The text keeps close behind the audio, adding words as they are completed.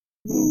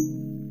Hello,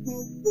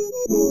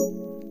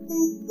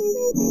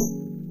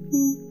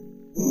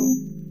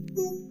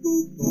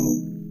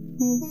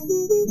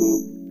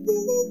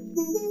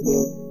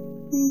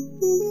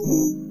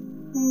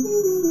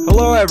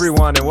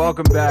 everyone, and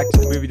welcome back to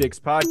the Movie Dicks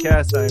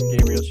podcast. I'm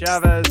Gabriel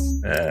Chavez.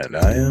 And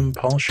I am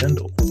Paul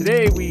Schindel.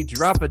 Today, we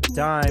drop a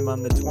dime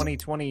on the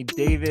 2020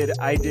 David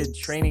I Did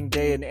Training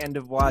Day and End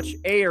of Watch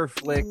Ayer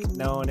flick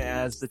known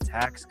as The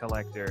Tax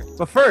Collector.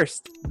 But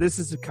first, this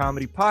is a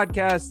comedy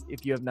podcast.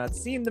 If you have not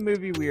seen the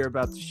movie we are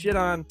about to shit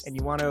on and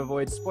you want to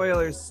avoid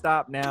spoilers,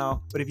 stop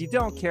now. But if you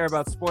don't care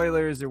about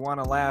spoilers or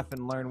want to laugh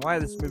and learn why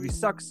this movie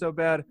sucks so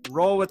bad,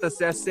 roll with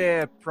us,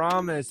 I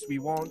promise we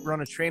won't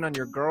run a train on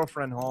your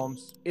girlfriend,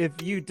 Holmes.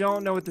 If you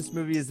don't know what this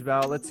movie is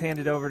about, let's hand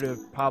it over to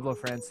Pablo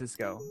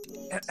Francisco.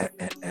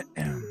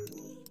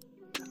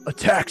 A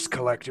tax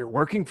collector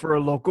working for a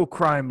local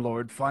crime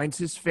lord finds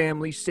his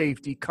family's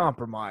safety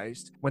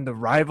compromised when the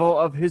rival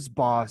of his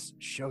boss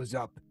shows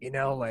up in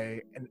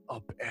LA and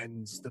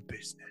upends the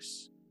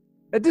business.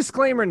 A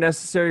disclaimer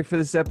necessary for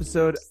this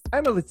episode.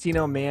 I'm a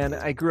Latino man.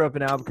 I grew up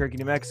in Albuquerque,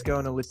 New Mexico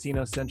in a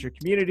Latino-centric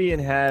community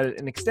and had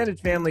an extended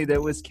family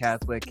that was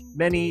Catholic.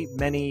 Many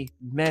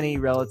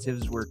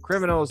relatives were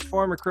criminals,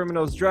 former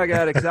criminals, drug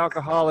addicts,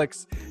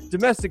 alcoholics,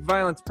 domestic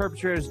violence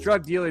perpetrators,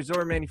 drug dealers,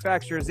 or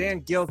manufacturers,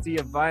 and guilty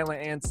of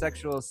violent and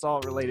sexual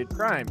assault-related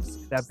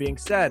crimes. That being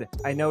said,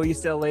 I know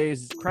East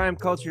LA's crime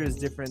culture is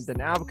different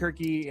than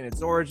Albuquerque in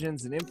its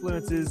origins and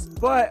influences,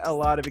 but a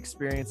lot of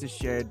experience is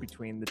shared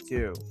between the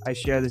two. I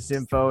share this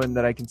info and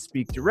that I can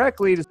speak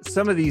directly to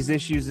some of these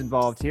issues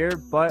involved here,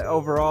 but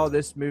overall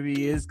this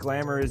movie is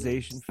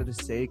glamorization for the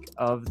sake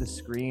of the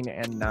screen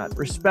and not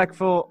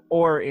respectful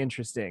or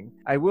interesting.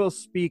 I will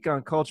speak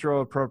on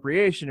cultural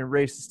appropriation and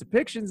racist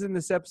depictions in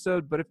this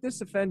episode, but if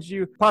this offends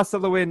you, pasa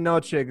la buena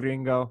noche,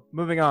 gringo.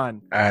 Moving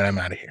on. All right, I'm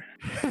out of here.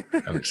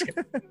 I'm just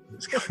kidding.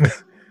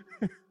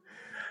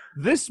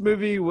 This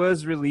movie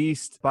was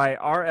released by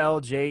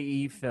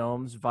RLJE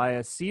Films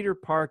via Cedar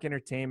Park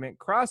Entertainment,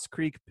 Cross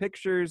Creek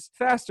Pictures,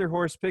 Faster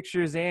Horse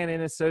Pictures, and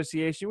in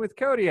association with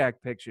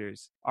Kodiak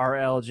Pictures.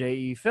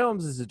 RLJE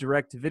Films is a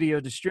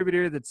direct-to-video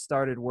distributor that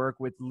started work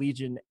with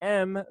Legion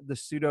M, the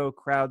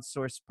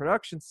pseudo-crowdsourced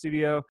production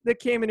studio that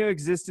came into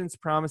existence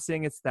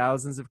promising its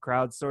thousands of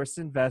crowdsourced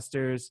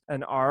investors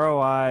an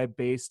ROI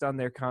based on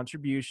their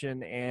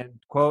contribution and,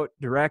 quote,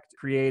 direct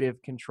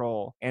creative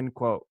control, end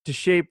quote, to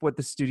shape what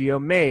the studio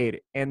made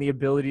and the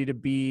ability to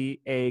be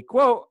a,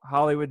 quote,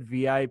 Hollywood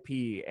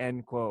VIP,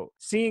 end quote.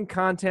 Seeing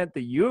content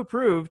that you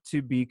approve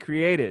to be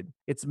created.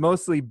 It's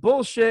mostly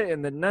bullshit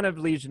and that none of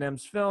Legion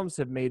M's films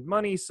have made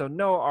money, so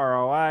no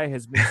ROI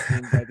has been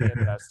seen by the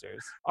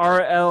investors.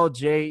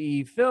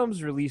 RLJE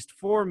Films released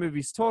 4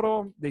 movies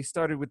total. They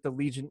started with the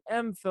Legion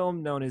M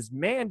film known as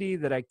Mandy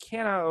that I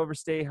cannot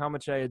overstate how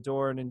much I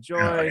adore and enjoy.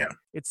 Oh, yeah.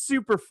 It's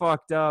super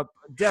fucked up,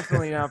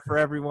 definitely not for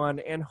everyone,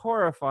 and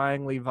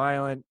horrifyingly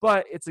violent,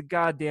 but it's a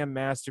goddamn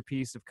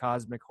masterpiece of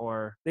cosmic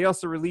horror. They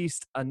also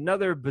released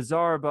another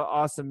bizarre but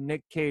awesome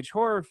Nick Cage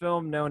horror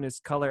film known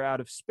as Color Out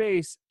of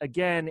Space.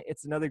 Again,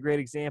 it's another great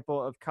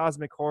example of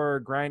cosmic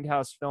horror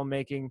grindhouse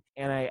filmmaking,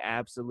 and I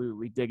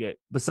absolutely dig it.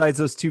 Besides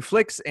those 2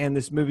 flicks and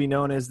this movie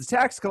known as The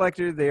Tax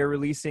Collector, they are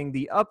releasing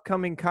the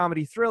upcoming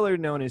comedy thriller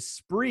known as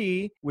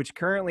Spree, which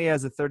currently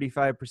has a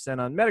 35%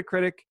 on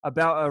Metacritic,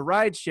 about a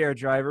rideshare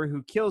driver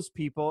who kills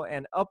people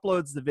and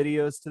uploads the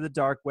videos to the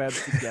dark web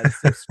to get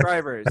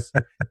subscribers.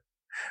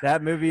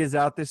 That movie is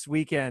out this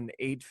weekend,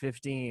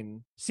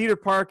 8/15. Cedar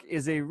Park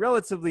is a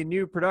relatively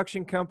new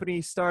production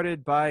company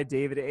started by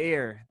David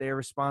Ayer. They are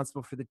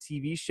responsible for the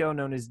TV show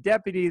known as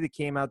Deputy that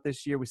came out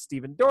this year with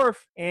Stephen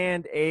Dorff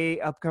and a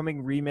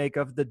upcoming remake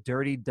of The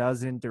Dirty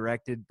Dozen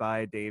directed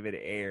by David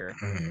Ayer.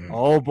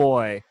 Oh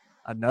boy.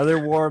 Another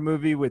war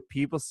movie with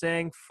people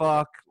saying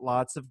fuck,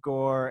 lots of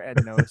gore,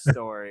 and no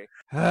story.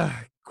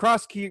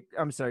 Cross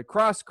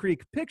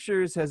Creek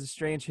Pictures has a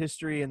strange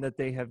history in that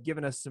they have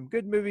given us some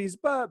good movies,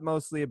 but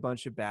mostly a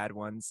bunch of bad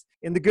ones.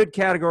 In the good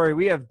category,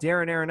 we have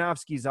Darren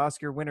Aronofsky's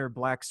Oscar winner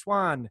Black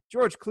Swan,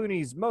 George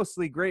Clooney's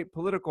mostly great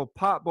political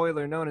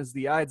potboiler known as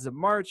The Ides of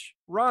March,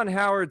 Ron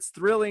Howard's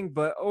thrilling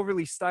but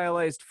overly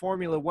stylized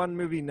Formula One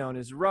movie known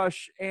as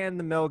Rush, and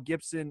the Mel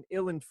Gibson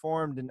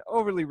ill-informed and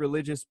overly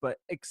religious but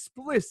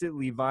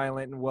explicitly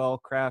violent and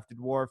well-crafted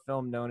war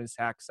film known as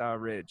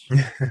Hacksaw Ridge.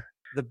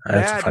 The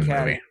That's a fun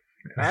bad movie.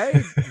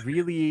 I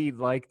really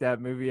like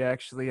that movie,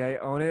 actually. I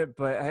own it,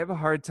 but I have a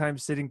hard time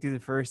sitting through the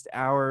first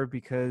hour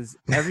because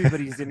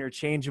everybody's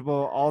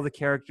interchangeable. All the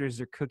characters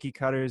are cookie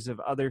cutters of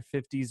other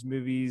 50s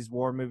movies,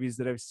 war movies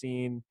that I've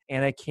seen,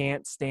 and I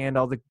can't stand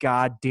all the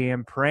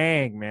goddamn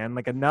praying, man.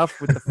 Like, enough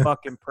with the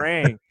fucking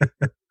praying.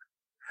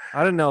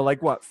 I don't know,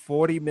 like what,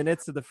 40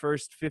 minutes of the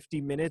first 50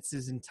 minutes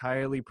is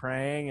entirely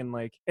praying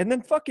and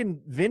then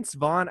fucking Vince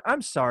Vaughn.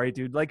 I'm sorry,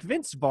 dude. Like,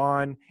 Vince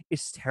Vaughn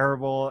is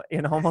terrible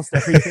in almost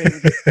everything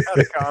out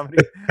of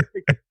comedy.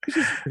 It's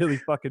just really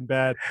fucking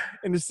bad.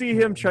 And to see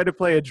him try to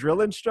play a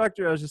drill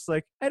instructor, I was just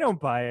like, I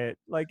don't buy it,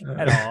 like,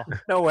 at all.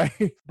 No way.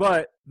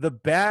 But The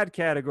bad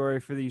category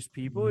for these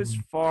people is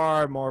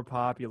far more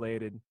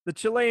populated. The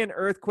Chilean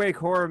earthquake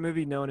horror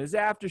movie known as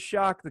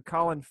Aftershock, the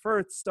Colin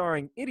Firth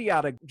starring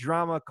idiotic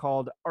drama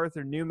called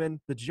Arthur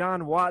Newman, the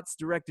John Watts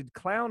directed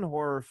clown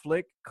horror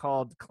flick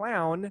called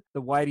Clown,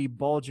 the Whitey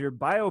Bulger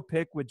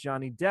biopic with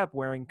Johnny Depp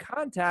wearing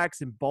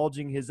contacts and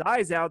bulging his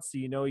eyes out so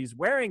you know he's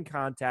wearing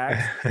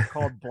contacts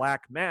called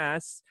Black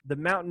Mass, the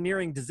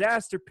mountaineering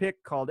disaster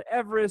pick called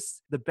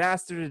Everest, the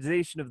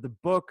bastardization of the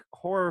book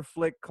horror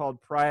flick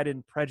called Pride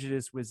and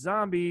Prejudice with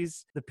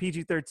Zombies, the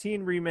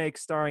PG-13 remake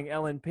starring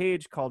Ellen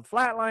Page called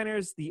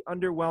Flatliners, the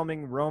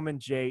underwhelming Roman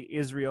J.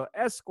 Israel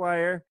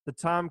Esquire, the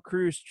Tom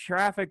Cruise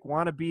traffic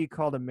wannabe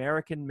called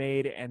American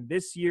Made, and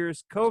this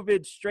year's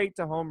COVID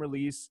straight-to-home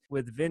release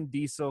with Vin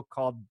Diesel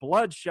called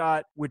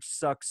Bloodshot, which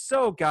sucks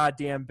so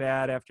goddamn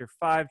bad. After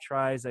 5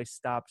 tries, I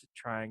stopped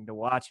trying to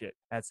watch it.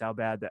 That's how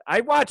bad that.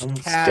 I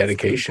watched Cats.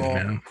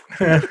 Dedication,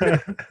 people.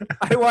 man.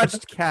 I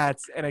watched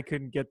Cats and I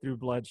couldn't get through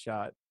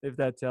Bloodshot, if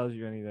that tells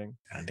you anything.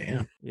 God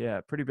damn. Yeah,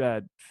 pretty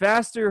bad.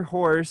 Faster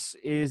Horse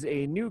is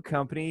a new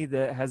company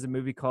that has a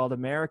movie called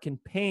American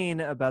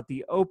Pain about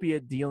the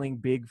opiate dealing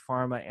big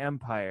pharma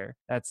empire.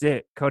 That's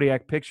it.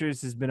 Kodiak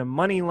Pictures has been a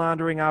money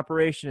laundering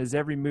operation as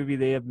every movie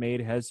they have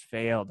made has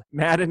failed.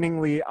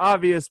 Maddeningly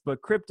obvious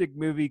but cryptic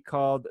movie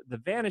called The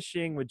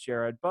Vanishing with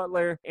Gerard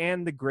Butler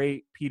and the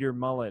great Peter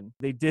Mullen.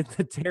 They did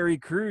the Terry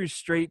Crews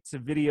straight to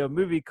video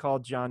movie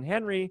called John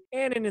Henry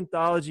and an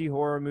anthology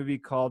horror movie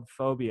called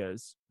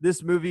Phobias.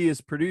 This movie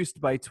is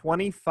produced by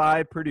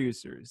 25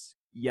 producers.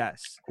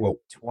 Yes, Whoa.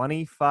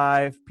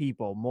 25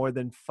 people, more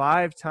than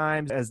 5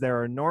 times as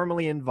there are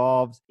normally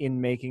involved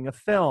in making a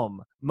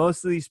film.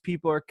 Most of these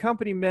people are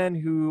company men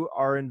who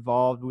are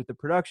involved with the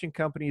production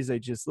companies I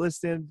just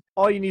listed.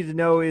 All you need to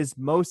know is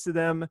most of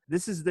them,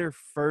 this is their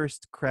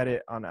first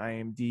credit on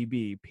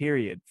IMDb,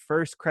 period.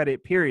 First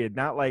credit, period.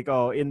 Not like,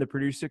 oh, in the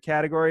producer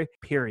category,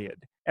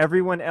 period.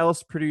 Everyone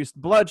else produced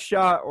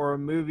Bloodshot or a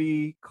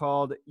movie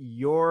called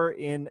You're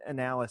in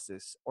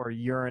Analysis or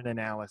Urine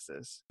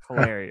Analysis.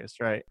 Hilarious,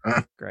 right?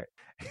 Great.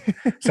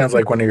 Sounds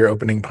like one of your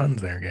opening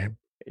puns there, Gabe.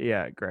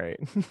 Yeah, great.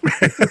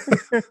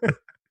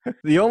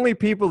 The only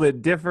people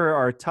that differ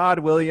are Todd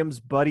Williams,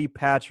 Buddy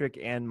Patrick,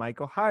 and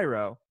Michael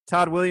Hyro.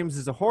 Todd Williams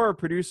is a horror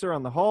producer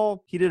on the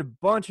whole. He did a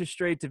bunch of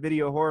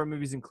straight-to-video horror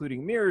movies,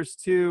 including Mirrors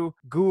 2,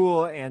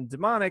 Ghoul, and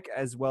Demonic,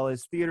 as well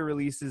as theater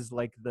releases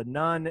like The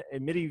Nun,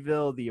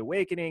 Amityville, The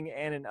Awakening,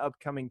 and an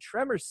upcoming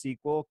Tremors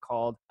sequel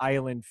called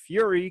Island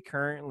Fury,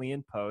 currently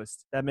in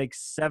post. That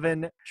makes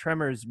 7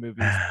 Tremors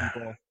movies,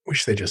 people.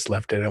 Wish they just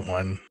left it at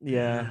 1.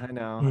 Yeah, I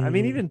know. I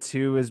mean, even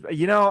 2 is,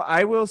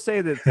 I will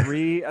say that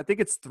 3, I think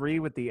it's 3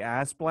 with the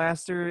ass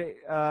blaster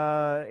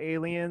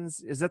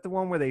aliens. Is that the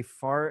one where they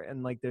fart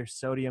and like their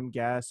sodium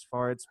gas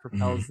farts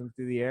propels them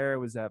through the air? Or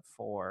was that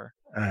 4?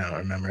 I don't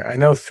remember. I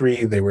know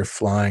 3, they were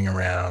flying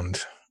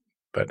around,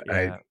 but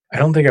Yeah. I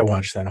don't think I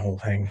watched that whole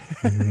thing.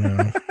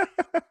 No.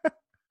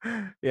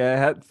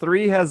 Yeah,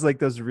 3 has like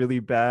those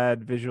really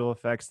bad visual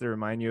effects that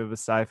remind you of a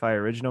sci-fi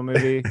original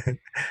movie.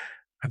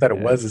 I thought it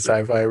was a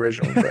sci-fi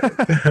original,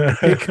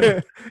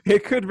 but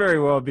it could very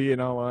well be,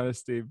 in all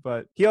honesty.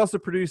 But he also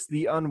produced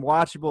the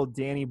unwatchable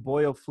Danny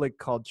Boyle flick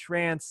called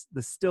Trance,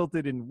 the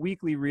stilted and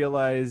weakly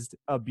realized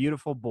A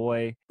Beautiful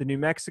Boy, the New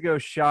Mexico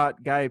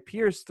shot Guy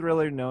Pearce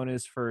thriller known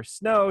as For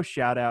Snow,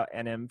 shout out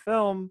NM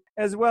Film,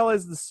 as well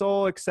as the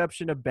sole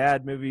exception of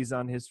bad movies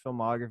on his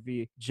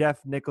filmography, Jeff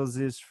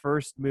Nichols'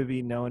 first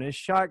movie known as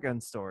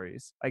Shotgun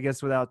Stories. I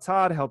guess without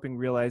Todd helping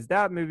realize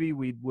that movie,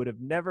 we would have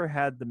never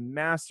had the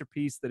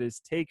masterpiece that is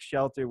Take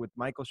Shelter with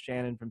Michael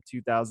Shannon from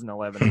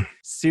 2011.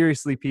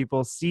 Seriously,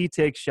 people, see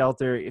Take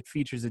Shelter. It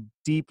features a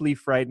deeply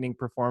frightening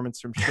performance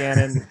from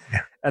Shannon,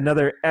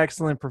 another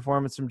excellent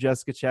performance from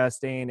Jessica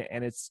Chastain,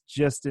 and it's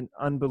just an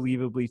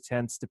unbelievably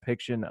tense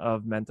depiction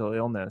of mental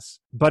illness.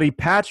 Buddy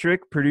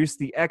Patrick produced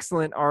the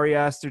excellent Ari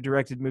Aster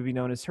directed movie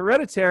known as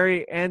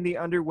Hereditary and the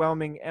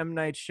underwhelming M.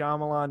 Night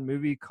Shyamalan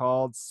movie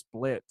called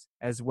Split,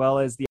 as well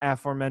as the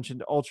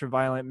aforementioned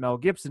ultra-violent Mel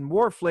Gibson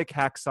war flick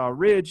Hacksaw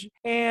Ridge,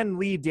 and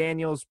Lee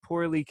Daniels'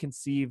 poorly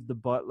conceived The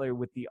Butler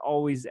with the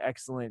always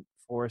excellent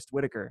Forrest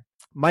Whitaker.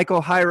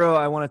 Michael Hyro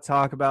I want to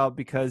talk about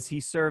because he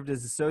served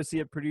as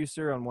associate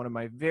producer on one of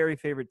my very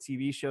favorite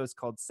TV shows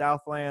called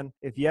Southland.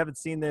 If you haven't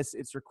seen this,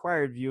 it's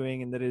required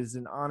viewing, and that is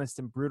an honest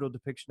and brutal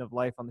depiction of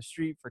life on the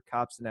street for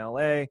cops in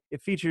LA.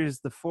 It features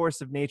the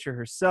force of nature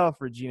herself,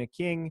 Regina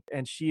King,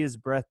 and she is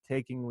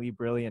breathtakingly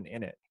brilliant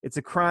in it. It's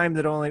a crime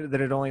that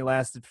it only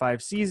lasted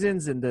 5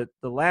 seasons, and that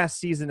the last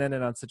season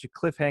ended on such a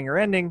cliffhanger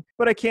ending,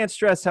 but I can't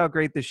stress how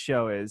great this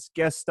show is.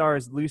 Guest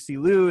stars Lucy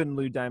Liu and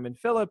Lou Diamond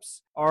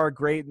Phillips are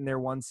great in their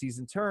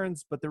one-season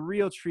turns, but the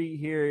real treat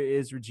here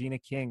is Regina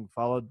King,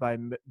 followed by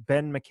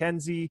Ben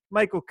McKenzie,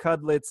 Michael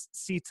Cudlitz,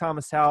 C.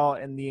 Thomas Howell,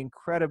 and the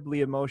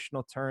incredibly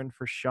emotional turn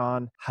for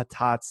Sean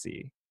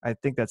Hattatsi. I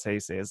think that's how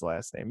you say his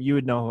last name. You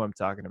would know who I'm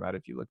talking about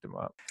if you looked him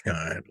up.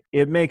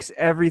 It makes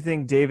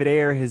everything David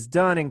Ayer has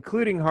done,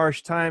 including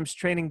Harsh Times,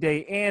 Training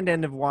Day, and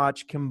End of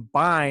Watch,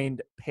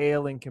 combined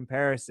pale in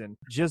comparison.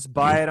 Just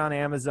buy it on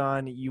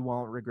Amazon. You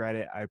won't regret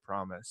it, I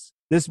promise.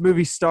 This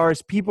movie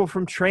stars people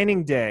from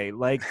Training Day,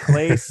 like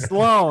Clay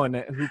Sloan,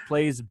 who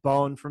plays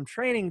Bone from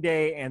Training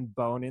Day and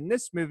Bone in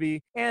this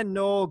movie, and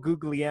Noel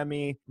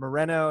Guglielmi,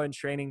 Moreno in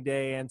Training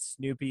Day, and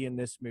Snoopy in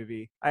this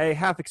movie. I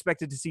half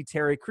expected to see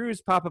Terry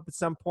Crews pop up at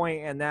some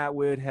point, and that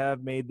would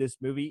have made this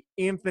movie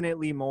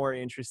infinitely more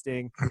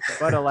interesting.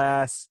 But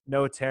alas,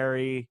 no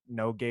Terry,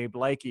 no Gabe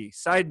Likey.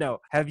 Side note,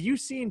 have you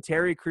seen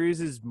Terry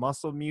Crews'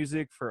 muscle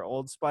music for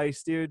Old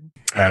Spice, dude?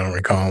 I don't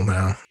recall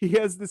now. He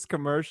has this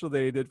commercial that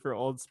he did for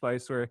Old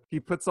Spice where he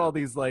puts all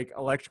these like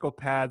electrical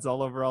pads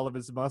all over all of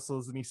his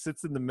muscles, and he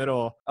sits in the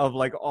middle of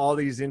like all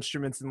these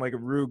instruments in like a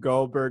Rube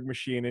Goldberg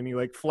machine, and he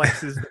like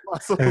flexes the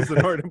muscles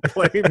in order to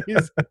play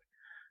music.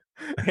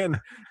 And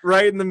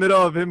right in the middle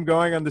of him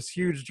going on this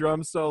huge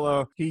drum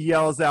solo, he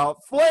yells out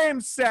 "flame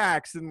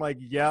sax" and like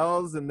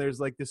yells, and there's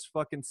like this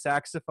fucking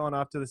saxophone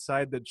off to the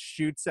side that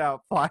shoots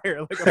out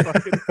fire like a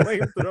fucking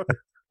flamethrower.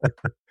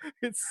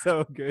 It's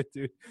so good,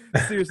 dude.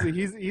 Seriously,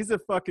 he's a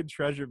fucking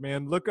treasure,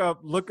 man. Look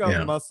up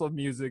muscle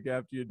music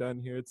after you're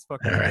done here. It's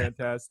fucking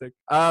fantastic.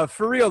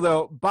 For real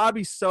though,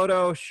 Bobby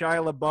Soto,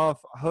 Shia LaBeouf,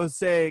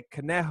 Jose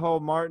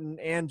Conejo Martin,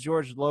 and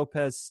George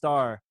Lopez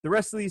star. The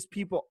rest of these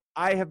people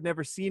I have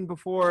never seen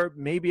before.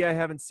 Maybe I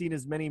haven't seen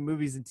as many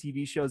movies and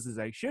TV shows as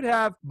I should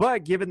have,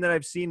 but given that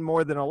I've seen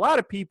more than a lot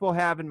of people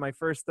have in my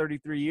first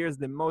 33 years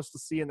than most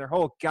will see in their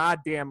whole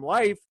goddamn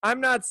life,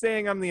 I'm not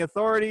saying I'm the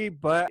authority,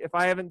 but if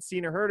I haven't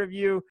seen or heard of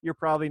you, you're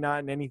probably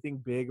not in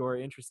anything big or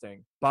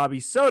interesting.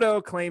 Bobby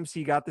Soto claims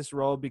he got this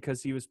role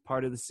because he was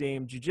part of the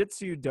same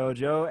jiu-jitsu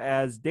dojo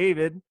as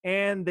David,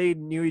 and they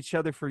knew each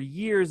other for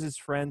years as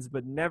friends,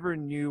 but never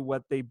knew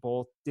what they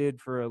both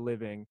did for a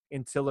living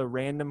until a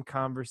random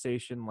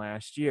conversation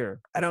last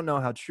year. I don't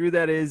know how true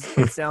that is.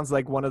 It sounds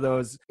like one of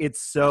those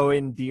 "it's so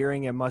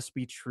endearing it must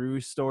be true"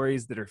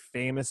 stories that are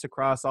famous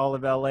across all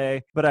of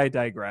LA, but I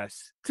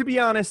digress. To be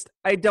honest,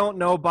 I don't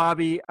know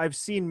Bobby. I've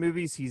seen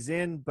movies he's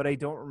in, but I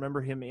don't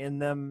remember him in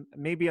them.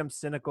 Maybe I'm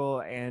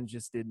cynical and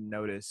just didn't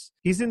notice.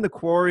 He's in The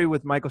Quarry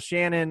with Michael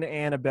Shannon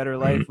and A Better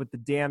Life with the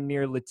damn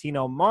near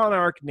Latino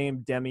monarch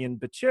named Demian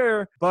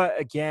Bichir, but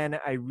again,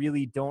 I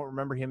really don't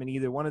remember him in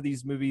either one of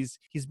these movies.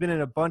 He's been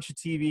in a bunch of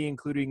TV,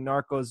 including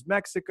Narcos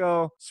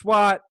Mexico,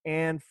 SWAT,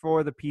 and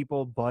For the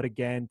People, but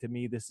again, to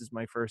me, this is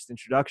my first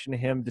introduction to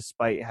him,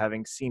 despite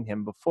having seen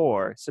him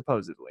before,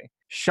 supposedly.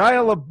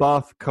 Shia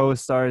LaBeouf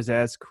co-stars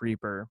as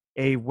Creeper,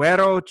 a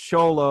güero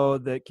cholo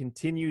that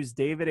continues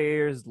David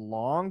Ayer's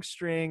long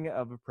string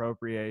of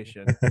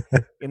appropriation.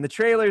 In the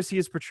trailers, he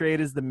is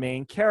portrayed as the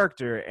main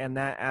character, and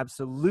that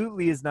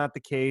absolutely is not the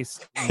case.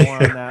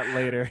 More on that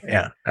later.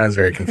 Yeah, I was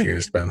very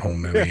confused by the whole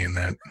movie in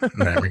that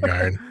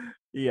regard.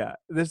 Yeah,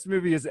 this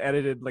movie is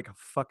edited like a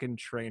fucking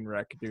train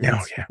wreck, dude.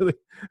 Oh, yeah. Really...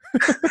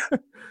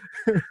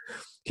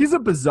 He's a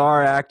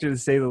bizarre actor, to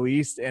say the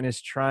least, and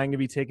is trying to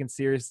be taken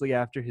seriously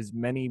after his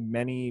many,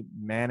 many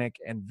manic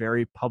and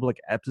very public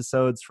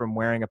episodes, from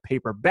wearing a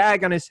paper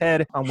bag on his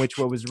head on which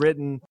what was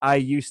written, "I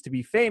used to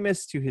be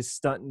famous," to his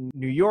stunt in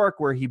New York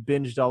where he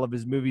binged all of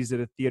his movies at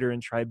a theater in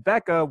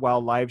Tribeca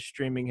while live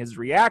streaming his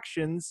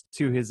reactions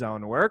to his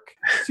own work,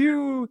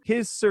 to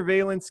his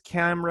surveillance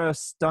camera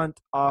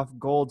stunt off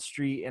Gold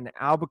Street in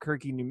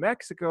Albuquerque, New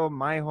Mexico,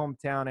 my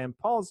hometown and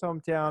Paul's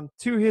hometown,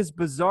 to his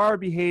bizarre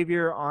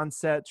behavior on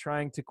set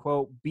trying to,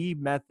 quote, be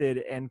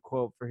method, end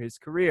quote, for his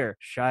career.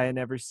 Shia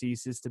never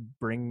ceases to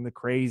bring the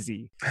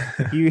crazy.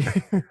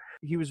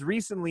 He was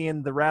recently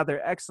in the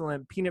rather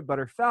excellent Peanut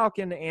Butter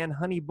Falcon and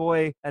Honey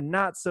Boy, a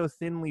not so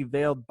thinly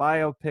veiled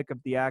biopic of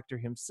the actor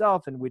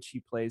himself in which he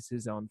plays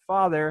his own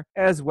father,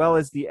 as well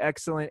as the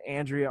excellent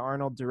Andrea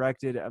Arnold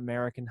directed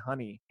American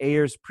Honey.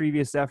 Ayer's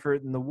previous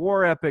effort in the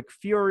war epic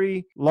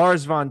Fury,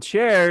 Lars von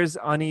Trier's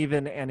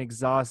uneven and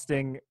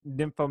exhausting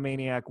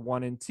Nymphomaniac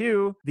 1 and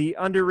 2, the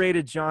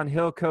underrated John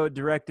Hillcoat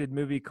directed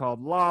movie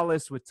called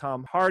Lawless with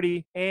Tom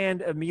Hardy,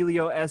 and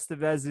Emilio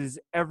Estevez's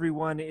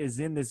Everyone is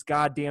in This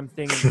Goddamn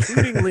Thing,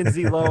 including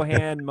Lindsay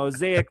Lohan,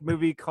 mosaic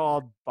movie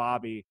called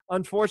Bobby.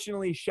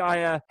 Unfortunately,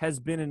 Shia has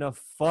been in a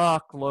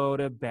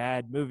fuckload of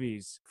bad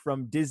movies,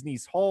 from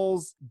Disney's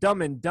Holes,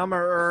 Dumb and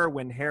Dumberer,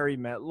 When Harry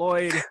Met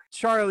Lloyd,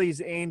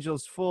 Charlie's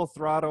Angels, Full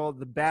Throttle,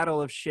 The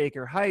Battle of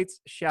Shaker Heights,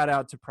 shout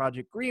out to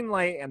Project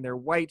Greenlight and their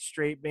white,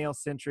 straight,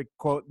 male-centric,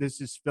 quote, "this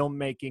is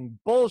filmmaking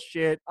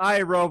bullshit,"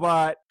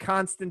 iRobot,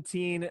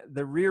 Constantine,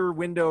 the Rear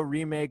Window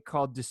remake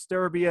called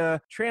Disturbia,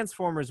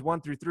 Transformers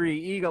 1 through 3,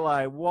 Eagle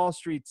Eye, Wall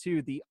Street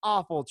 2, The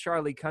Awful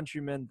Charlie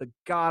Countryman, The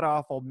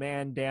God-Awful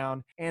Man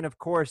Down, and of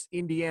course,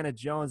 Indiana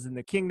Jones and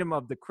the Kingdom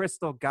of the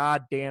Crystal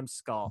Goddamn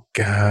Skull.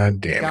 God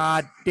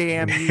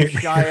damn you,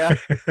 Shia.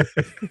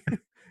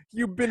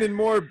 You've been in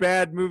more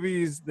bad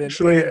movies than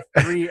Actually,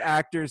 3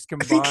 actors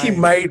combined. I think he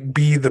might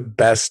be the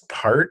best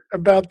part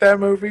about that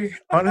movie,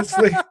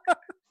 honestly.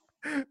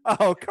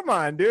 Oh, come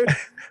on, dude.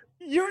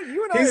 You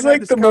and I He's have had like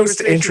this the most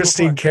conversation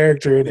interesting before.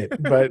 character in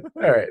it. But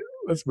all right,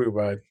 let's move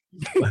on.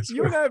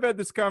 You and I have had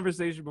this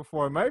conversation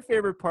before. My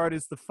favorite part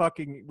is the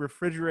fucking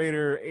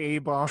refrigerator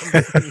A-bomb.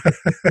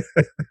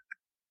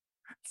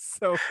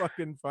 So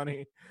fucking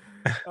funny.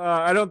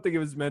 I don't think it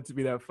was meant to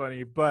be that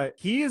funny, but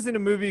he is in a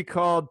movie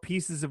called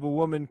Pieces of a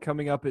Woman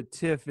coming up at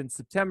TIFF in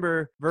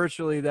September.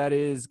 Virtually, that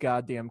is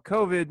goddamn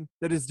COVID.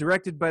 That is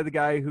directed by the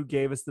guy who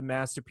gave us the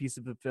masterpiece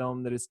of the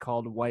film that is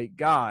called White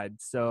God.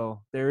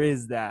 So there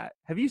is that.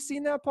 Have you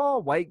seen that,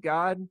 Paul? White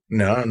God?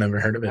 No, never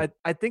heard of it.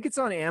 I think it's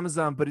on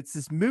Amazon, but it's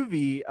this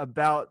movie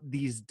about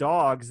these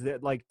dogs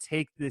that like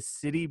take this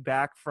city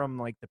back from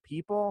like the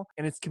people,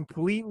 and it's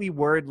completely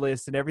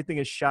wordless, and everything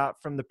is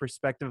shot from the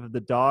perspective of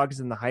the dogs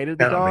and the height of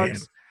the Oh, man.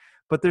 dogs.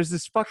 But there's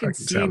this fucking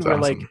scene sounds where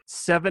like awesome.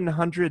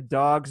 700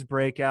 dogs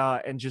break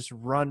out and just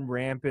run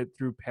rampant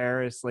through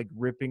Paris, like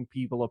ripping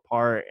people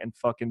apart and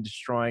fucking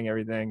destroying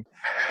everything.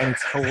 And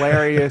it's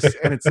hilarious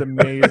and it's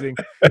amazing.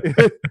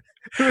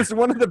 It was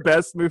one of the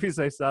best movies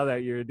I saw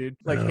that year, dude.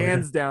 Like Oh,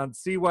 hands down,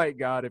 see White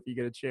God if you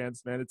get a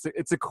chance, man.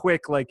 It's a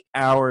quick like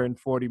hour and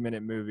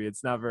 40-minute movie.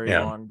 It's not very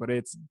Yeah. long, but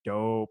it's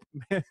dope,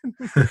 man.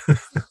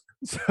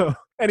 So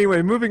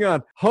anyway, moving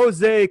on.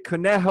 Jose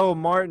Conejo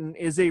Martin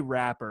is a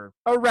rapper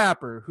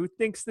who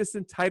thinks this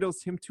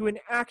entitles him to an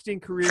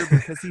acting career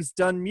because he's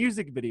done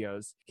music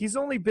videos. He's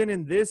only been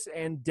in this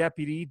and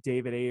Deputy,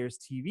 David Ayer's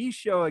TV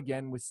show,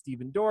 again with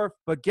Steven Dorff.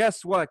 But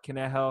guess what,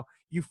 Conejo?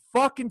 You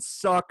fucking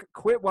suck.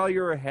 Quit while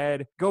you're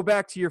ahead. Go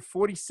back to your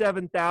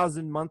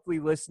 47,000 monthly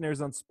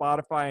listeners on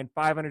Spotify and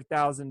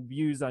 500,000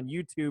 views on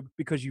YouTube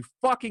because you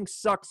fucking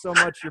suck so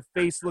much your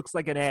face looks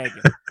like an egg.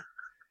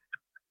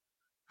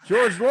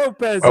 George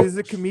Lopez is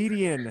a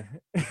comedian.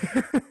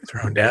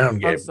 Thrown down,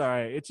 Gabe. I'm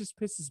sorry. It just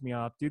pisses me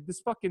off, dude. This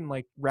fucking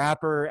like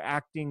rapper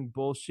acting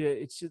bullshit.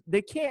 It's just,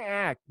 they can't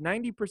act.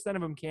 90%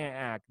 of them can't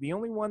act. The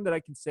only one that I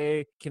can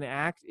say can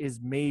act is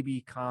maybe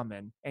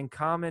Common. And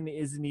Common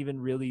isn't even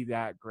really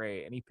that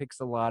great. And he picks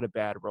a lot of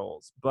bad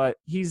roles, but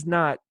he's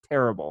not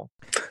terrible.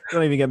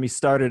 Don't even get me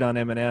started on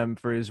Eminem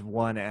for his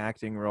one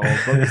acting role.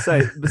 But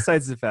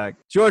besides the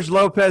fact, George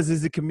Lopez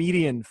is a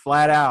comedian,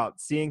 flat out.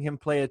 Seeing him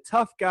play a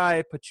tough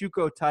guy,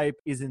 Pachuco type,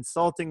 is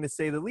insulting to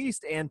say the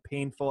least and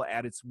painful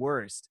at its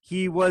worst.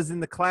 He was in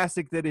the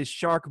classic that is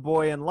Shark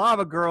Boy and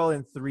Lava Girl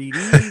in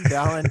 3D,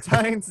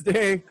 Valentine's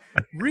Day,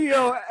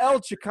 Rio El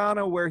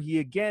Chicano, where he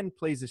again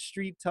plays a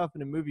street tough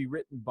in a movie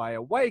written by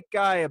a white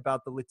guy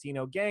about the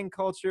Latino gang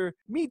culture,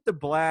 Meet the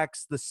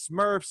Blacks, The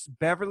Smurfs,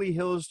 Beverly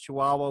Hills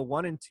Chihuahua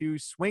 1 and 2,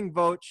 Swing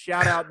Vote,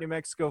 Shout Out New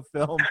Mexico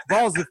Film,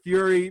 Balls of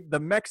Fury, the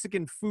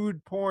Mexican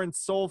food porn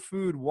soul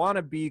food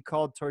wannabe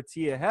called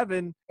Tortilla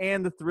Heaven,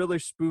 and the thriller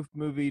spoof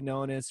movie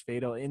known as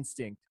Fatal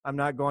Instinct. I'm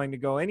not going to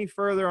go any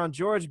further on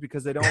George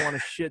because I don't want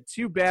to shit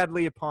too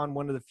badly upon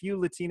one of the few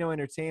Latino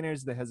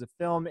entertainers that has a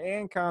film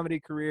and comedy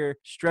career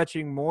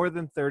stretching more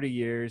than 30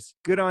 years.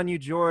 Good on you,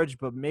 George,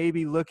 but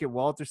maybe look at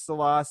Walter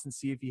Salas and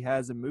see if he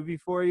has a movie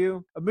for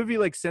you. A movie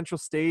like Central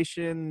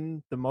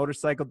Station, The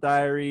Motorcycle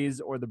Diaries,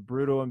 or The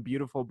Brutal and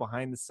Beautiful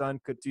Behind the Sun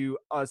could do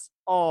us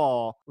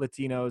all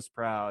Latinos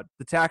proud.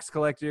 The Tax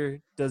Collector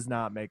does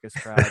not make us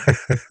proud.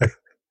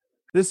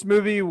 This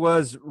movie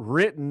was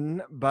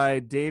written by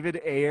David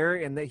Ayer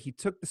in that he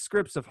took the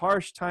scripts of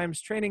Harsh Times,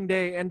 Training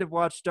Day, End of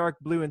Watch, Dark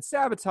Blue, and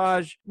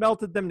Sabotage,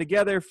 melted them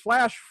together,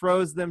 flash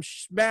froze them,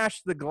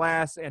 smashed the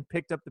glass, and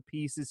picked up the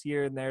pieces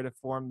here and there to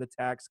form The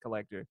Tax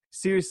Collector.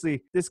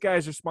 Seriously, this guy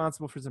is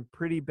responsible for some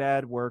pretty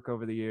bad work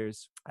over the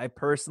years. I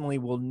personally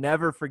will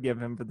never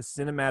forgive him for the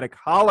cinematic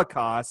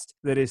holocaust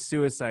that is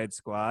Suicide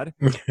Squad.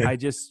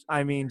 just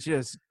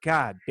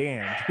god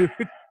damn, dude.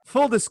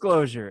 Full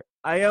disclosure,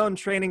 I own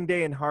Training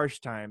Day and Harsh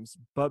Times,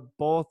 but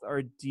both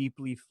are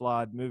deeply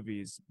flawed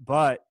movies.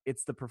 But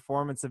it's the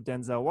performance of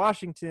Denzel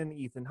Washington,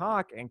 Ethan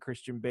Hawke, and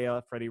Christian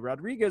Bale, Freddie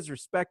Rodriguez,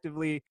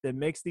 respectively, that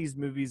makes these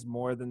movies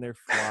more than their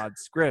flawed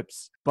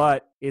scripts.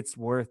 But it's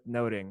worth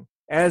noting.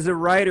 As a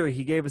writer,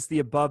 he gave us the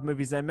above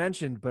movies I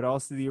mentioned, but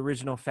also the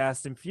original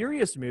Fast and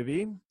Furious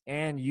movie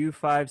and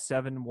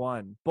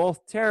U571.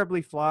 Both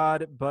terribly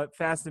flawed, but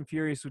Fast and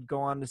Furious would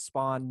go on to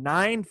spawn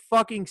 9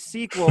 fucking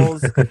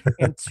sequels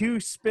and 2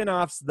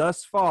 spin-offs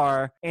thus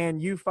far, and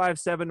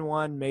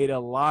U571 made a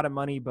lot of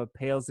money, but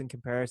pales in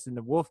comparison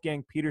to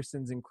Wolfgang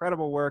Petersen's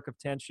incredible work of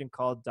tension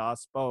called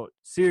Das Boot.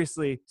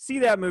 Seriously, see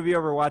that movie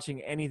over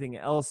watching anything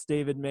else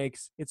David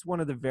makes. It's one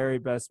of the very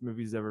best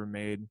movies ever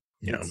made.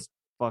 Yeah. It's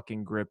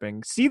fucking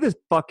gripping. See the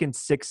fucking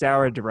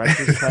 6-hour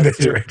director's cut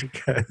too,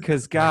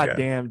 because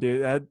goddamn,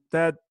 dude,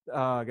 that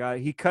oh god,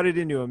 he cut it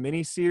into a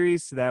mini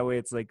series so that way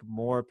it's like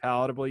more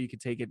palatable. You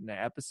could take it into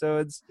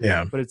episodes.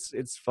 Yeah, but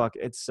it's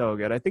so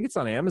good. I think it's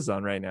on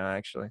Amazon right now,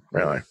 actually.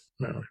 Really?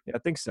 No. Yeah, I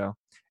think so.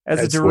 As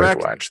It's a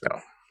direct watch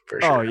though.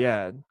 For sure. Oh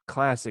yeah,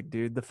 classic,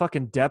 dude. The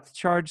fucking depth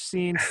charge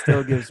scene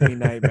still gives me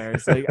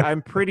nightmares. Like,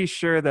 I'm pretty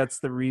sure that's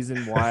the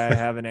reason why I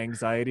have an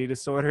anxiety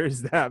disorder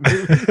is that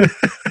movie.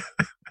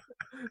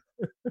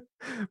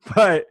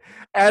 But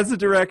as a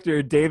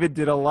director, David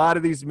did a lot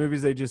of these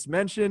movies I just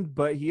mentioned,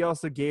 but he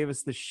also gave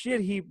us the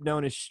shit heap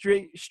known as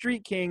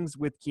Street Kings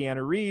with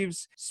Keanu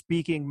Reeves,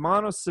 speaking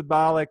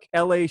monosyllabic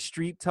LA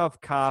street tough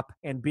cop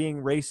and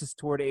being racist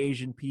toward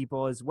Asian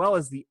people, as well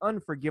as the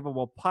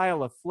unforgivable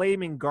pile of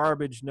flaming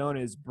garbage known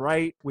as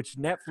Bright, which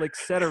Netflix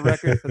set a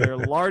record for their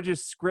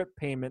largest script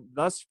payment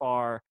thus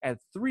far at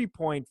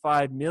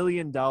 $3.5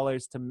 million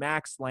to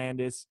Max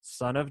Landis,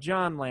 son of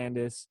John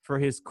Landis, for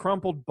his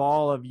crumpled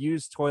ball of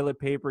used toilet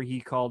paper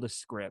he called a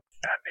script.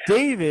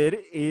 David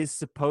is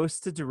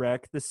supposed to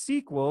direct the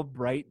sequel,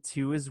 Bright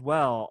 2, as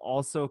well,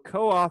 also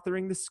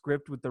co-authoring the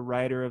script with the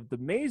writer of the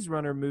Maze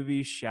Runner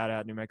movies, shout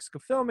out New Mexico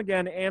Film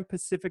again, and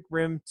Pacific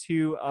Rim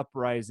 2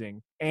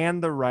 Uprising,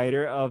 and the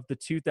writer of the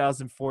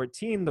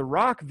 2014 The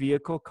Rock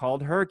vehicle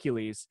called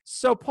Hercules.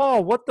 So,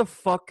 Paul, what the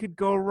fuck could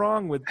go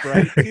wrong with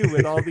Bright 2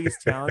 with all these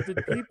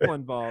talented people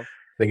involved?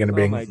 They're going to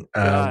bring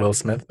Will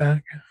Smith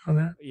back on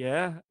that?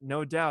 Yeah,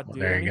 no doubt, Well,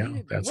 dude. there you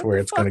go. That's where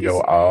it's going to go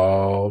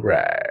all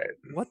right.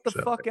 What the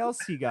fuck else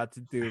he got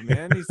to do,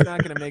 man? He's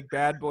not going to make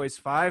Bad Boys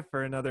 5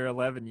 for another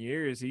 11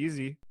 years.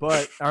 Easy.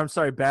 But, I'm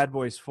sorry, Bad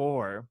Boys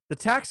 4. The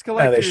tax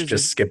collector... they should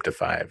just skip to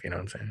 5, you know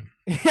what I'm saying?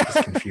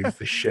 Just confuse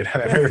the shit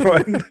out of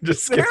everyone.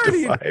 Just skip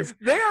to 5.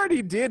 They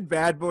already did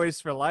Bad Boys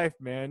for Life,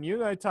 man. You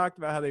and I talked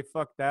about how they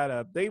fucked that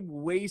up. They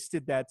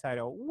wasted that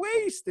title.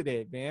 Wasted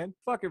it, man.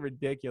 Fucking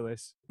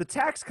ridiculous. The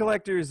Tax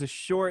Collector is a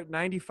short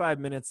 95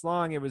 minutes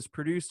long. It was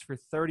produced for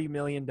 $30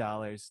 million.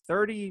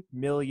 $30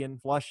 million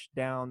flushed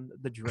down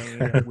the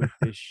drain with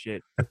this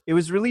shit. It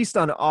was released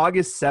on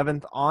August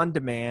 7th on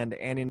demand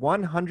and in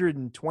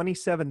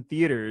 127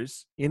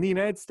 theaters in the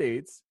United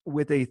States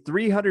with a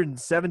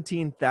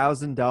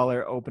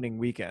 $317,000 opening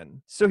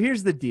weekend. So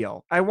here's the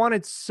deal. I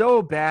wanted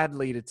so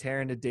badly to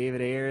tear into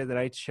David Ayer that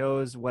I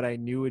chose what I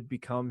knew would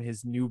become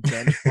his new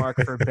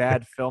benchmark for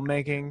bad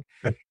filmmaking.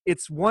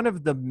 It's one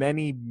of the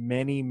many,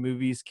 many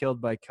movies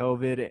killed by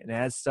COVID, and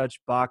as such,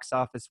 box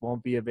office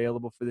won't be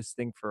available for this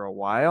thing for a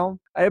while.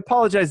 I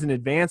apologize in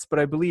advance, but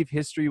I believe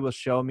history will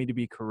show me to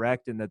be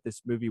correct and that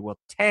this movie will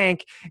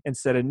tank and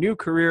set a new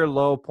career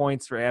low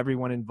points for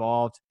everyone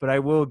involved, but I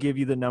will give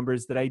you the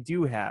numbers that I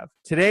do have.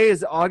 Today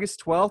is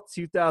August 12th,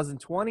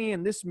 2020,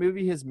 and this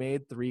movie has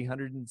made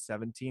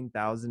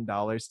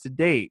 $317,000 to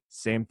date.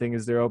 Same thing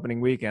as their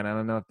opening weekend. I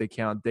don't know if they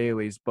count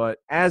dailies, but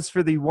as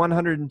for the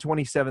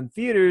 127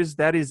 theaters,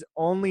 that is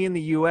only in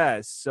the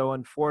U.S., so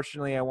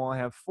unfortunately I won't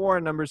have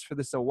foreign numbers for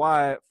this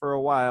for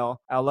a while.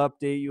 I'll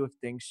update you if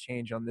things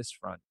change on this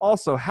front.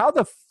 Also, how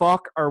the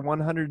fuck are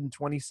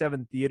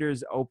 127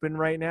 theaters open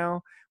right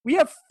now? We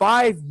have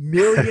 5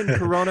 million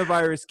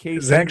coronavirus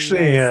cases.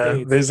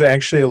 There's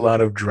actually a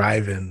lot of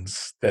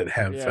drive-ins that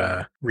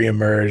have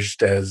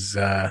reemerged as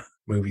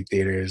movie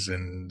theaters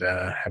and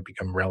have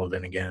become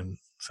relevant again.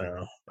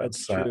 So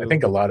that's I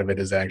think a lot of it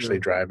is actually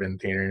drive-in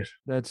theaters.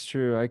 That's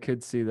true. I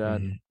could see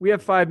that. We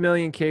have 5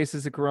 million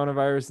cases of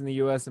coronavirus in the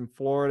U.S. and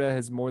Florida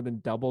has more than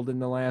doubled in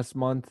the last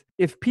month.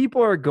 If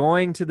people are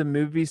going to the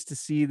movies to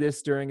see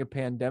this during a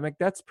pandemic,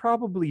 that's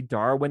probably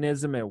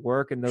Darwinism at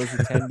work, and those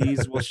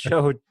attendees will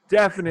show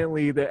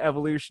definitely that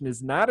evolution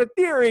is not a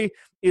theory,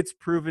 it's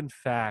proven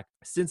fact.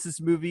 Since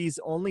this movie's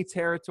only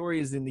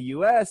territory is in the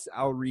U.S.,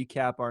 I'll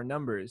recap our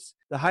numbers.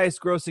 The highest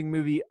grossing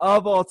movie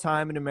of all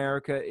time in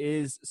America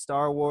is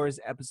Star Wars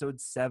Episode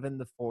 7,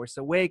 The Force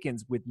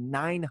Awakens, with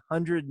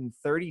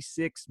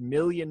 $936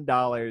 million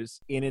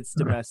in its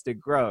domestic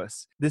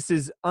gross. This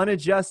is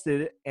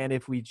unadjusted, and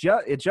if we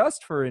adjust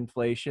for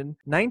inflation,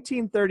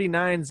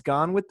 1939's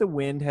Gone with the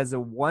Wind has a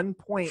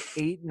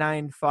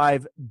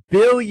 $1.895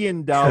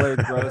 billion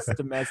gross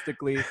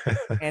domestically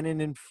and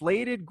an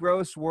inflated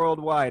gross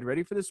worldwide.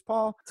 Ready for this,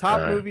 Paul?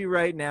 Top movie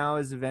right now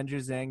is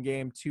Avengers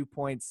Endgame,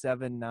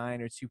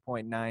 2.79 or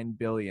 2.9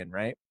 billion,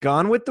 right?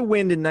 Gone with the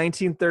Wind in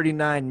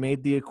 1939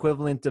 made the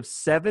equivalent of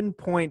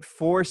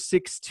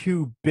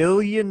 $7.462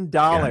 billion,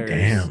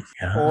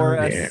 or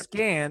a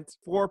scant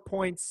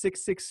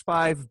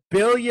 $4.665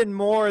 billion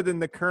more than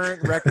the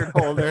current record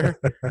holder.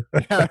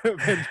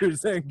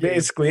 Avengers Endgame.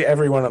 Basically,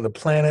 everyone on the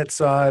planet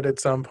saw it at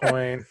some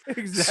point.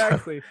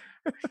 Exactly.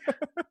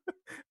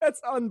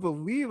 That's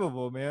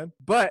unbelievable, man.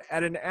 But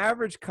at an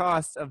average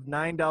cost of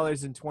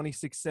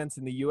 $9.26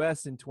 in the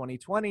U.S. in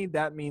 2020,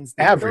 that means...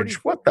 Average?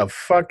 What the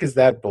fuck is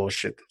that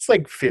bullshit? It's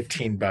like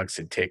 $15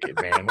 a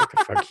ticket, man. What the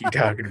fuck are you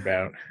talking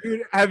about?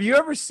 Dude, have you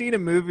ever seen a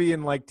movie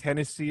in like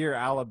Tennessee or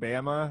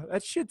Alabama?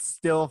 That shit's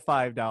still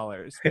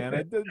 $5, man.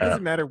 It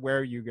doesn't matter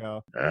where you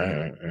go.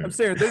 I'm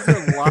saying there's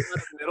a lot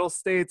of middle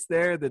states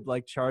there that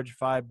like charge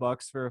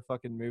 $5 for a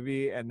fucking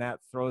movie, and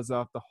that throws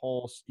off the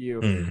whole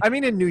skew. I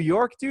mean, in New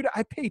York, dude,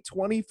 I pay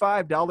 $25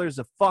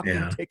 a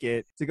fucking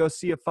ticket to go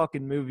see a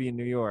fucking movie in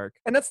New York.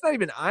 And that's not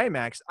even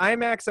IMAX.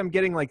 IMAX, I'm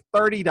getting like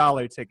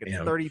 $30 tickets,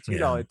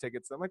 $32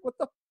 tickets. I'm like, what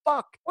the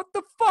fuck? What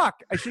the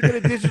fuck? I should get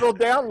a digital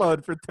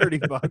download for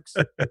 $30.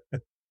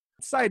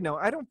 Side note,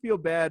 I don't feel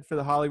bad for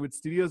the Hollywood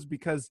studios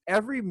because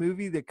every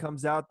movie that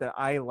comes out that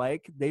I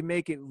like, they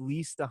make at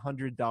least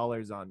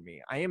 $100 on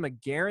me. I am a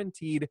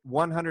guaranteed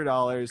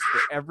 $100 for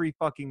every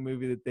fucking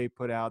movie that they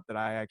put out that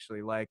I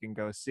actually like and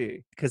go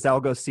see. Because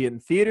I'll go see it in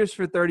theaters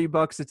for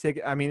 $30 a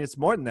ticket. I mean, it's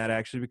more than that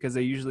actually, because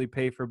I usually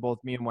pay for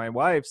both me and my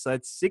wife. So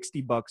that's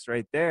 $60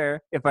 right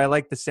there. If I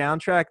like the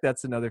soundtrack,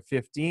 that's another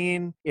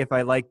 15. If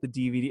I like the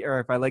DVD or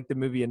if I like the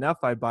movie enough,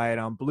 I buy it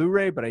on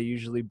Blu-ray, but I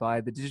usually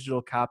buy the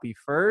digital copy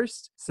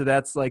first. So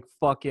that's like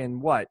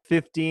fucking what?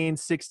 15,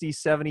 60,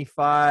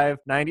 75,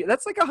 90.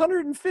 That's like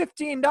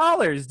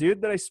 $115,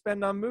 dude, that I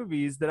spend on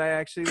movies that I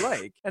actually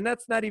like. And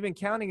that's not even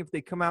counting if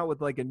they come out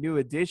with like a new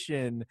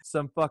edition,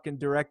 some fucking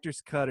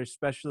director's cut or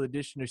special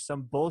edition or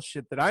some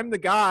bullshit that I'm the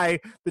guy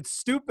that's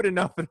stupid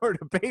enough in order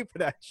to pay for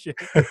that shit.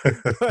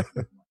 But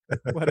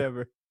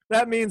whatever.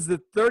 That means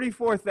that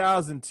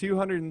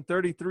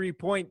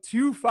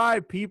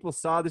 34,233.25 people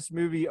saw this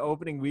movie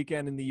opening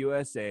weekend in the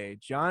USA.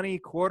 Johnny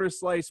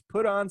Quarterslice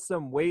put on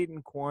some weight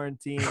in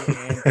quarantine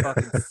and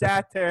fucking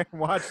sat there and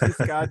watched this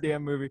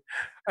goddamn movie.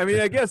 I mean,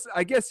 I guess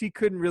he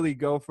couldn't really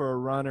go for a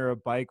run or a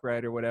bike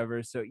ride or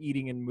whatever, so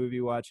eating and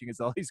movie watching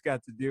is all he's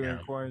got to do in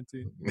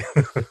quarantine.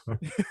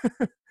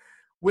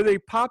 With a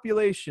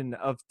population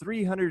of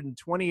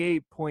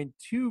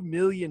 328.2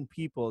 million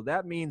people,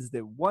 that means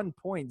that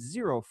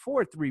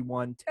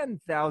 1.0431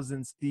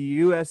 10,000th the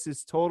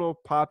U.S.'s total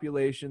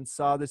population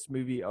saw this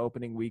movie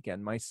opening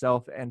weekend,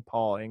 myself and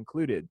Paul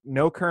included.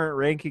 No current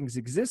rankings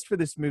exist for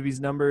this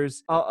movie's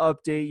numbers. I'll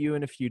update you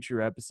in a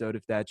future episode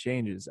if that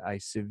changes. I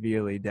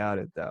severely doubt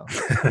it, though.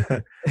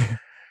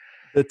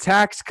 The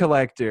Tax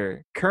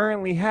Collector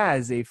currently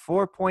has a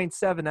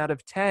 4.7 out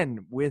of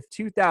 10 with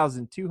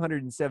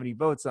 2,270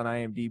 votes on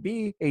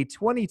IMDb, a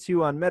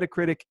 22 on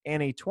Metacritic,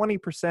 and a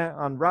 20%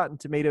 on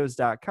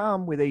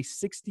RottenTomatoes.com with a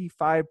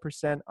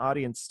 65%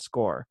 audience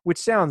score, which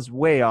sounds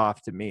way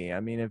off to me. I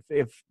mean,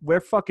 if we're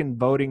fucking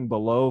voting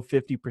below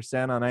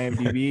 50% on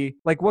IMDb,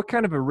 like what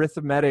kind of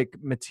arithmetic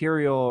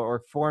material or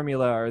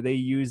formula are they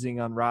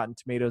using on Rotten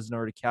Tomatoes in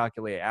order to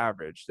calculate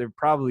average? They're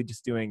probably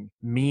just doing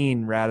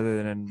mean rather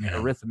than an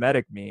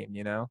arithmetic mean,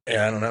 you know?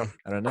 Yeah, I don't know.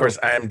 Of course,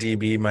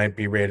 IMDb might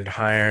be rated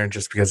higher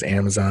just because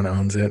Amazon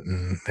owns it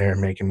and they're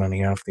making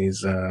money off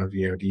these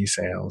VOD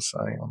sales. So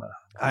I don't know.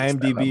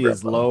 IMDb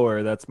is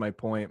lower. That's my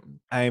point.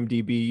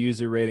 IMDb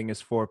user rating is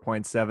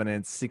 4.7 and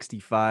it's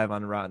 65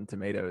 on Rotten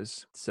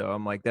Tomatoes. So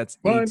I'm like, that's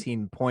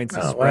 18 points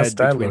of spread. Last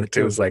I looked,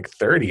 it was like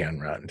 30 on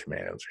Rotten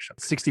Tomatoes or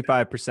something.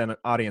 65%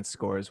 audience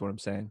score is what I'm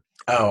saying.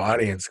 Oh,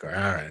 audience score.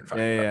 All right.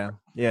 Fine.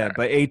 Yeah.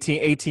 But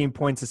 18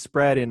 points of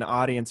spread in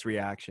audience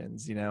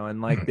reactions, you know,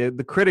 and like the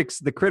critics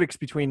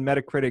between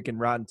Metacritic and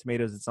Rotten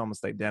Tomatoes, it's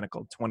almost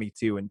identical,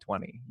 22 and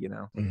 20, you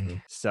know? Mm-hmm.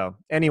 So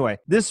anyway,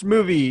 this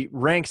movie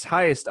ranks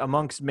highest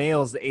amongst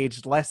males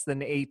aged less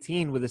than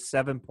 18 with a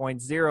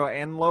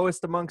 7.0 and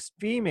lowest amongst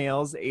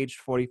females aged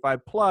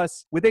 45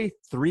 plus with a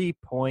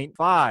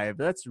 3.5.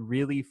 That's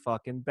really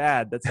fucking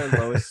bad. That's our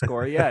lowest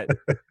score yet.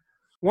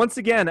 Once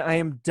again, I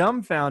am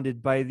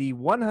dumbfounded by the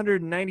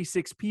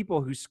 196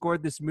 people who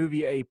scored this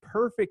movie a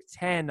perfect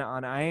 10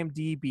 on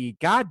IMDb.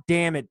 God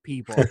damn it,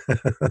 people.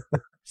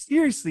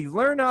 Seriously,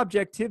 learn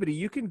objectivity.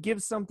 You can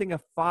give something a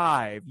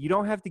 5. You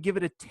don't have to give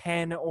it a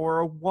 10 or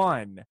a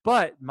 1.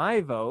 But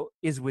my vote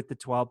is with the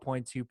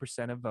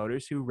 12.2% of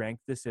voters who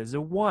ranked this as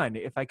a 1.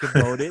 If I could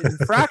vote it in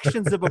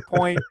fractions of a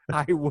point,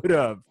 I would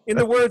have. In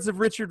the words of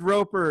Richard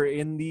Roper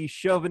in the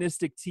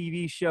chauvinistic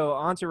TV show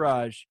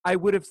Entourage, I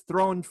would have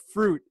thrown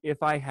fruit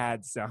if I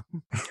had some.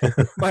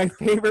 My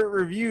favorite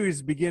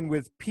reviews begin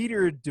with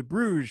Peter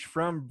DeBruge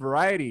from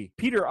Variety.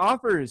 Peter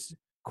offers,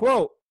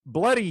 quote,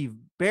 bloody,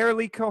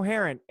 barely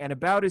coherent, and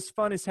about as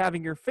fun as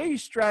having your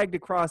face dragged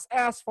across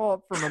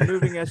asphalt from a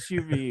moving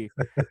SUV.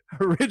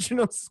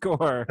 Original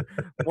score,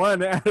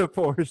 1 out of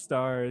 4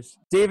 stars.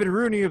 David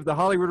Rooney of The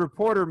Hollywood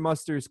Reporter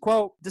musters,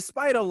 quote,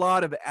 despite a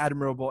lot of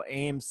admirable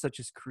aims such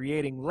as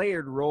creating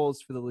layered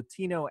roles for the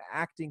Latino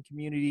acting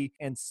community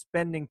and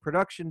spending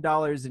production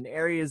dollars in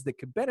areas that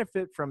could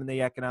benefit from the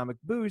economic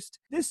boost,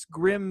 this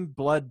grim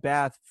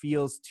bloodbath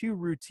feels too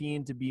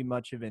routine to be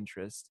much of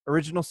interest.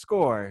 Original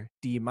score,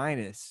 D-,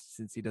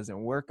 since he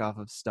doesn't work off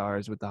of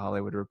stars with The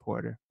Hollywood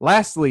Reporter.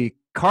 Lastly,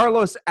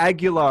 Carlos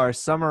Aguilar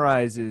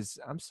summarizes,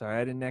 I'm sorry,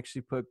 I didn't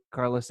actually put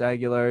Carlos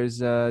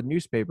Aguilar's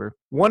newspaper.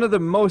 One of the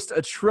most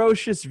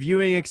atrocious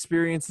viewing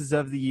experiences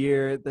of the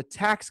year. The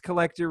Tax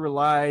Collector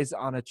relies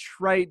on a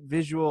trite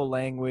visual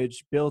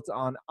language built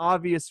on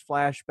obvious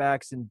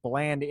flashbacks and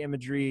bland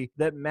imagery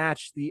that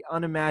match the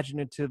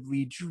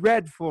unimaginatively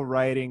dreadful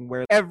writing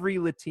where every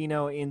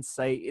Latino in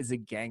sight is a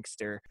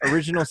gangster.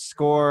 Original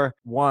score,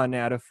 1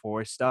 out of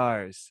 4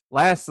 stars.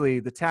 Lastly,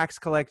 The Tax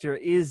Collector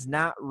is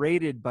not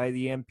rated by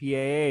the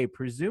MPAA,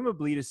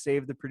 presumably to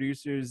save the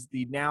producers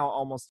the now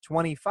almost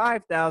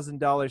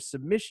 $25,000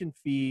 submission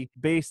fee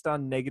based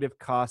on negative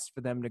costs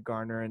for them to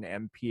garner an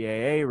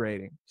MPAA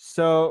rating.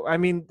 So, I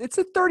mean, it's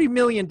a $30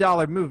 million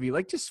movie.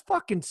 Like, just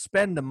fucking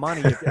spend the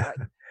money.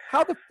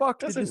 How the fuck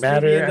did Doesn't this movie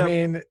matter. end I up?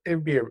 mean,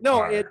 it'd be a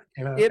No, R. You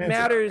know, it it's an R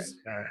matters.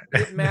 rating.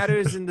 It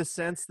matters in the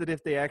sense that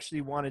if they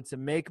actually wanted to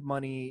make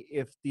money,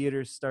 if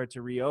theaters start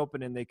to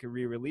reopen and they could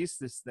re-release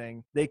this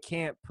thing, they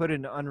can't put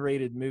an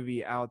unrated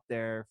movie out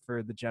there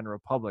for the general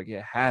public.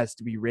 It has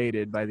to be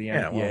rated by the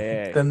Yeah, well,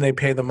 MPAA. then they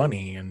pay the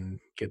money and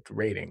get the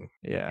rating.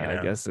 Yeah, You I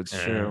know? guess it's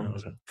true.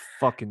 So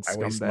Fucking I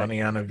waste scumbag.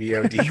 money on a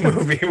VOD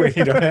movie when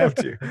you don't have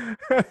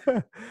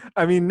to.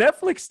 I mean,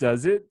 Netflix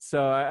does it,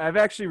 so I've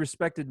actually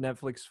respected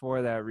Netflix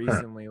for that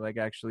recently, like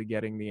actually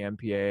getting the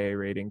MPAA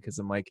rating, because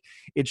I'm like,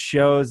 it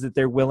shows that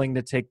they're willing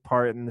to take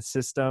part in the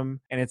system,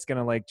 and it's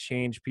gonna like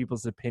change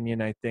people's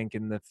opinion, I think,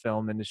 in the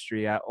film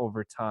industry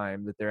over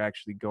time, that they're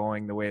actually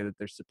going the way that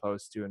they're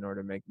supposed to in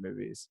order to make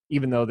movies,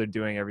 even though they're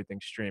doing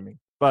everything streaming.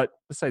 But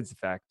besides the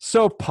fact.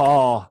 So,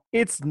 Paul,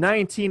 it's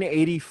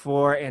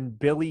 1984, and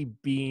Billy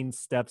Beane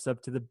steps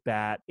up to the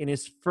bat in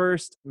his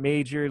first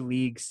major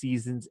league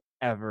seasons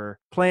ever,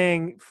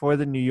 playing for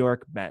the New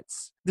York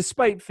Mets.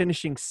 Despite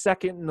finishing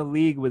second in the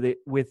league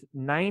with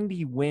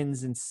 90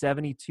 wins and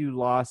 72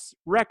 loss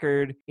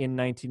record in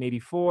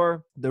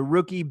 1984, the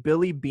rookie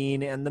Billy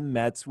Beane and the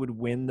Mets would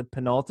win the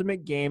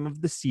penultimate game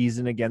of the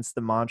season against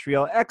the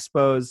Montreal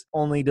Expos,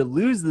 only to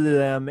lose to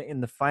them in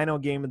the final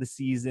game of the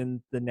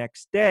season the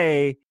next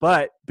day.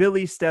 But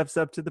Billy steps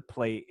up to the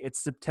plate.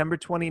 It's September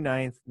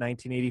 29th,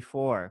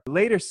 1984.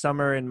 Later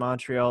summer in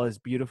Montreal is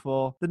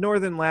beautiful. The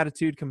northern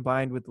latitude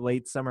combined with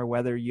late summer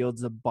weather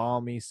yields a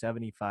balmy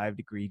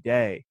 75-degree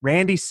day.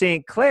 Randy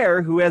St.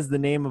 Clair, who has the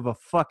name of a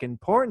fucking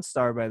porn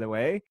star, by the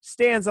way,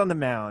 stands on the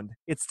mound.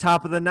 It's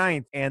top of the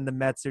ninth, and the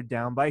Mets are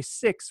down by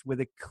 6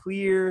 with a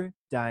clear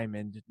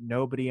diamond,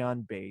 nobody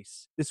on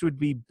base. This would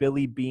be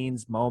Billy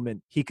Beane's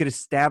moment. He could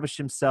establish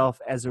himself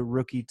as a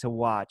rookie to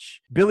watch.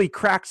 Billy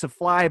cracks a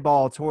fly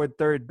ball toward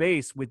third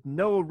base with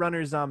no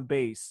runners on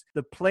base.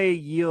 The play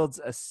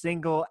yields a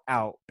single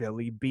out.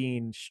 Billy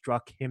Beane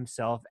struck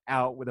himself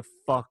out with a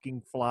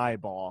fucking fly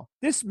ball.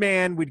 This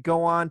man would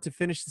go on to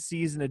finish the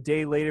season a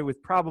day later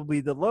with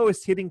probably the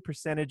lowest hitting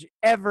percentage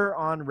ever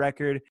on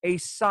record, a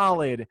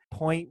solid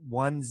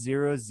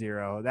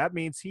 .100. That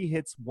means he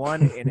hits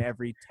 1 in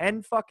every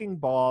 10 fucking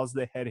balls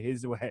that head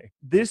his way.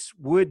 This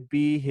would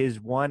be his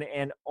one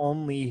and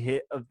only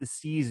hit of the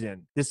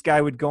season. This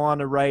guy would go on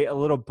to write a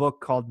little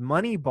book called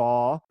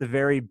Moneyball, the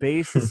very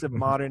basis of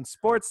modern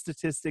sports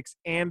statistics,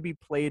 and be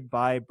played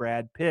by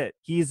Brad Pitt.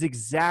 He is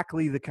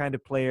exactly the kind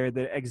of player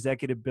that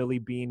executive Billy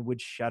Beane would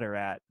shudder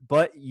at.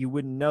 But you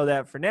wouldn't know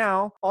that for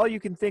now. All you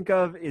can think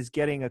of is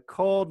getting a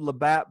cold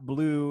Labatt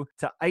Blue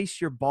to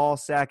ice your ball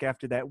sack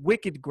after that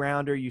wicked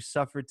grounder you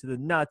suffered to the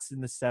nuts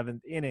in the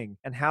 7th inning,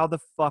 and how the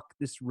fuck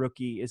this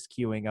rookie is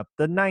queuing up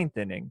the 9th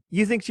inning.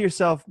 You think to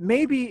yourself,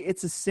 maybe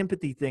it's a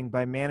sympathy thing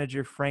by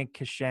manager Frank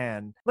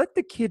Cashan. Let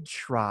the kid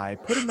try.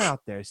 Put him out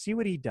there. See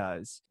what he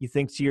does. You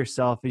think to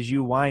yourself as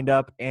you wind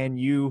up and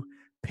you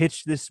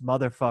pitch this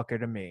motherfucker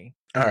to me.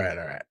 All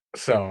right.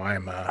 So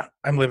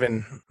I'm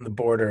living on the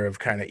border of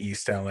kind of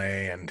East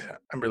LA, and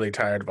I'm really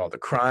tired of all the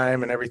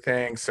crime and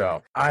everything.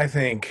 So I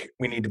think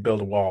we need to build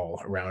a wall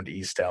around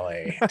East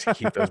LA to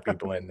keep those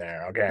people in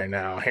there. Okay,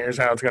 now here's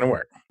how it's gonna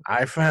work.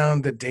 I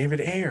found that David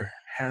Ayer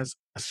has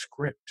a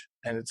script,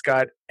 and it's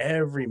got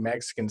every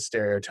Mexican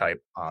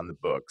stereotype on the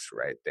books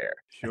right there.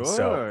 Sure. And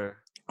so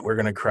we're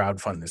gonna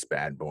crowdfund this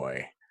bad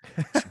boy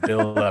to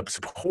build up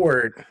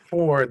support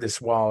for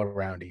this wall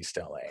around East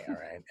LA. All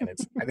right. And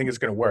I think it's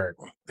going to work.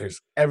 There's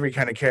every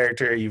kind of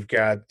character. You've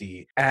got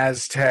the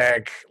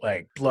Aztec,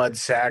 like blood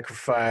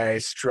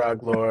sacrifice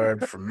drug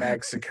lord from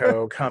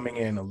Mexico coming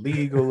in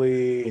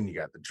illegally. And you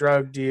got the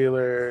drug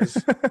dealers.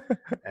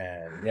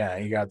 And yeah,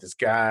 you got this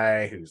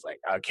guy who's like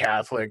a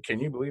Catholic. Can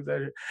you believe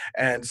that?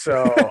 And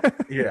so,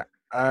 yeah,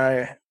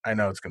 I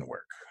know it's going to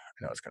work.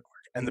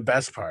 And the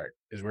best part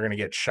is we're going to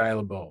get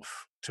Shia LaBeouf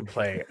to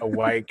play a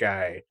white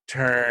guy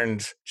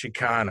turned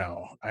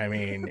Chicano. I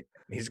mean,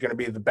 he's going to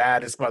be the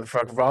baddest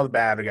motherfucker of all the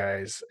bad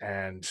guys,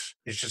 and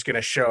it's just going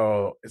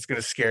to it's going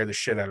to scare the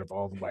shit out of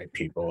all the white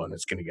people, and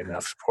it's going to get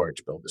enough support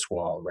to build this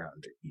wall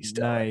around East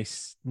LA.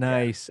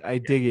 Nice. Yeah. I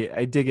dig it.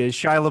 Is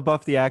Shia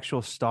LaBeouf the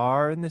actual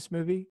star in this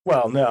movie?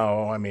 Well,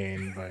 no, I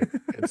mean, but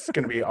it's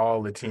going to be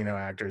all Latino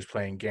actors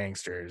playing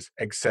gangsters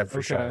except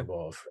for Shia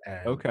LaBeouf.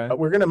 But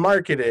we're going to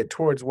market it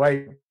towards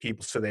white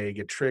people so they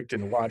get tricked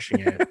into watching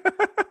it.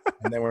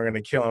 And then we're going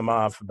to kill them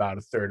off about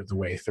a third of the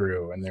way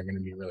through, and they're going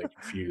to be really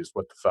confused.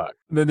 What the fuck?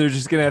 Then they're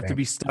just going to have to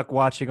be stuck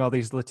watching all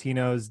these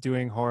Latinos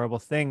doing horrible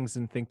things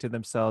and think to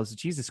themselves,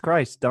 Jesus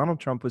Christ, Donald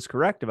Trump was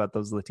correct about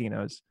those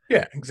Latinos.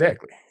 Yeah,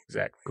 exactly.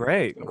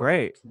 Great.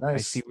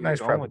 Nice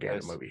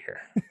propaganda movie here.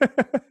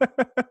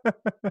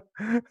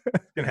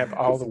 It's can have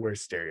all the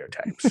worst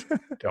stereotypes.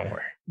 Don't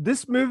worry.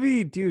 This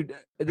movie, dude,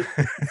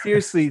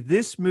 seriously,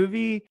 this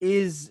movie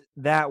is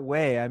that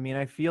way. I mean,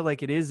 I feel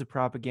like it is a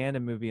propaganda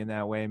movie in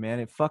that way, man.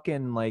 It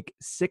fucking like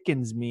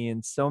sickens me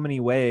in so many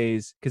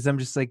ways because I'm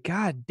just like,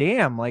 God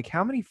damn, like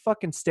how many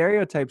fucking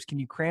stereotypes can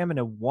you cram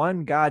into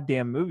one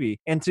goddamn movie?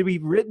 And to be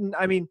written,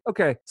 I mean,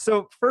 okay,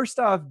 so first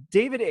off,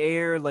 David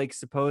Ayer like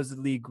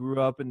supposedly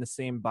grew up in the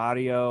same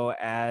barrio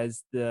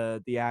as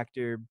the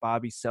actor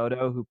Bobby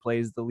Soto, who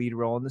plays the lead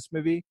role in this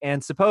movie.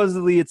 And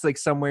supposedly it's like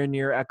somewhere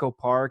near Echo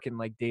Park, and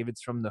like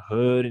David's from the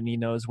hood and he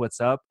knows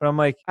what's up. But I'm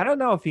like, I don't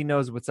know if he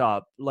knows what's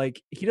up.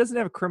 Like, he doesn't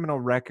have a criminal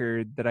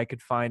record that I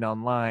could find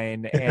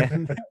online.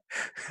 And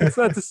that's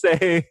not to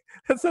say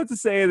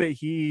that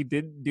he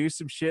didn't do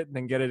some shit and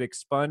then get it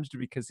expunged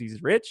because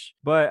he's rich.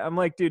 But I'm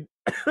like, dude,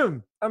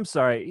 I'm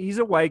sorry. He's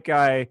a white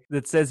guy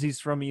that says he's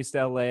from East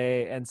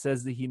LA and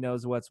says that he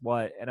knows what's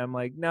what. And I'm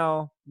like,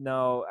 no.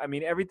 I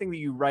mean, everything that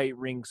you write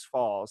rings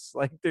false.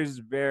 Like, there's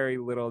very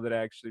little that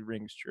actually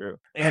rings true.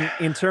 And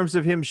in terms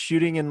of him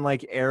shooting in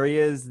like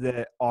areas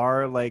that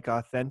are like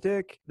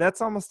authentic,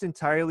 that's almost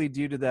entirely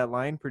due to that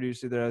line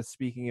producer that I was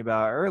speaking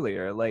about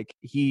earlier. Like,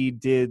 he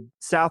did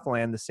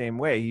Southland the same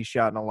way. He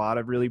shot in a lot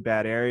of really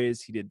bad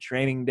areas. He did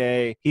Training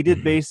Day. He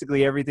did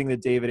basically everything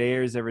that David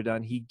Ayer's ever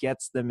done. He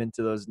gets them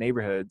into those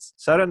neighborhoods.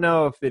 So I don't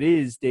know if it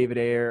is David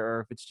Ayer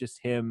or if it's just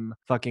him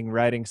fucking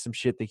writing some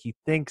shit that he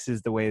thinks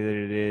is the way that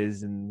it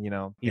is, and you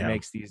know, he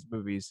makes these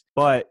movies.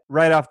 But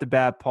right off the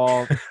bat,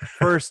 Paul,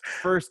 first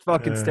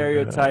fucking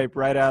stereotype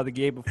right out of the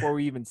gate before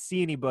we even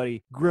see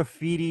anybody: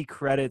 graffiti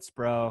credits,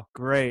 bro.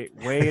 Great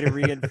way to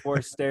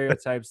reinforce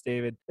stereotypes,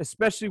 David,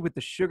 especially with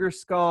the sugar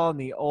skull and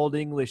the old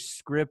English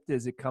script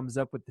as it comes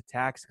up with the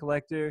tax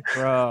collector,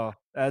 bro.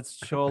 That's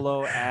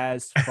cholo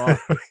as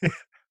fuck.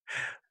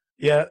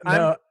 Yeah,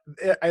 no,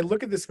 I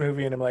look at this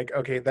movie and I'm like,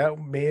 okay, that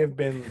may have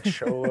been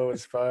cholo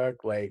as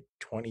fuck like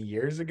 20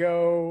 years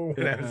ago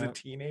when I was a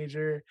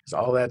teenager. 'Cause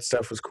all that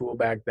stuff was cool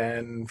back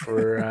then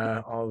for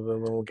all the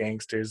little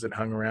gangsters that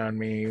hung around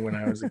me when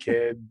I was a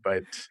kid.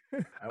 But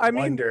I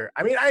wonder,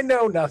 I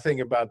know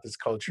nothing about this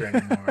culture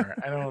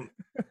anymore.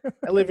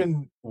 I live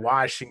in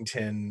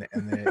Washington,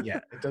 and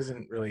it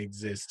doesn't really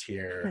exist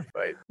here.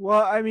 But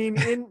well, I mean,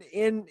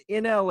 in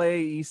LA,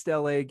 East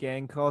LA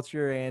gang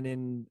culture, and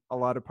in a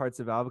lot of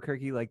parts of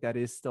Albuquerque, like that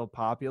is still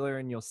popular,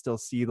 and you'll still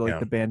see like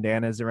the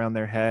bandanas around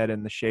their head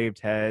and the shaved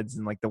heads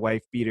and like the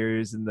wife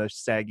beaters and the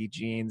saggy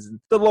jeans and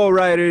the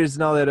lowriders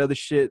and all that other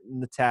shit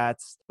and the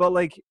tats. But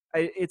like,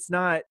 it's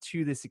not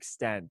to this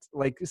extent.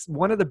 Like,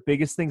 one of the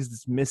biggest things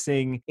that's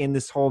missing in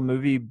this whole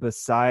movie,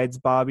 besides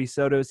Bobby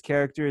Soto's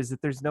character, is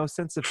that there's no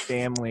sense of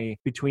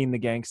family between the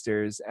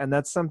gangsters. And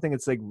that's something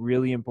that's like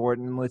really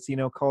important in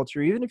Latino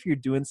culture. Even if you're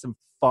doing some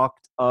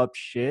fucked up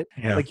shit,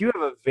 like, you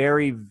have a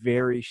very,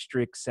 very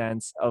strict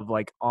sense of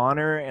like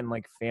honor and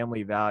like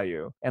family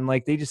value. And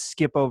like, they just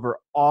skip over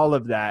all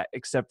of that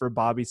except for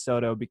Bobby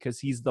Soto because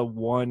he's the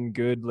one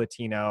good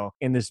Latino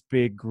in this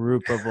big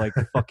group of like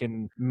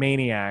fucking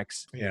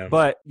maniacs.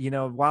 But, you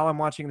know, while I'm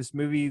watching this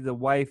movie, the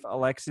wife,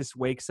 Alexis,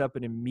 wakes up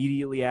and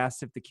immediately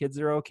asks if the kids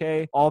are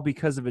okay, all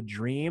because of a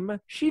dream.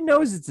 She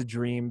knows it's a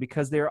dream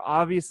because they're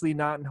obviously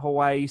not in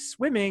Hawaii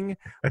swimming,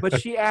 but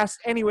she asks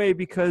anyway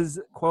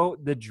because,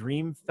 quote, the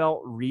dream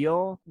felt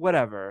real,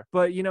 whatever.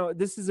 But, you know,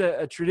 this is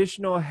a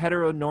traditional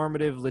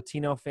heteronormative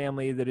Latino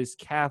family that is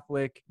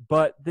Catholic,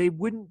 but they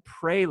wouldn't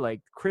pray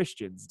like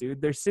Christians,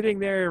 dude. They're sitting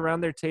there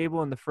around their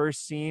table in the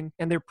first scene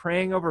and they're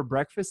praying over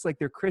breakfast like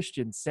they're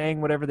Christians,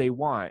 saying whatever they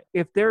want.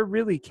 If they're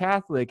really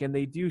Catholic and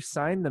they do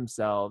sign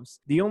themselves,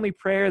 the only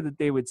prayer that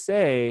they would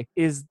say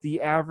is the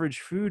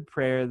average food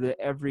prayer that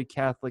every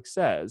Catholic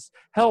says.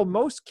 Hell,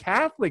 most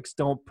Catholics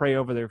don't pray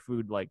over their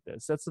food like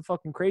this. That's the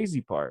fucking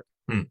crazy part.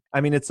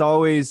 I mean, it's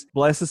always,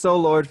 bless us, O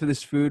Lord, for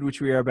this food which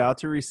we are about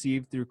to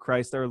receive through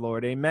Christ our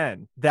Lord.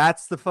 Amen.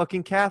 That's the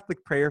fucking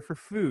Catholic prayer for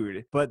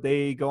food. But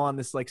they go on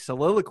this like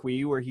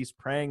soliloquy where he's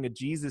praying to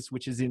Jesus,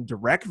 which is in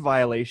direct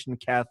violation of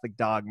Catholic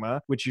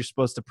dogma, which you're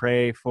supposed to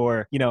pray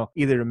for, you know,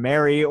 either to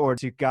Mary or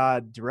to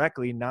God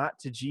directly, not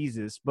to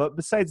Jesus. But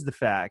besides the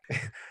fact...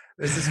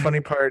 There's this funny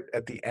part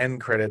at the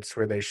end credits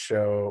where they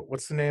show,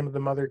 what's the name of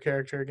the mother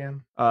character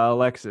again?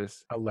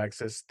 Alexis.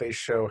 They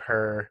show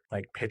her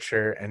like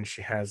picture and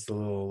she has the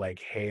little like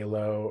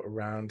halo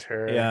around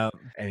her. Yeah.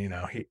 And, you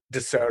know,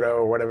 DeSoto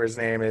or whatever his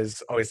name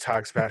is always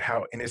talks about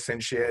how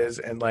innocent she is.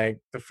 And like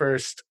the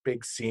first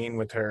big scene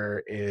with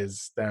her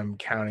is them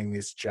counting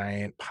this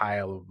giant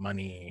pile of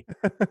money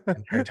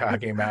and her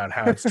talking about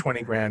how it's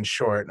 20 grand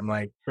short. I'm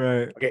like,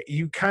 right. Okay,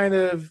 you kind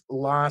of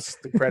lost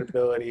the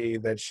credibility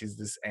that she's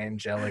this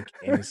angelic,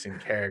 innocent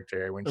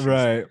character when she's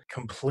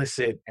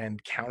complicit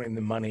and counting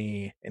the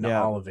money in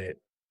all of it.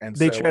 And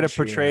they try to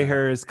portray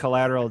her as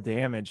collateral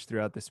damage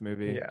throughout this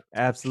movie. Yeah,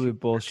 absolute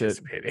bullshit.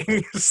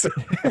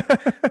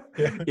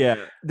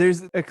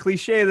 There's a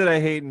cliche that I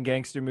hate in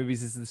gangster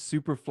movies is the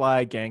super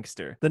fly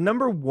gangster. The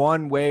number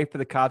one way for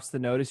the cops to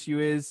notice you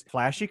is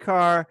flashy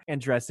car and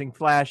dressing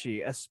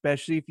flashy,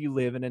 especially if you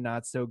live in a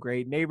not so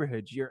great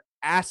neighborhood. You're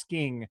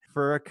asking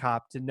for a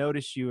cop to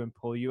notice you and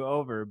pull you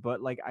over.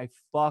 But like, I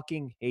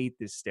fucking hate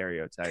this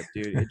stereotype,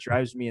 dude. It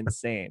drives me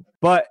insane.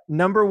 But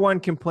number one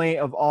complaint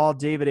of all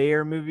David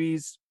Ayer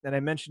movies, and I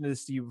mentioned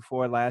this to you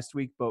before last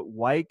week, but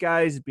white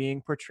guys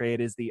being portrayed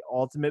as the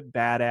ultimate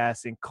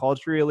badass and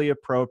culturally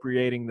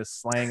appropriating the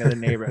slang of the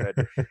neighborhood.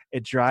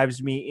 It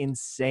drives me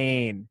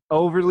insane.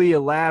 Overly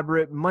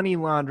elaborate money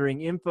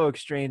laundering info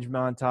exchange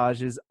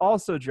montages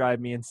also drive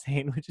me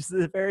insane, which is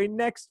the very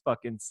next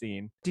fucking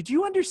scene. Did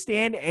you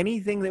understand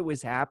anything that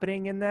was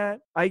happening in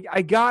that?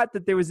 I got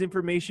that there was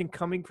information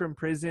coming from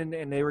prison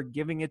and they were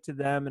giving it to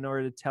them in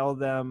order to tell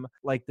them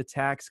like the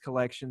tax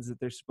collections that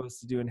they're supposed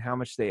to do and how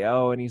much they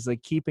owe. And he's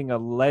like keeping a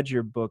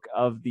ledger book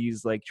of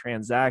these like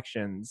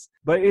transactions,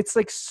 but it's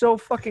like so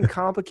fucking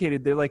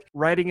complicated. They're like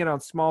writing it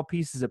on small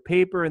pieces of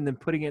paper and then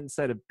putting it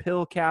inside of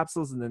pill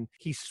capsules, and then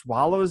he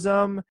swallows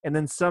them, and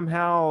then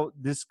somehow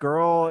this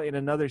girl in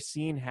another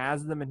scene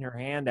has them in her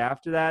hand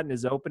after that and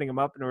is opening them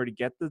up in order to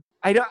get the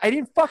I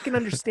didn't fucking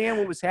understand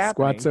what was happening.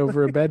 Squats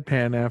over a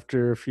bedpan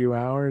after a few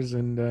hours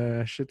and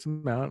shits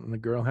them out, and the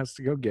girl has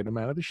to go get them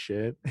out of the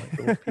shit, like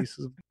little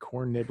pieces of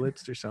corn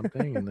niblets or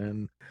something, and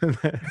then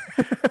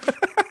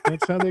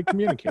that's how they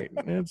communicate.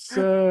 It's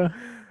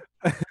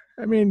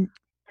I mean,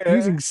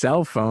 using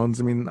cell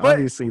phones, I mean,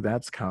 obviously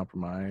that's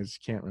compromised.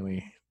 You can't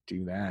really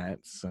do that.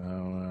 So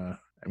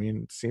I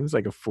mean, it seems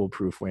like a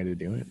foolproof way to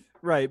do it.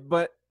 Right,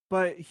 but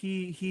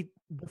he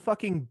the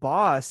fucking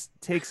boss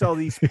takes all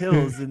these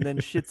pills and then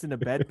shits in a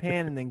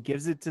bedpan and then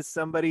gives it to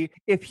somebody.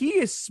 If he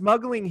is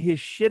smuggling his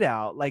shit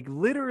out, like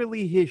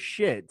literally his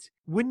shit,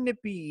 wouldn't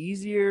it be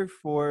easier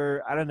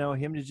for, I don't know,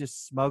 him to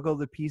just smuggle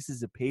the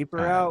pieces of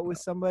paper out with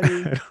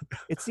somebody?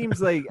 It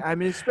seems like, I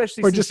mean,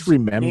 especially or just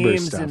remember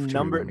names stuff and too.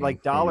 number, I mean,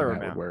 like dollar that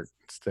amount would work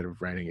instead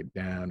of writing it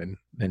down and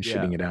then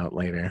shitting it out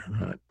later.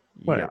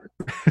 Whatever.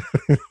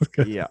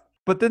 Yeah.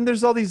 But then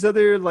there's all these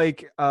other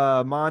like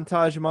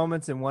montage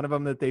moments, and one of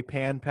them that they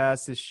pan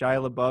past is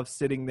Shia LaBeouf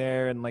sitting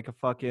there in like a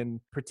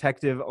fucking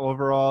protective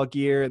overall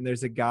gear, and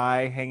there's a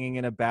guy hanging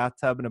in a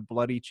bathtub and a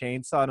bloody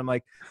chainsaw, and I'm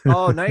like,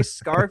 oh, nice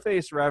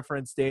Scarface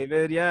reference,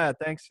 David. Yeah,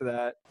 thanks for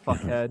that,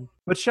 fuckhead.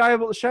 But Shia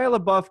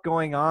LaBeouf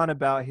going on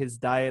about his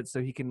diet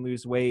so he can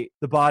lose weight.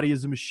 The body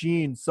is a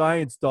machine,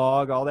 science,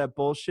 dog, all that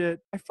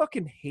bullshit. I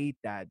fucking hate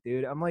that,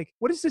 dude. I'm like,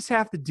 what does this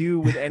have to do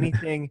with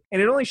anything?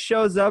 And it only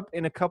shows up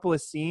in a couple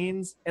of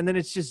scenes, and then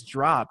it's just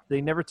dropped.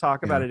 They never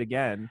talk about it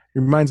again. It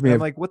reminds me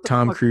of like, what the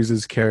Tom fuck?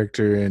 Cruise's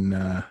character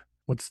in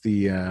what's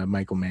the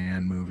Michael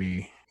Mann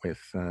movie with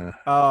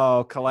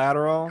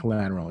Collateral?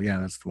 Collateral. Yeah,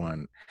 that's the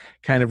one.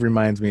 Kind of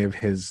reminds me of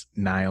his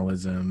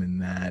nihilism in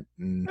that.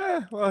 And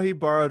well, he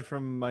borrowed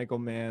from Michael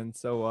Mann,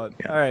 so what?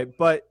 Yeah. All right,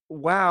 but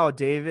wow,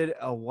 David,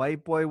 a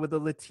white boy with a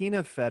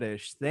Latina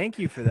fetish. Thank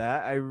you for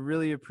that. I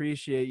really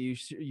appreciate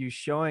you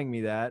showing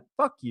me that.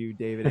 Fuck you,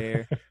 David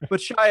Ayer.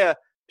 But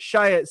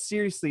Shia,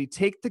 seriously,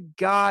 take the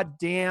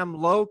goddamn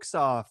lokes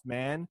off,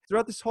 man.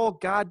 Throughout this whole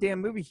goddamn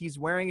movie, he's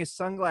wearing his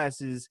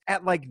sunglasses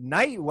at like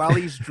night while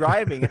he's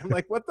driving. I'm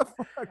like, what the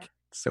fuck?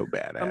 So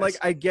badass. I'm like,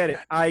 I get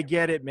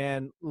it,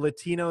 man.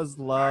 Latinos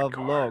love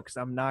lokes.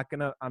 I'm not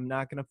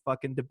gonna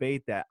fucking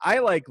debate that. I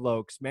like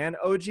lokes, man.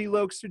 OG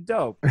lokes are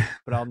dope,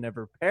 but I'll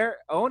never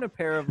own a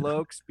pair of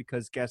lokes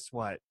because guess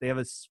what? They have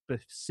a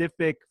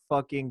specific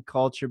fucking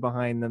culture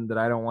behind them that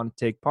I don't want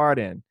to take part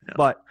in. No.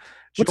 But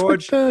What's with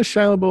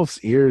Shia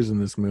LaBeouf's ears in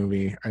this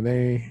movie? Are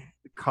they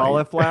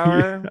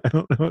cauliflower? I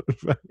don't know.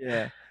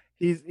 Yeah.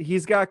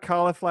 He's got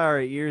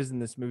cauliflower ears in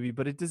this movie,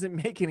 but it doesn't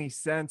make any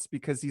sense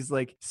because he's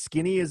like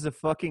skinny as a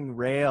fucking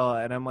rail.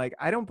 And I'm like,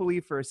 I don't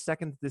believe for a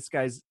second that this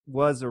guy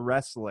was a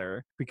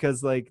wrestler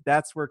because like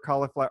that's where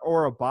cauliflower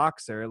or a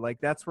boxer, like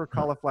that's where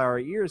cauliflower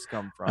ears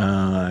come from.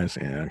 I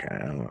see. Okay. I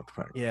don't know what the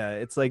fuck. Yeah.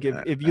 It's like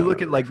if you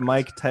look at like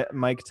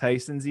Mike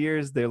Tyson's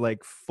ears, they're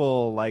like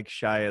full like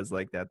Shia's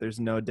like that. There's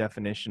no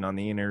definition on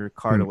the inner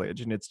cartilage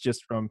and it's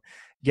just from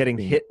getting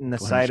hit in the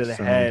side of the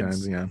head.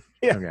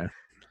 Yeah. Okay.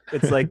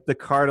 It's like the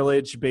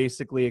cartilage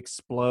basically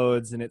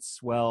explodes and it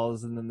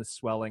swells and then the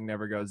swelling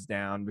never goes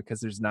down because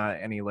there's not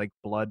any like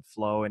blood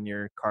flow in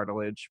your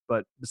cartilage.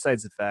 But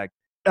besides the fact,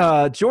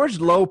 George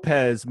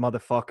Lopez,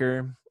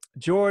 motherfucker.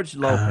 George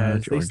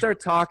Lopez. They start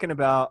talking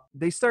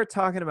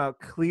about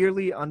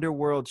clearly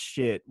underworld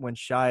shit when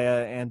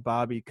Shia and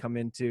Bobby come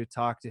in to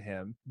talk to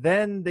him.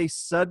 Then they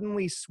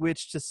suddenly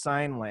switch to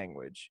sign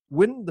language.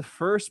 Wouldn't the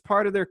first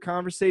part of their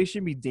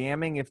conversation be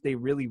damning if they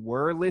really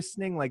were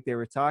listening like they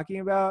were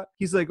talking about?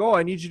 He's like, oh,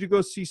 I need you to go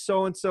see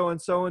so-and-so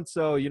and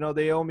so-and-so. You know,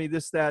 they owe me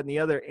this, that, and the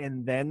other.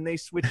 And then they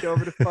switch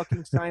over to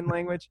fucking sign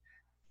language.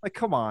 Like,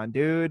 come on,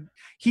 dude.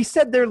 He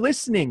said they're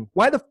listening.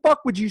 Why the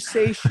fuck would you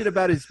say shit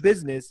about his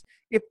business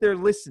if they're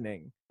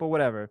listening? But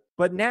whatever.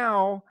 But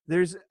now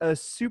there's a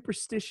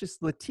superstitious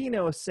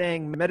Latino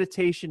saying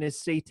meditation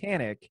is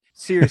satanic.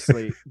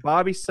 Seriously,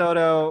 Bobby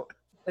Soto,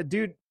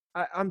 dude,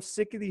 I'm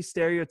sick of these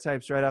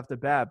stereotypes right off the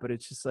bat, but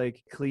it's just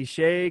like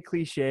cliche,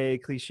 cliche,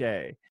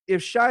 cliche.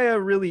 If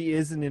Shia really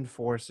is an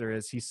enforcer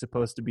as he's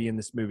supposed to be in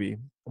this movie,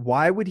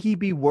 Why would he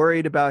be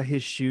worried about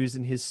his shoes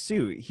and his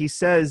suit? He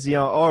says, you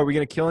know, oh, are we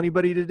going to kill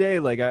anybody today?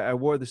 Like, I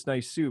wore this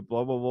nice suit,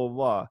 blah, blah, blah,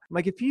 blah. I'm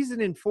like, if he's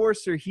an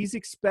enforcer, he's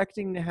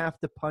expecting to have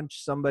to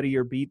punch somebody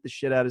or beat the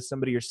shit out of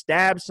somebody or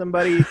stab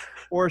somebody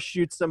or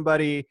shoot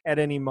somebody at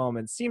any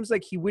moment. Seems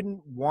like he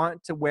wouldn't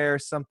want to wear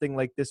something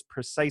like this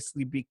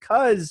precisely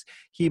because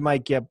he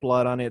might get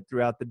blood on it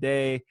throughout the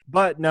day.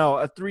 But no,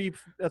 a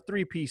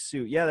three-piece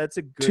suit. Yeah, that's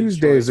a good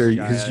Tuesdays choice,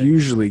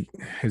 are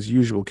his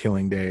usual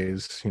killing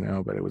days, you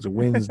know, but it was a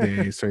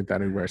Wednesday, so he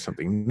thought he'd wear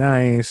something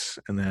nice,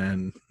 and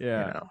then you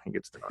know, he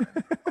gets done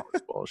all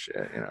this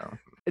bullshit, you know.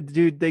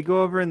 Dude, they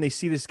go over and they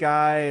see this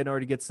guy in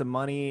order to get some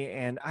money,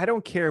 and I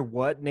don't care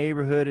what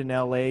neighborhood in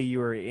LA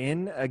you are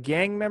in, a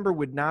gang member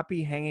would not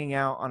be hanging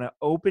out on an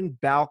open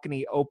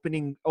balcony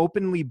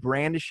openly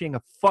brandishing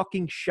a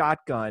fucking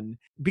shotgun,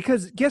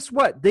 because guess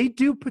what? They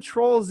do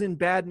patrols in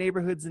bad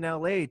neighborhoods in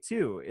LA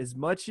too. As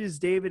much as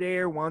David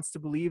Ayer wants to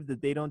believe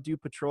that they don't do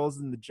patrols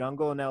in the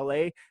jungle in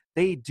LA,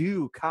 they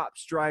do.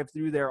 Cops drive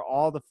through there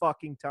all the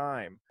fucking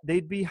time.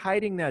 They'd be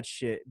hiding that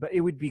shit, but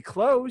it would be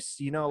close,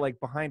 you know, like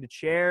behind a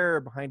chair or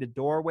behind a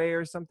doorway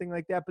or something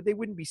like that. But they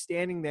wouldn't be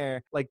standing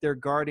there like they're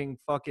guarding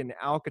fucking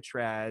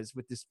Alcatraz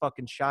with this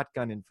fucking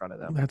shotgun in front of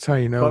them. That's how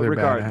you know they're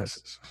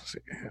badasses.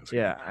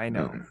 Yeah, I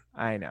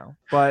know.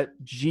 But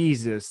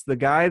Jesus, the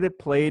guy that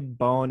played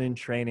Bone in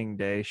Training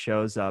Day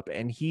shows up,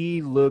 and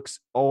he looks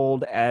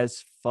old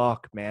as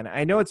fuck, man.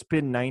 I know it's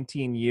been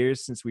 19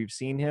 years since we've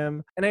seen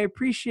him, and I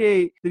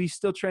appreciate that he's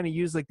still trying to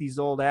use like these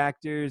old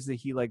actors that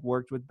he like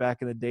worked with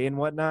back in the day and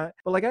whatnot.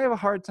 But like, I have a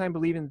hard time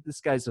believing that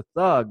this guy's a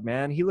thug,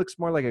 man. He looks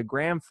more like a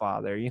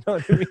grandfather. You know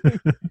what I mean?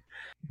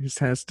 He just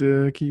has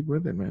to keep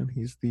with it, man.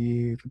 He's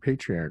the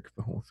patriarch of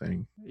the whole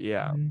thing.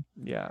 Yeah,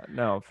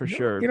 no, for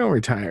sure. You don't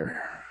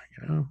retire,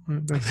 you know.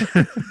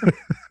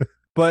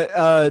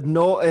 But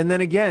Noel, and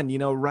then again, you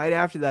know, right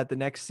after that, the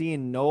next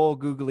scene, Noel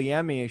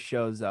Guglielmi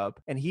shows up,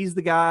 and he's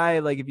the guy.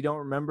 Like, if you don't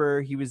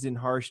remember, he was in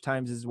Harsh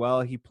Times as well.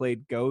 He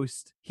played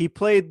Ghost. He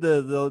played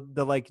the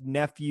like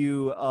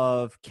nephew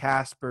of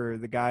Casper,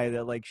 the guy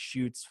that like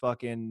shoots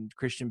fucking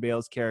Christian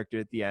Bale's character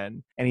at the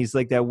end. And he's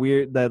like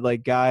that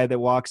like guy that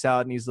walks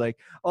out and he's like,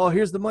 "Oh,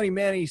 here's the money,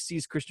 man." And he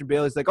sees Christian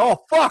Bale. He's like, "Oh,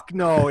 fuck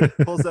no!" And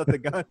he pulls out the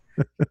gun.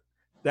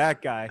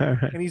 That guy.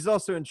 And he's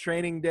also in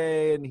Training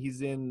Day, and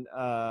he's in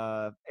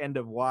End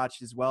of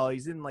Watch as well.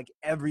 He's in like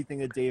everything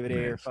that David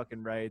Ayer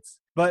fucking writes.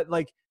 But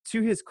like,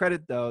 to his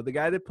credit though, the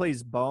guy that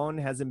plays Bone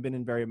hasn't been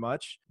in very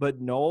much.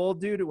 But Noel,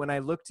 dude, when I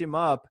looked him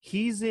up,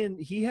 he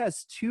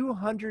has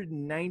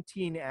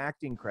 219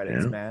 acting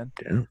credits, man.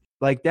 Yeah.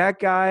 Like, that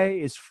guy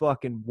is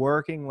fucking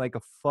working like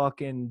a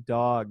fucking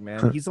dog,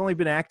 man. He's only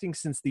been acting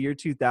since the year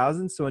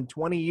 2000. So in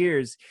 20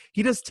 years,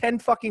 he does 10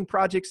 fucking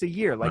projects a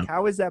year. Like,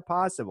 how is that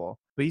possible?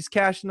 But he's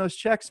cashing those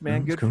checks,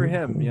 man. Good for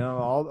him. You know,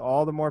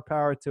 all the more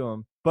power to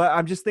him. But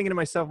I'm just thinking to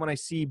myself, when I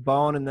see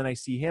Bone and then I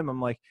see him,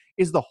 I'm like,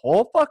 is the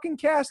whole fucking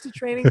cast of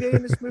Training Day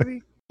in this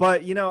movie?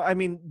 But, you know, I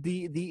mean,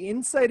 the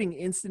inciting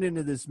incident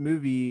of this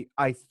movie,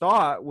 I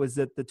thought, was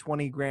that the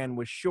 20 grand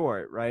was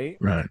short, right?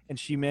 Right. And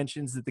she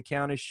mentions that the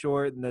count is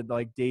short and that,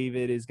 like,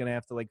 David is going to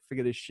have to, like,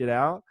 figure this shit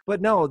out. But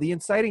no, the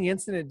inciting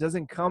incident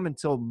doesn't come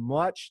until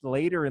much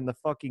later in the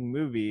fucking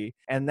movie.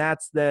 And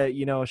that's that,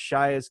 you know,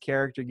 Shia's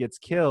character gets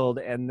killed,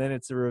 and then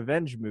it's a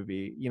revenge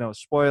movie. You know,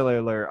 spoiler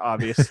alert,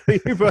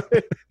 obviously. But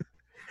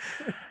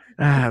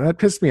that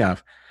pissed me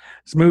off.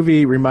 This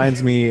movie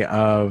reminds me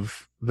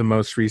of the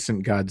most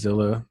recent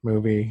Godzilla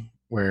movie,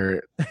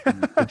 where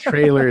the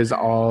trailer is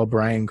all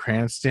Bryan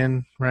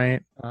Cranston,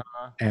 right?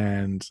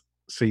 And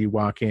so you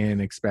walk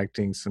in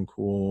expecting some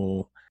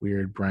cool,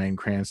 weird Bryan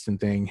Cranston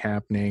thing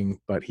happening,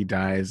 but he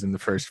dies in the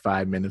first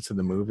 5 minutes of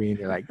the movie, and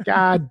you're like,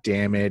 God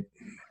damn it.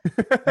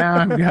 Now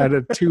I've got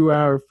a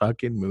 2-hour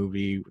fucking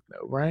movie with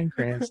no Bryan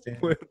Cranston.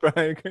 With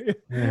Bryan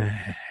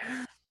Cranston.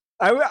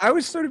 I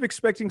was sort of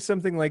expecting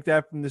something like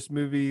that from this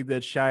movie,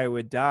 that Shia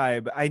would die,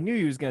 but I knew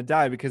he was going to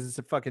die because it's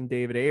a fucking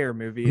David Ayer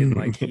movie, and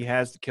like, he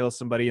has to kill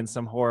somebody in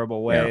some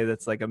horrible way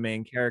that's like a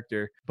main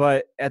character.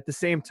 But at the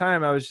same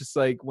time, I was just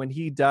like, when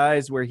he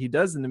dies where he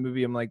does in the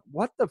movie, I'm like,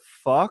 what the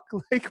fuck?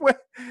 Like,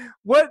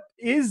 what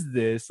is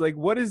this? Like,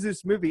 what is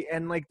this movie?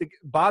 And like, the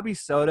Bobby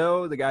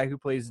Soto, the guy who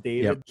plays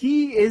David,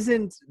 he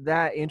isn't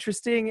that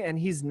interesting, and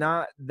he's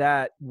not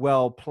that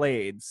well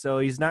played. So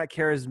he's not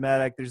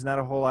charismatic. There's not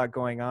a whole lot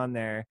going on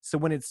there. So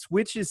when it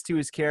switches to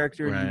his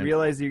character and you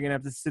realize that you're going to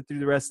have to sit through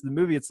the rest of the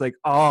movie, it's like,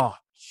 oh,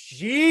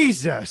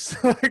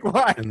 Jesus. Like,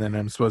 why? And then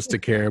I'm supposed to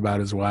care about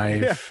his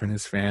wife and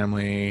his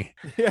family.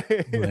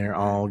 They're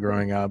all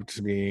growing up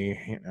to be,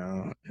 you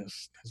know,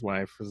 his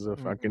wife is a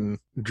fucking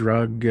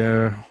drug,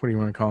 what do you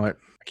want to call it?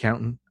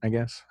 Accountant, I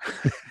guess.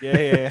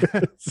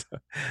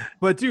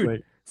 But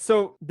dude,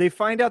 so they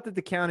find out that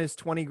the count is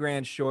 20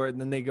 grand short,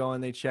 and then they go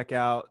and they check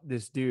out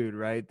this dude,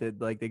 right?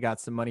 That like they got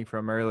some money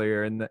from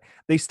earlier, and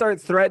they start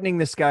threatening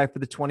this guy for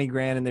the 20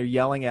 grand, and they're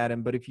yelling at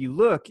him. But if you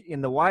look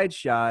in the wide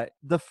shot,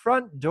 the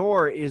front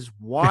door is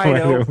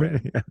wide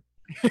open.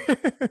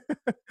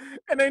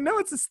 And I know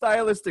it's a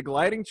stylistic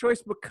lighting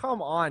choice, but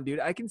come on, dude.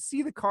 I can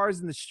see the cars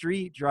in the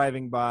street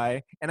driving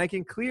by, and I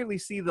can clearly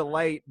see the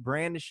light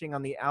brandishing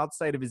on the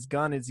outside of his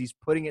gun as he's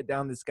putting it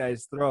down this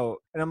guy's throat.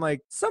 And I'm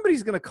like,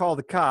 somebody's going to call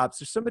the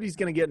cops or somebody's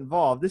going to get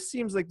involved. This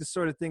seems like the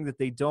sort of thing that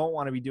they don't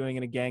want to be doing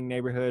in a gang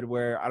neighborhood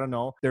where, I don't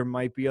know, there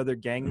might be other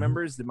gang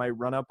members that might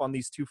run up on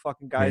these two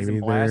fucking guys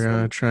and blast them.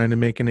 They're trying to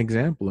make an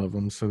example of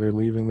them, so they're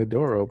leaving the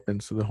door open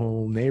so the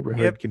whole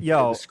neighborhood can hear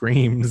the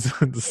screams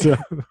and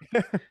stuff.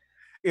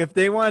 If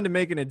they wanted to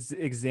make an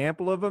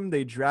example of him,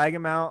 they drag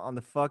him out on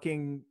the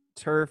fucking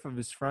turf of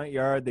his front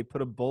yard. They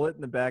put a bullet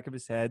in the back of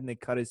his head and they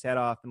cut his head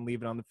off and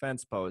leave it on the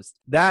fence post.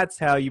 That's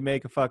how you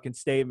make a fucking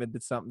statement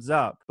that something's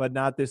up, but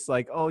not this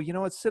like, oh, you know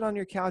what? Sit on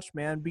your couch,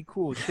 man. Be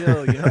cool,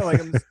 chill. You know, like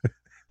I'm just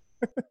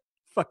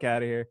fuck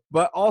out of here.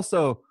 But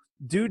also,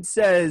 dude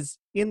says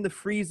in the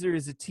freezer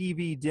is a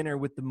TV dinner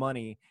with the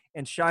money.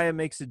 And Shia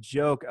makes a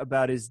joke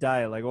about his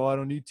diet. Like, oh, I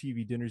don't need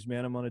TV dinners,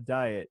 man. I'm on a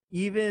diet.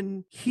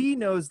 Even he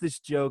knows this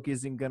joke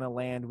isn't going to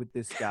land with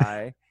this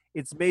guy.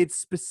 It's made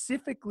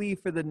specifically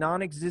for the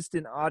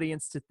non-existent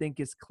audience to think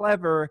is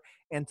clever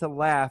and to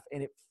laugh,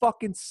 and it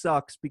fucking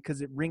sucks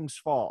because it rings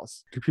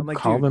false. Do people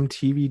call them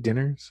TV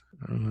dinners?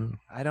 I don't know.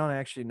 I don't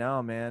actually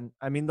know, man.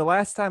 I mean, the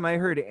last time I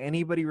heard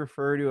anybody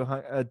refer to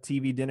a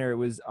TV dinner, it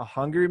was a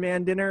Hungry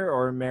Man dinner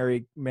or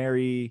Marie.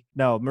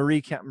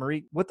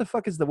 What the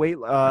fuck is the weight?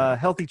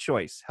 Healthy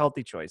Choice.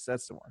 Healthy Choice.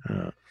 That's the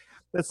one.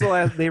 That's the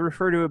last. They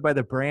refer to it by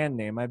the brand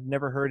name. I've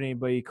never heard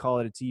anybody call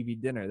it a TV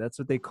dinner. That's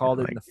what they called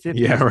it in the 50s.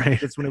 Yeah,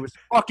 right. It's when it was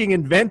fucking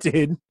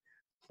invented.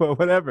 But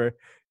whatever.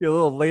 You're a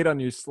little late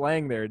on your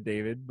slang there,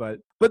 David.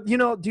 But you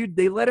know, dude,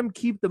 they let him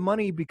keep the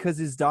money because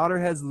his daughter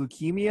has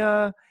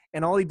leukemia,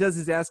 and all he does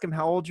is ask him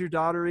how old your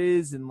daughter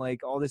is and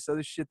like all this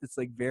other shit that's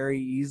like very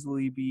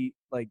easily be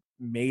like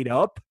made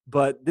up.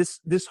 But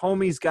this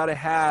homie's got to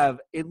have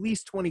at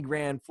least 20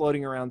 grand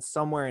floating around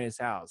somewhere in his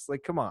house.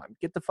 Like, come on,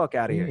 get the fuck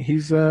out of here.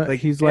 He's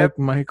like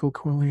Michael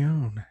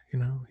Corleone, you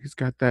know. He's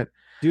got that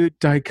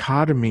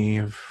dichotomy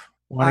of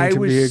wanting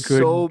to be a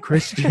good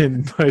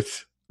Christian, but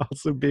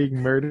also being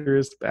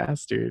murderous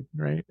bastard,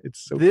 right?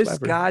 It's so this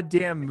clever.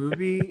 Goddamn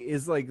movie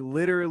is like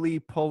literally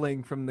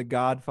pulling from The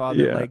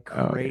Godfather like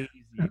crazy,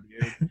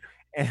 dude.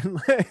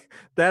 And like,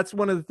 that's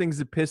one of the things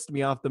that pissed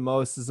me off the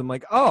most is I'm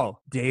like, oh,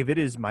 David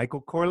is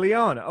Michael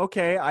Corleone.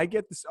 Okay, I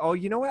get this. Oh,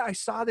 you know what? I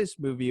saw this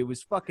movie. It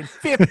was fucking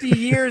 50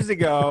 years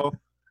ago.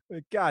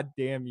 God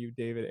damn you,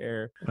 David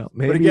Ayer. Well,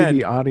 maybe again,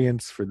 the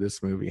audience for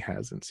this movie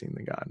hasn't seen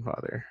The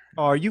Godfather.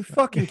 Oh, are you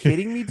fucking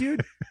kidding me,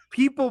 dude?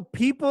 People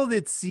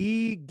that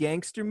see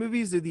gangster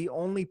movies are the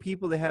only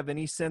people that have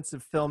any sense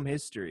of film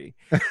history,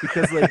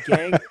 because like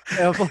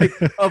of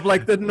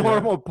the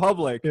normal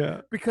public,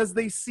 because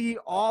they see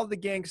all the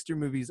gangster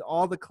movies,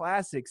 all the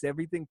classics,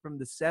 everything from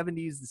the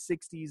 70s, the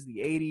 60s, the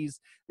 80s.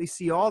 They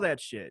see all that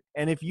shit.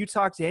 And if you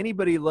talk to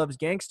anybody who loves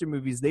gangster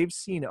movies, they've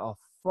seen a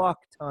fuck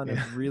ton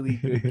of really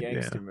good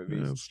gangster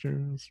movies. That's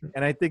true.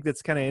 And I think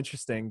that's kind of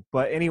interesting.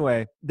 But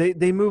anyway,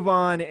 they move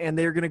on and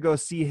they're going to go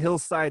see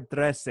Hillside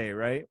 13,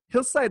 right?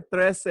 Hillside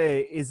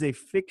 13 is a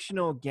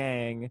fictional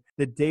gang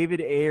that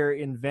David Ayer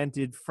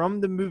invented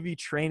from the movie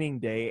Training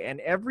Day. And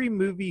every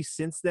movie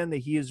since then that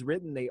he has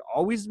written, they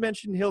always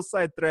mention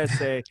Hillside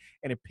 13,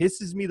 and it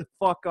pisses me the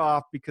fuck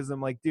off because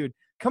I'm like, dude,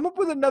 come up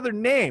with another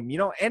name, you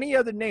know, any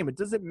other name. It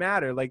doesn't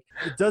matter. Like,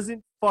 it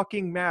doesn't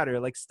fucking matter.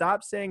 Like,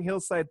 stop saying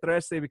Hillside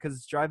 13 because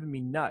it's driving me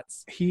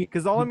nuts.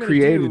 Because all I'm going to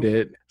do... created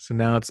it, so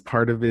now it's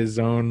part of his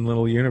own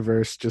little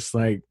universe, just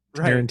like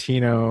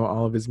Tarantino.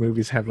 All of his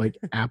movies have like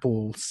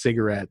Apple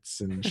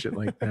cigarettes and shit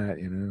like that,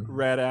 you know?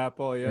 Red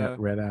Apple, yeah.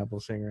 Red Apple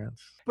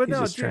cigarettes. But he's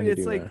no, just dude, trying to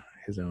it's do like...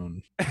 his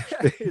own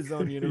his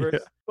own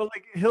universe. But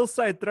like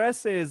Hillside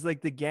 13 is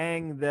like the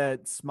gang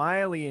that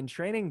Smiley in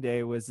Training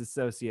Day was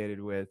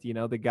associated with, you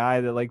know, the guy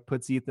that like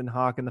puts Ethan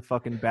Hawke in the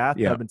fucking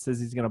bathtub and says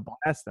he's gonna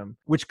blast him,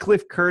 which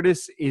Cliff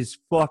Curtis is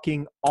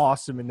fucking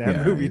awesome in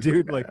that movie,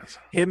 dude. Like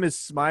him as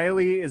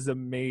Smiley is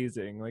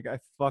amazing. Like I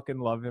fucking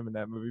love him in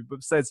that movie. But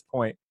besides the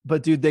point.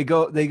 But dude, they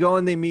go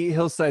and they meet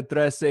Hillside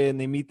 13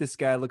 and they meet this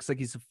guy. Looks like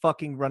he's a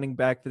fucking running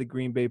back for the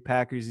Green Bay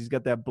Packers. He's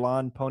got that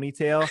blonde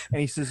ponytail and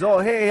he says, oh,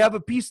 hey, have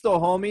a pistol,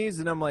 homies.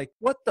 And I'm like,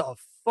 what the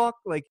fuck?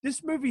 Like,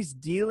 this movie's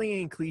dealing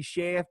in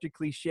cliche after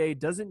cliche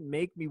doesn't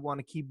make me want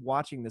to keep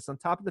watching this, on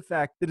top of the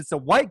fact that it's a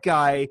white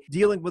guy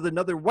dealing with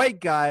another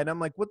white guy, and I'm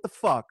like, what the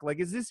fuck? Like,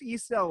 is this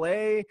East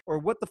LA or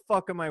what the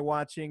fuck am I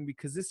watching?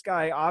 Because this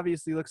guy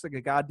obviously looks like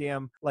a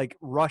goddamn like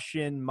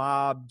Russian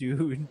mob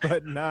dude,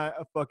 but not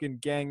a fucking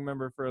gang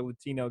member for a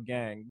Latino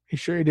gang. You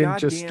sure he didn't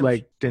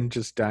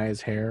just dye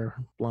his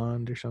hair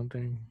blonde or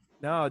something?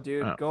 No,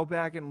 dude, go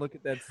back and look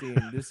at that scene.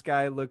 This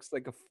guy looks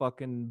like a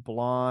fucking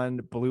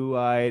blonde,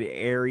 blue-eyed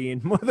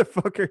Aryan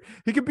motherfucker.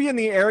 He could be in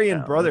the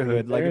Aryan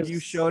Brotherhood. Like, if you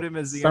showed him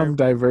as the some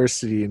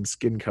diversity in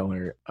skin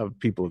color of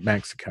people of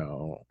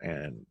Mexico,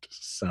 and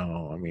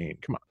so I mean,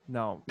 come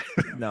on.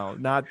 No,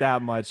 not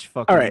that much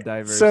fucking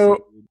diversity.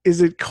 So,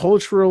 is it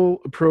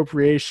cultural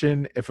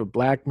appropriation if a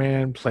black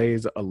man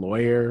plays a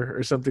lawyer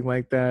or something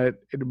like that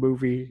in a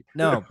movie?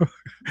 No.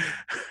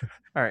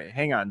 All right,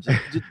 hang on.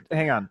 Just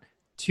hang on.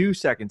 2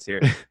 seconds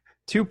here.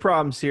 2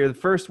 problems here. The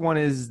first one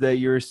is that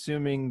you're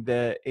assuming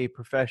that a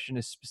profession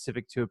is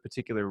specific to a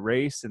particular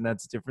race, and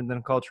that's different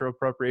than cultural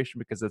appropriation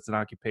because that's an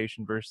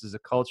occupation versus a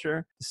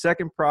culture. The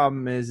second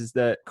problem is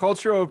that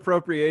cultural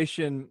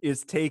appropriation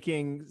is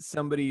taking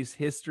somebody's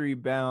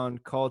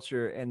history-bound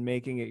culture and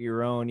making it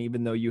your own,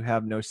 even though you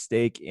have no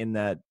stake in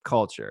that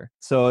culture.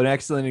 So an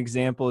excellent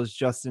example is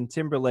Justin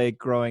Timberlake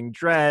growing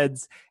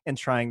dreads and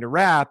trying to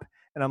rap,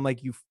 and I'm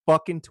like, you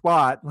fucking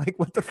twat. Like,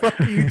 what the fuck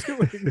are you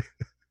doing?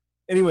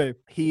 Anyway,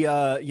 he,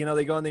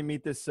 they go and they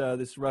meet this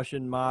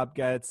Russian mob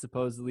guy that's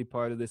supposedly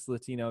part of this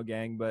Latino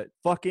gang, but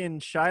fucking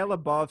Shia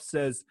LaBeouf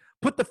says,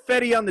 put the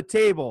fetty on the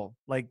table,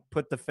 like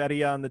put the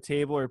fetty on the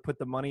table or put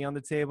the money on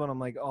the table. And I'm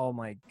like, oh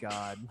my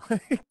God,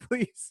 like,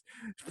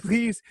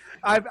 please.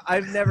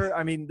 I've never,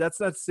 I mean,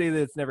 that's not to say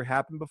that it's never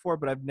happened before,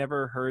 but I've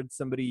never heard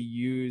somebody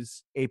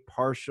use a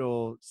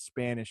partial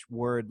Spanish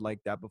word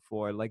like that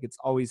before. Like it's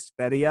always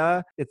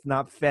feria. It's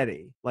not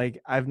fetty.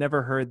 Like I've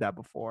never heard that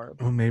before.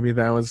 Well, maybe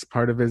that was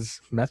part of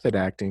his method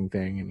acting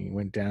thing and he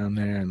went down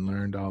there and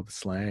learned all the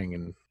slang.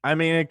 And I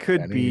mean, it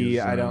could be,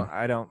 I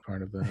don't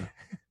part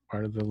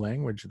of the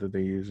language that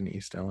they use in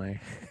East LA.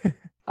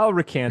 I'll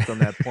recant on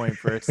that point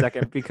for a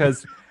second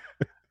because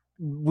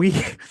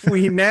we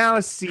now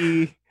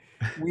see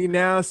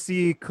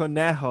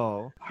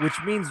Conejo, which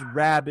means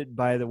rabbit,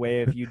 by the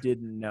way, if you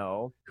didn't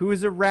know, who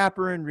is a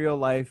rapper in real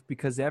life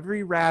because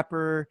every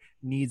rapper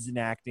needs an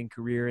acting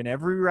career and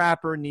every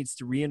rapper needs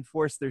to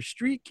reinforce their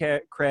street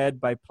cred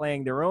by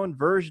playing their own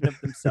version of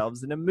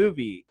themselves in a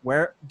movie.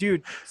 Where,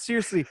 dude,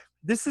 seriously,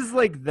 this is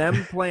like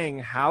them playing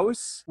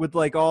house with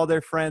like all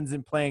their friends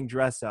and playing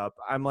dress up.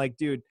 I'm like,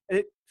 dude,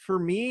 for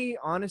me,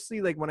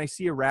 honestly, like when I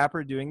see a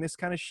rapper doing this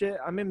kind of shit,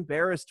 I'm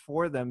embarrassed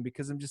for them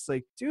because I'm just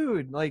like,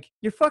 dude, like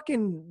you're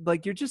fucking,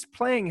 like you're just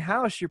playing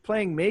house. You're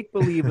playing make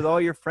believe with all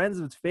your friends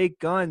with fake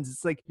guns.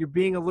 It's like you're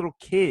being a little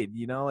kid,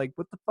 you know, like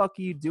what the fuck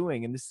are you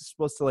doing? And this is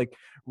supposed to like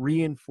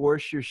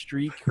reinforce your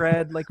street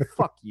cred. Like,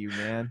 fuck you,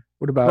 man.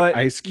 What about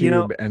Ice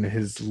Cube and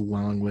his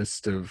long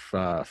list of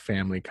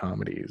family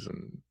comedies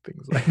and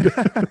things like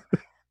that?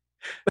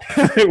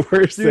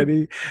 Worse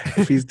than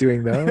if he's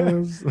doing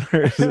those.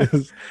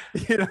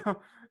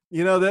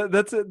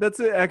 That's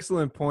an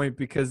excellent point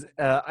because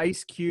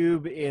Ice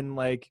Cube in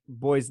like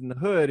Boys in the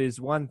Hood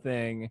is one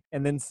thing,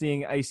 and then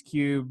seeing Ice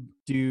Cube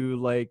do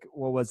like,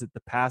 what was it,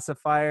 The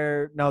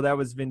Pacifier? No, that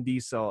was Vin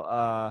Diesel.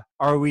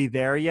 Are We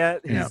There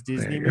Yet? His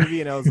Disney movie,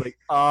 and I was like,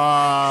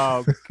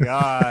 oh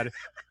God.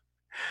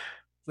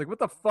 It's like, what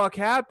the fuck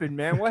happened,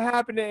 man? What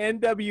happened to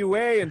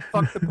NWA and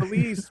fuck the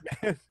police,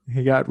 man?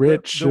 He got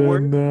rich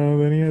and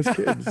then he has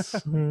kids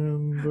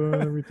and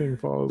everything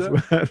falls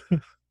flat.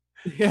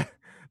 Yeah.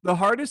 The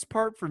hardest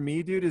part for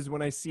me, dude, is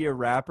when I see a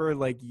rapper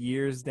like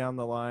years down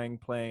the line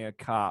playing a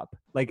cop,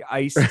 like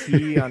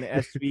Ice-T on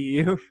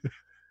SVU.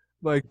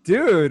 Like,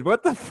 dude,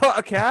 what the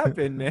fuck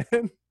happened,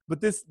 man?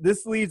 But this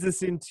leads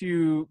us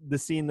into the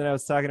scene that I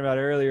was talking about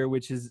earlier,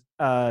 which is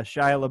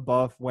Shia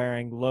LaBeouf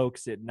wearing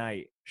Lokes at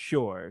night.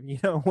 Sure,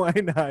 why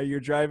not? You're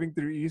driving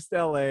through East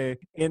LA,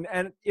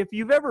 and if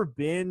you've ever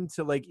been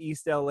to like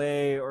East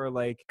LA or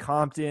like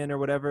Compton or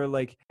whatever,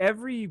 like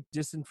every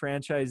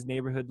disenfranchised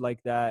neighborhood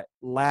like that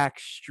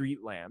lacks street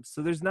lamps,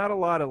 so there's not a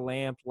lot of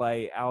lamp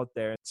light out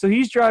there. So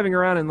he's driving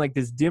around in like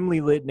this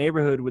dimly lit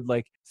neighborhood with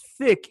like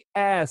thick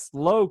ass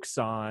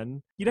Lokes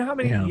on. You know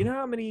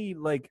how many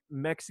like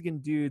Mexican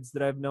dudes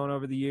that I've known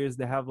over the years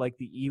that have like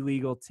the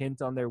illegal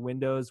tint on their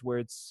windows where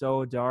it's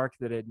so dark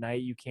that at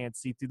night you can't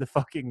see through the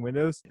fucking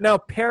windows. Now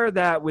pair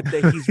that with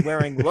that he's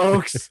wearing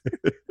Lokes.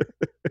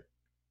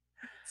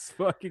 It's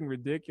fucking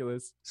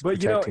ridiculous.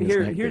 But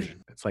here's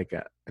it's like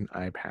an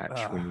eye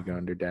patch when you go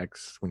under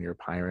decks when you're a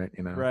pirate,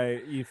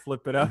 Right, you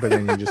flip it up. But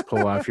then you just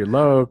pull off your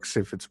Lokes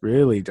if it's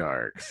really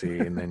dark, see,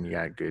 and then you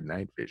got good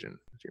night vision.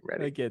 You're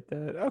ready. I get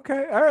that.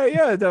 Okay, all right,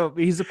 yeah, no,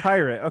 he's a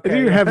pirate. Okay, I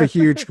do have a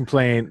huge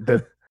complaint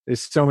that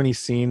there's so many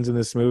scenes in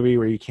this movie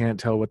where you can't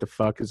tell what the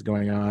fuck is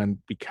going on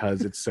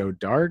because it's so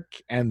dark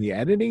and the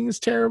editing is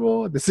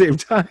terrible at the same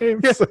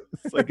time. So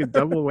it's like a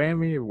double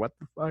whammy of what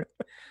the fuck.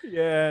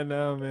 Yeah,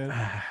 no, man.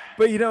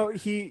 But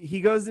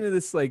he goes into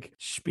this like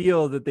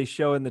spiel that they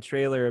show in the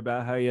trailer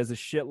about how he has a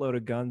shitload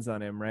of guns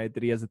on him, right?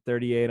 That he has a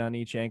 38 on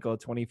each ankle, a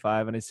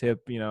 25 on his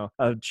hip,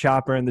 a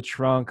chopper in the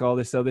trunk, all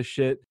this other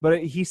shit.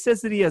 But he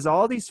says that he has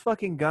all these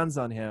fucking guns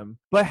on him.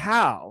 But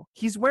how?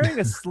 He's wearing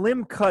a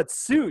slim cut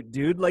suit,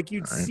 dude. Like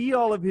you'd see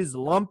all of his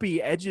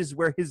lumpy edges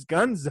where his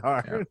guns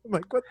are. Yeah. I'm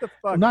like, what the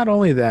fuck? Well, not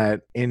only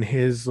that, in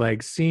his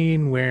like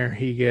scene where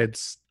he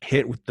gets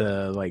hit with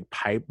the like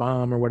pipe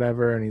bomb or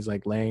whatever, and he's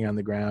like laying on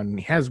the ground and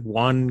he has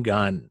one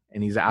gun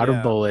and he's out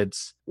of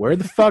bullets. Where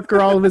the fuck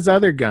are all of his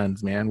other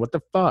guns, man? What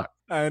the fuck?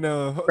 I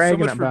know.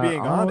 Bragging so much about for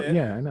being on it.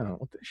 Yeah, I know.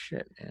 What the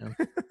shit, man?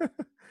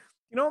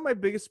 You know what my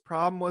biggest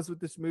problem was with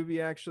this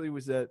movie actually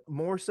was that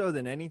more so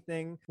than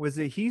anything was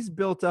that he's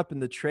built up in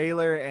the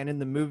trailer and in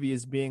the movie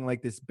as being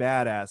like this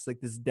badass, like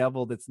this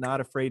devil that's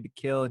not afraid to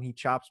kill and he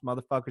chops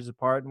motherfuckers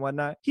apart and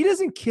whatnot. He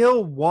doesn't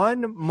kill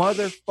one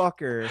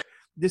motherfucker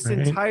this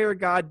entire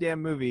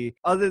goddamn movie,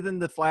 other than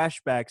the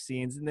flashback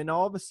scenes. And then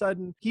all of a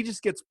sudden, he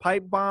just gets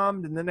pipe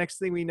bombed, and the next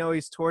thing we know,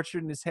 he's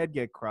tortured and his head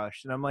get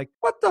crushed. And I'm like,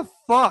 what the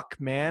fuck,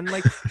 man?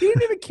 Like, he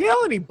didn't even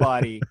kill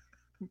anybody.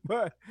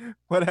 But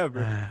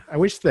whatever. I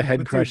wish the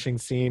head crushing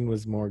scene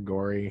was more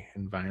gory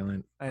and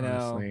violent. I know.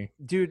 Honestly.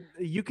 Dude,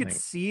 you could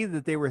see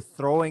that they were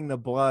throwing the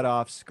blood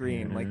off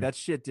screen. Like, that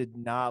shit did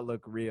not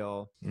look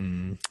real.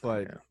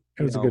 But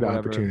it was a good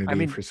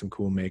opportunity for some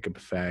cool makeup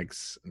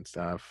effects and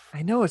stuff.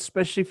 I know,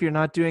 especially if you're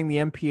not doing the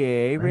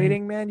MPAA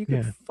rating, man. You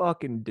could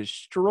fucking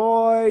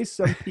destroy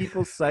some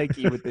people's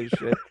psyche with this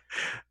shit.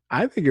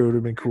 I think it would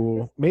have been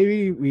cool.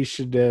 Maybe we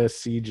should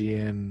CG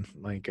in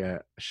like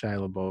a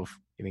Shia LaBeouf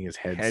getting his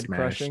head smashed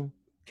crushing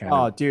kind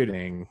of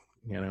thing,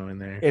 in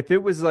there. If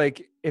it was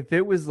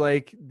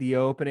like the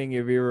opening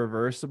of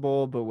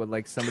Irreversible, but with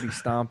like somebody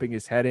stomping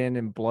his head in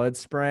and blood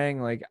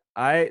spraying, like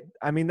I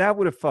mean that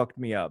would have fucked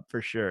me up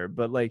for sure.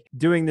 But like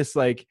doing this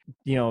like,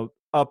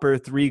 upper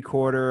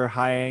 3/4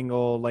 high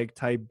angle like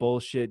type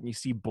bullshit, and you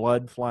see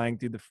blood flying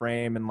through the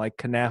frame and like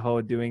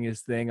Conejo doing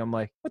his thing, I'm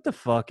like, what the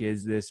fuck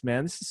is this,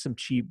 man? This is some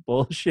cheap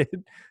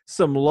bullshit,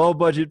 some low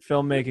budget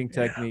filmmaking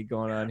technique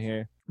going on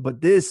here.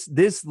 But this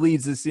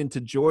leads us into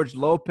George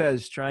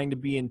Lopez trying to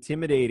be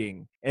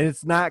intimidating, and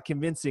it's not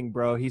convincing,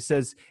 bro. He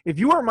says, if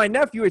you weren't my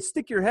nephew, I'd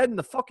stick your head in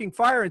the fucking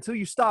fire until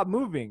you stop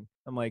moving.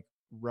 I'm like,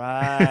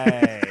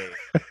 right.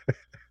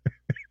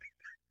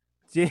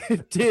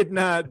 Did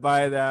not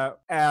buy that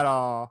at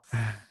all.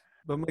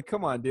 But I'm like,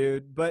 come on,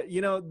 dude. But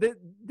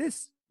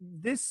this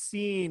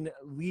scene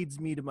leads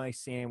me to my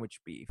sandwich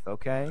beef,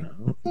 okay?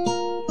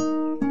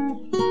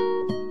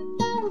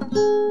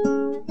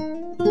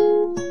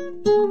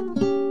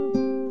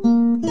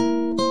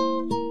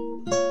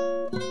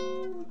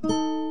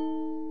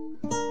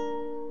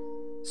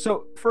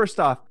 So first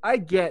off, I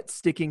get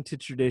sticking to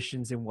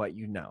traditions and what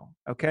you know,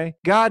 okay?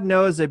 God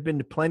knows I've been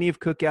to plenty of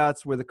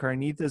cookouts where the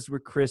carnitas were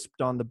crisped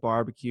on the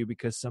barbecue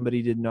because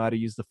somebody didn't know how to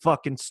use the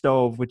fucking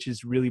stove, which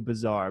is really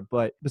bizarre.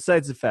 But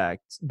besides the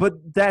fact,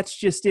 but that's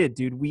just it,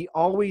 dude. We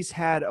always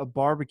had a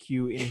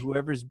barbecue in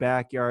whoever's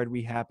backyard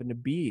we happen to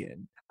be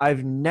in.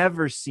 I've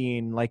never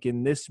seen, like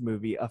in this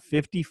movie, a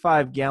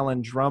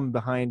 55-gallon drum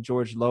behind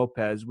George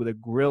Lopez with a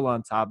grill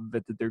on top of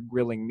it that they're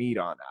grilling meat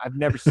on. I've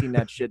never seen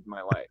that shit in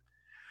my life.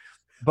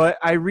 But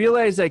I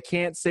realize I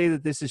can't say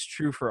that this is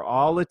true for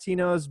all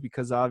Latinos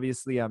because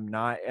obviously I'm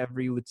not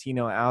every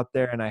Latino out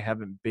there and I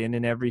haven't been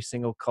in every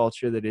single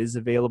culture that is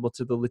available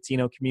to the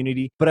Latino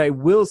community. But I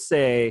will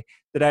say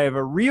that I have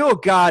a real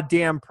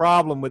goddamn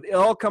problem with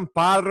El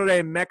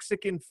Compadre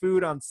Mexican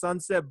food on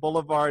Sunset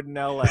Boulevard in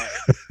LA.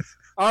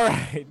 All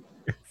right.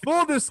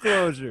 Full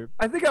disclosure,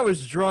 I think I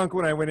was drunk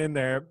when I went in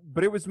there,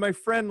 but it was my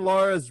friend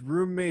Laura's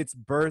roommate's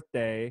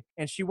birthday,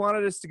 and she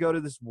wanted us to go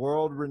to this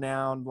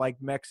world-renowned, like,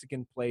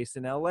 Mexican place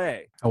in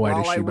L.A. How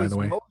white is she, by the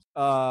way?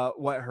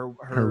 What, her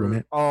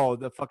roommate? Oh,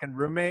 the fucking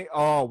roommate?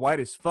 Oh, white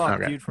as fuck,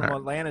 okay, dude, from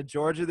Atlanta,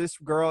 Georgia. This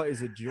girl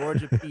is a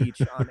Georgia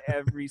peach on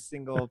every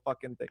single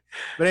fucking thing.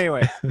 But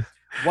anyway,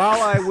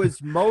 while I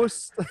was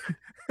most...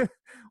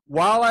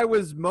 While I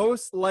was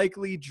most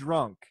likely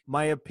drunk,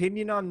 my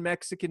opinion on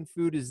Mexican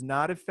food is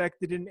not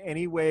affected in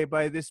any way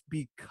by this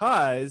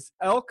because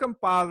El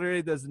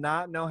Compadre does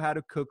not know how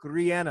to cook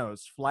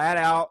rellenos. Flat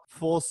out,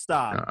 full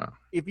stop.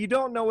 If you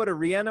don't know what a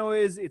relleno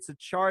is, it's a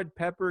charred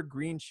pepper,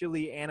 green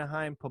chili,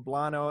 Anaheim,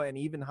 poblano, and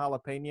even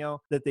jalapeno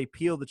that they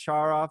peel the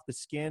char off the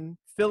skin,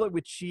 fill it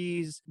with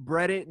cheese,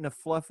 bread it in a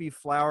fluffy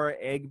flour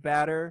egg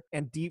batter,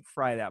 and deep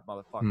fry that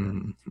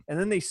motherfucker. And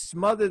then they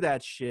smother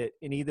that shit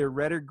in either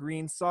red or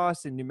green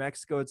sauce. In New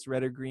Mexico, it's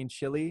red or green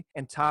chili,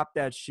 and top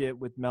that shit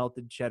with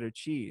melted cheddar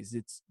cheese.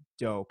 It's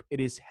dope. It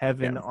is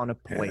heaven on a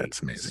plate. Yeah,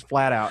 that's amazing. It's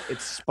flat out.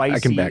 It's spicy. I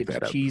can back it's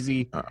that up.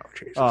 Cheesy. Oh,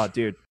 Jesus. Oh,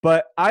 dude.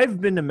 But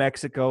I've been to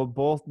Mexico,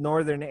 both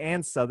northern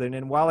and southern,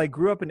 and while I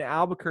grew up in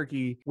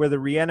Albuquerque, where the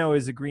relleno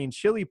is a green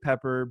chili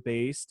pepper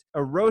based,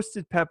 a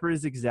roasted pepper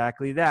is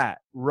exactly that.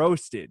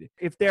 Roasted.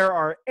 If there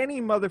are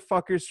any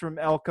motherfuckers from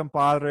El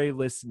Compadre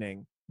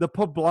listening, the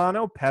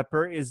poblano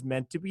pepper is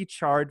meant to be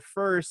charred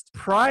first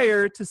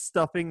prior to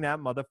stuffing that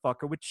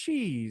motherfucker with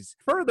cheese.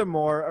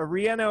 Furthermore, a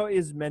relleno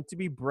is meant to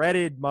be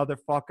breaded,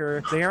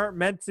 motherfucker. They aren't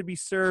meant to be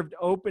served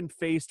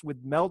open-faced with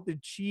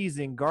melted cheese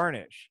and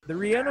garnish. The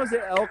rellenos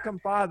at El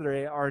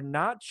Compadre are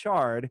not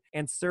charred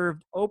and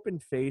served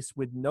open-faced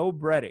with no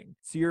breading.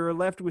 So you're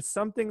left with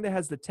something that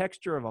has the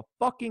texture of a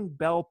fucking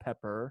bell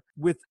pepper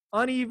with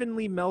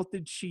unevenly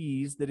melted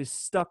cheese that is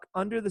stuck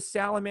under the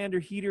salamander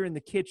heater in the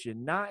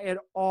kitchen. Not at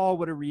all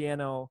what a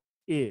relleno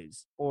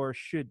is or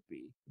should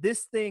be.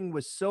 This thing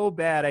was so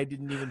bad I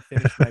didn't even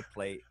finish my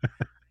plate.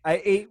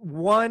 I ate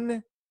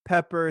one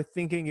pepper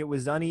thinking it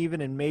was uneven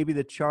and maybe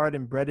the charred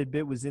and breaded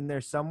bit was in there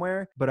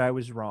somewhere, but I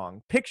was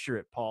wrong. Picture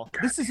it, Paul.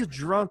 This is a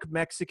drunk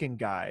Mexican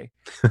guy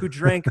who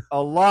drank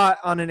a lot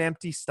on an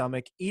empty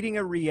stomach, eating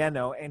a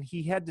relleno, and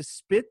he had to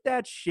spit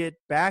that shit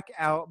back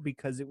out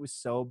because it was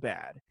so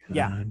bad.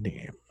 Yeah,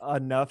 damn.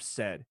 Enough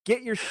said.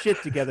 Get your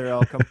shit together,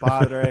 El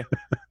Compadre.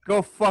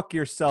 Go fuck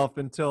yourself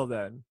until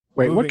then.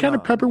 Wait, what Moving kind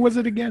of on. pepper was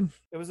it again?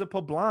 It was a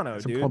poblano,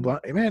 It's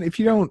dude. Man, if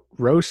you don't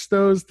roast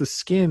those, the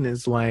skin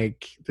is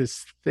like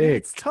this thick. Yeah,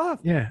 it's tough.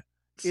 Yeah.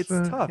 It's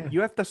tough. Yeah.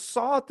 You have to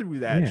saw through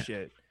that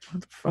shit.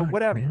 What the fuck, But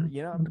whatever, man?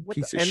 you know. What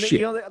a piece of And shit. you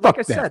know, like fuck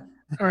I that. said,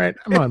 all right,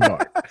 I'm on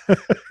board.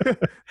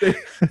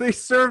 they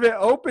serve it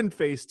open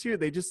face too.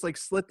 They just like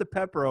slit the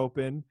pepper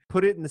open,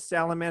 put it in the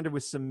salamander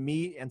with some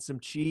meat and some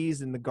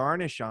cheese and the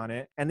garnish on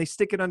it, and they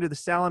stick it under the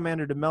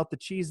salamander to melt the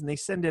cheese, and they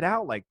send it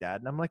out like that.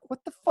 And I'm like, what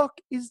the fuck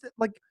is that?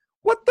 Like,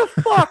 what the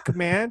fuck,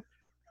 man?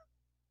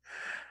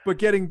 But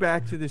getting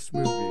back to this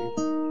movie.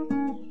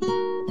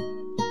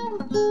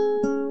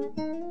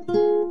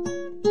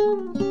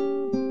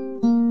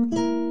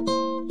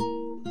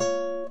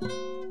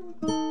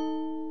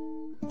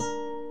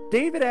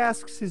 David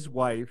asks his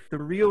wife the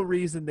real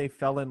reason they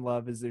fell in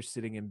love as they're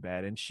sitting in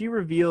bed, and she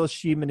reveals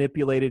she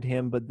manipulated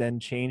him but then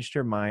changed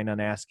her mind on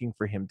asking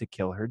for him to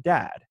kill her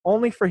dad,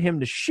 only for him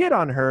to shit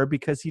on her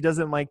because he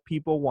doesn't like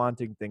people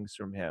wanting things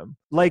from him.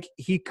 Like,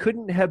 he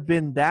couldn't have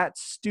been that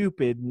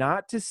stupid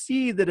not to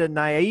see that a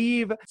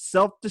naive,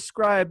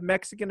 self-described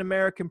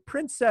Mexican-American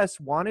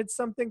princess wanted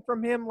something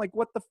from him. Like,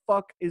 what the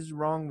fuck is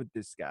wrong with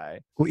this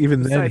guy? Well,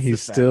 even then,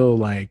 he's still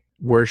like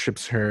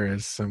worships her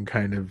as some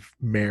kind of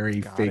Mary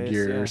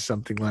figure or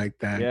something like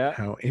that. Yeah.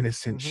 How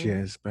innocent she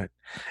is. But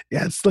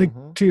yeah, it's like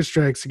 2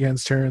 strikes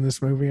against her in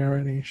this movie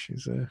already.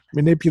 She's a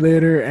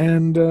manipulator,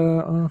 and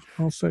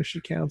also she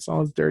counts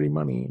all his dirty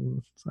money.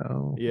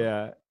 So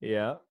yeah.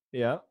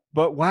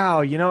 But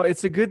wow, you know,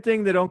 it's a good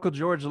thing that Uncle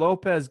George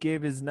Lopez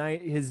gave his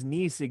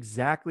niece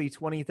exactly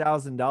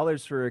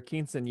 $20,000 for a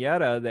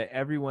quinceañera that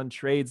everyone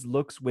trades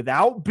looks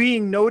without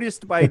being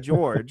noticed by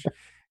George.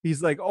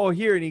 He's like, oh,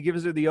 here. And he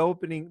gives her the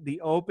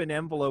open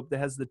envelope that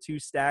has the 2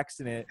 stacks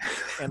in it.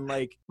 And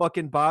like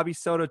fucking Bobby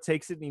Soto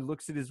takes it and he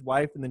looks at his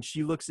wife, and then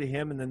she looks at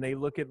him, and then they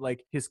look at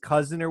like his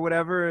cousin or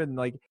whatever. And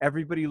like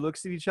everybody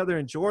looks at each other,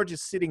 and George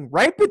is sitting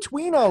right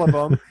between all of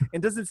them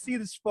and doesn't see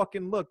this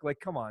fucking look.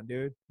 Like, come on,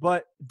 dude.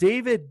 But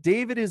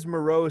David is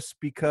morose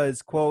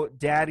because, quote,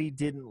 daddy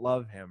didn't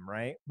love him,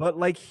 right? But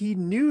like he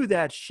knew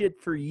that shit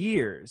for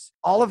years.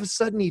 All of a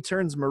sudden he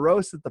turns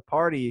morose at the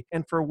party.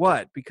 And for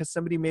what? Because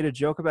somebody made a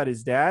joke about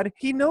his dad?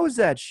 He knows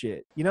that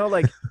shit. You know,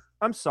 like,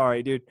 I'm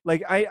sorry, dude.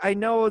 Like, I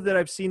know that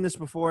I've seen this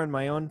before in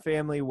my own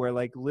family where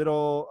like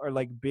little or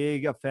like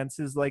big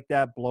offenses like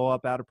that blow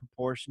up out of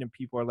proportion and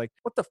people are like,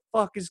 what the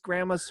fuck is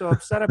grandma so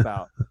upset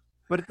about?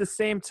 But at the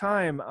same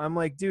time, I'm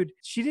like, dude,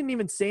 she didn't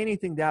even say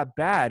anything that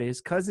bad. His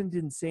cousin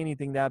didn't say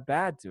anything that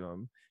bad to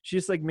him. She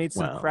just like made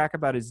some crack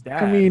about his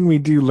dad. I mean, we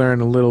do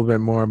learn a little bit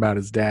more about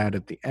his dad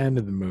at the end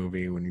of the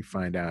movie when we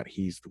find out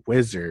he's the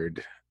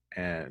wizard,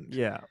 and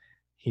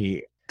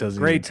he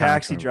doesn't. Great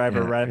Taxi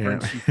Driver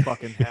reference, you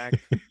fucking hack.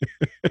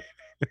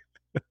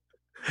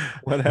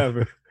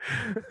 Whatever.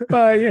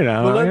 But you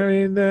know, I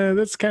mean,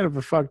 that's kind of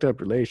a fucked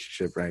up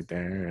relationship right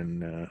there.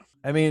 And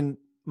I mean,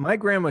 my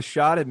grandma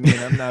shot at me,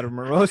 and I'm not a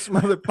morose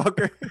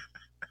motherfucker.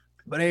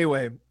 But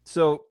anyway,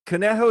 so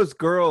Conejo's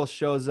girl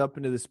shows up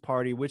into this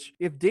party, which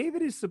if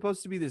David is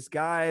supposed to be this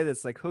guy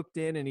that's like hooked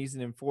in and he's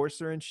an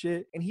enforcer and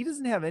shit, and he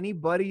doesn't have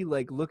anybody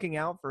like looking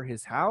out for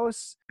his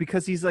house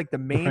because he's like the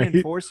main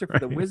enforcer for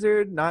the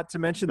wizard, not to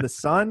mention the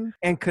son.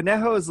 And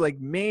Conejo's like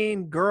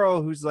main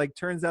girl, who's like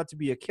turns out to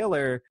be a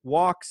killer,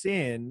 walks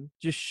in,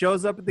 just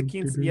shows up at the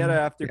quinceañera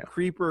after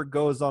Creeper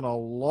goes on a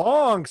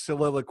long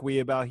soliloquy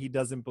about he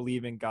doesn't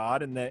believe in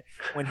God and that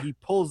when he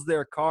pulls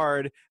their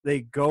card, they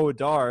go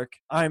dark.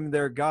 I'm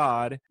their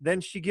God. Then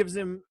she gives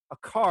him a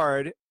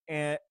card,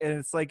 and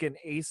it's like an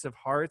ace of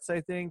hearts,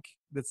 I think,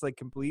 that's like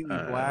completely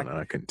black.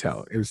 I couldn't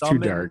tell. It was too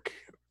dark.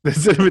 The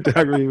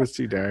cinematography was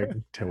too dark.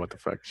 Tell what the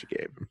fuck she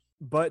gave him.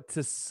 But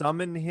to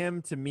summon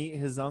him to meet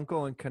his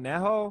uncle in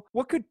Conejo,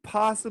 what could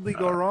possibly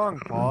go wrong,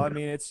 Paul? I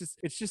mean, it's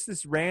just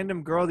this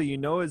random girl that you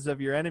know is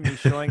of your enemy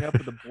showing up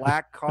with a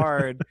black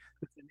card.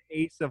 It's an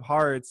ace of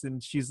hearts,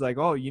 and she's like,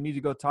 oh, you need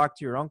to go talk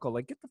to your uncle.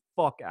 Like, get the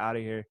fuck out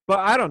of here. But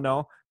I don't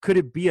know. Could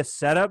it be a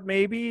setup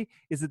maybe?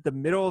 Is it the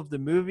middle of the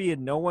movie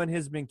and no one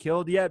has been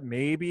killed yet?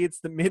 Maybe it's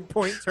the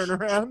midpoint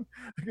turnaround.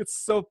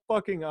 It's so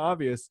fucking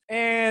obvious.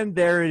 And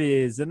there it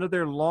is.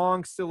 Another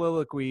long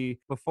soliloquy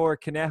before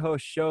Conejo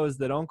shows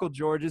that Uncle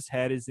George's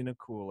head is in a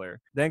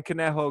cooler. Then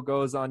Conejo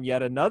goes on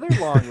yet another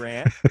long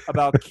rant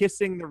about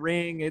kissing the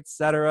ring,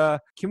 etc.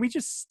 Can we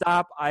just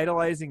stop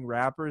idolizing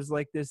rappers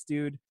like this,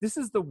 dude? This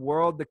is the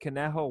world that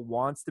Conejo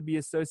wants to be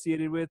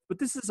associated with, but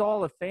this is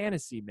all a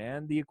fantasy,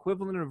 man. The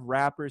equivalent of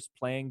rappers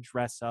playing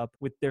dress up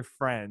with their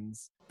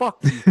friends. Fuck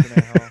you,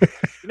 Conejo.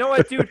 You know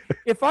what, dude?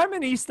 If I'm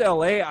in East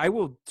LA, I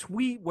will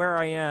tweet where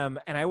I am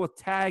and I will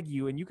tag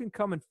you and you can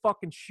come and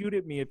fucking shoot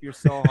at me if you're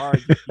so hard,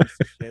 you piece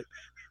of shit.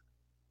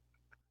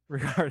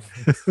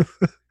 Regardless.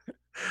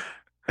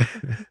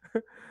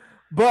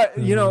 But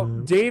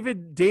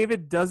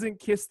David doesn't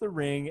kiss the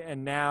ring,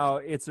 and now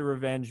it's a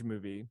revenge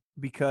movie.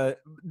 Because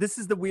this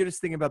is the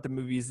weirdest thing about the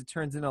movie is it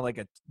turns into like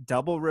a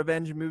double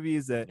revenge movie.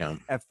 Is that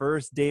at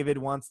first David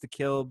wants to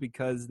kill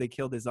because they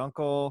killed his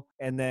uncle,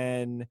 and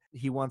then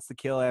he wants to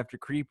kill after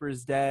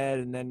Creeper's dead,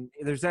 and then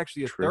there's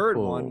actually a third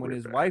one when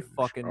his wife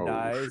fucking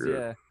dies. Shit.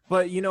 Yeah.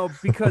 But,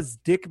 because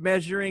dick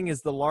measuring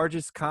is the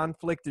largest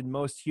conflict and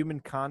most human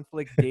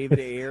conflict David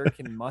Ayer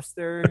can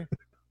muster,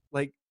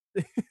 like,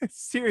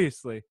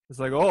 seriously. It's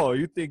like, oh,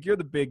 you think you're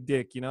the big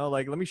dick,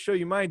 like, let me show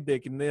you my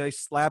dick. And they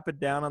slap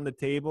it down on the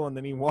table, and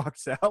then he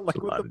walks out.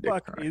 Like, what the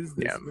fuck is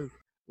this movie?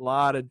 A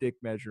lot of dick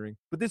measuring.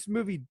 But this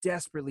movie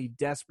desperately,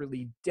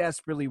 desperately,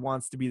 desperately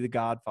wants to be the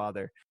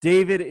Godfather.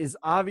 David is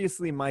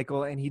obviously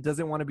Michael, and he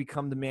doesn't want to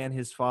become the man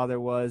his father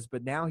was,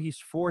 but now he's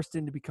forced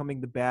into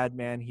becoming the bad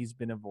man he's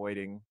been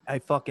avoiding. I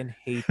fucking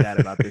hate that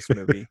about this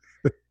movie.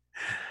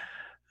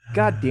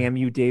 God damn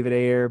you, David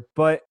Ayer.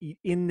 But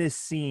in this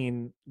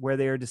scene where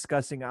they are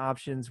discussing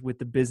options with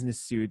the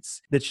business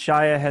suits, that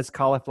Shia has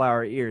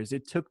cauliflower ears.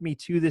 It took me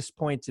to this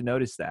point to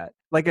notice that.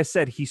 Like I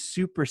said, he's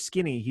super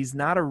skinny. He's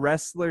not a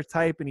wrestler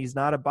type and he's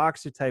not a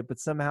boxer type, but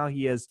somehow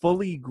he has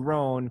fully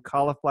grown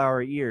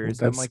cauliflower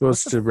ears. Well, that's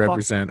supposed to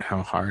represent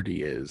how hard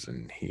he is.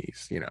 And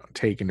he's,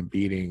 taken a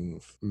beating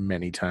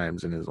many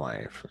times in his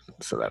life.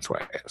 So that's why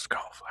he has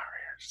cauliflower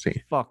ears.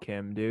 See? Fuck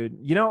him, dude.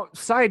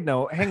 Side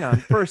note, hang on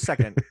for a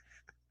second.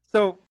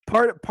 So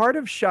part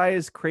of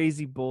Shia's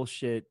crazy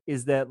bullshit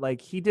is that,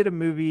 like, he did a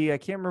movie, I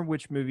can't remember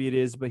which movie it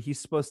is, but he's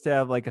supposed to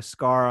have like a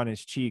scar on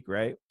his cheek,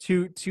 right?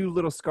 Two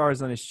little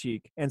scars on his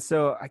cheek. And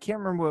so I can't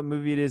remember what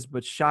movie it is,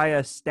 but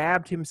Shia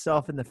stabbed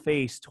himself in the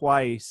face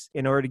twice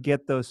in order to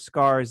get those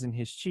scars in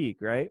his cheek,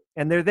 right?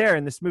 And they're there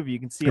in this movie. You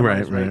can see them on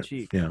his right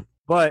cheek. Yeah.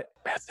 But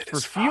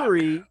for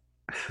Fury...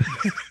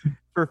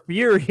 For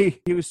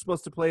Fury, he was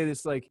supposed to play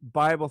this like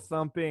Bible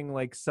thumping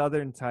like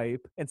Southern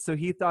type. And so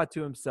he thought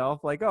to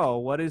himself like, oh,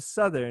 what is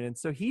Southern? And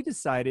so he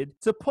decided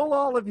to pull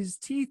all of his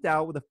teeth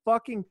out with a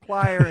fucking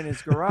plier in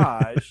his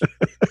garage.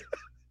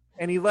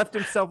 And he left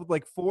himself with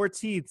like 4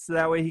 teeth so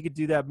that way he could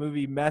do that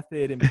movie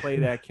Method and play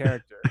that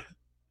character.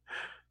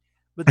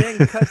 But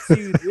then cut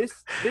to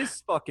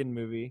this fucking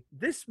movie.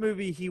 This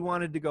movie, he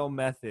wanted to go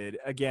Method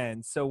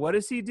again. So what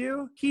does he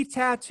do? He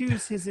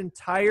tattoos his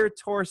entire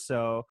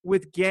torso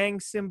with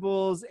gang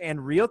symbols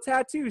and real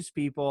tattoos,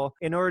 people,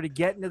 in order to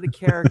get into the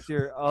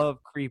character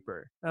of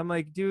Creeper. I'm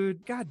like,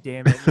 dude, god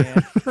damn it,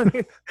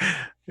 man.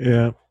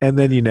 Yeah. And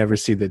then you never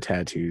see the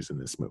tattoos in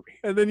this movie.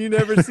 And then you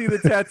never see the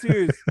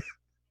tattoos.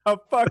 How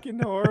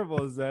fucking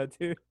horrible is that,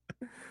 dude?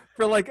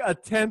 For like a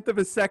tenth of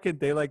a second,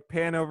 they like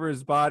pan over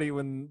his body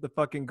when the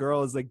fucking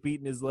girl is like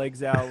beating his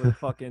legs out with a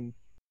fucking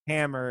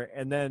hammer.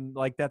 And then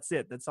like, that's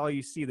it. That's all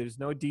you see. There's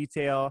no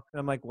detail. And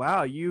I'm like,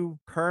 wow, you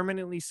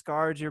permanently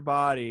scarred your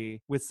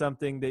body with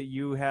something that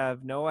you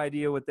have no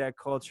idea what that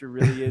culture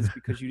really is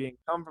because you didn't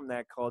come from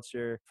that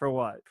culture. For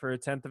what? For a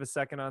tenth of a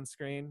second on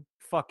screen?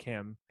 Fuck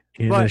him.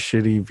 A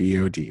shitty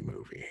VOD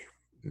movie.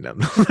 No.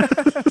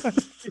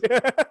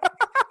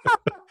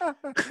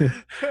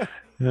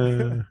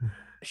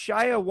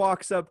 Shia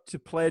walks up to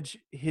pledge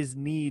his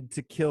need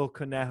to kill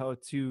Conejo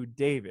to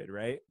David,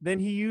 right? Then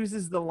he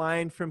uses the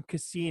line from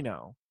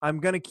Casino, I'm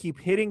going to keep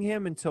hitting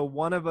him until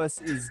one of us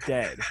is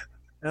dead.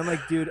 And I'm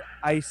like, dude,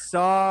 I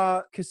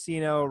saw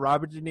Casino,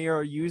 Robert De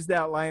Niro use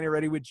that line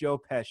already with Joe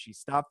Pesci.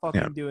 Stop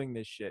fucking doing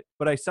this shit.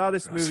 But I saw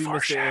this movie,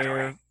 Mr.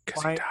 Ayer.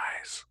 Because he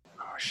dies.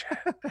 Oh, shit.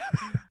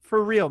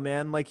 For real,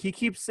 man. Like, he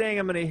keeps saying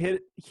I'm going to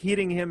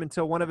hitting him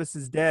until one of us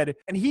is dead.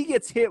 And he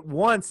gets hit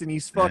once and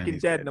he's fucking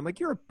dead. And I'm like,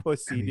 you're a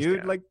pussy, dude.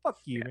 Dead. Like, fuck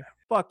you. Yeah.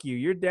 Fuck you.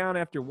 You're down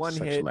after one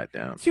hit.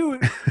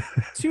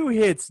 Two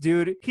hits,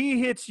 dude. He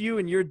hits you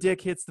and your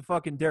dick hits the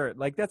fucking dirt.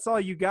 Like, that's all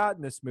you got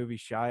in this movie,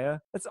 Shia.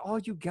 That's all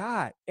you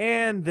got.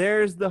 And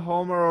there's the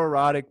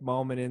homoerotic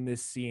moment in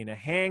this scene. A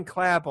hand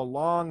clap, a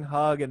long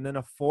hug, and then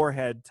a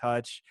forehead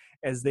touch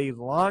as they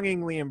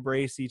longingly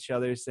embrace each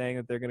other, saying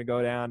that they're going to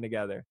go down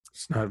together.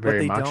 It's not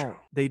very much.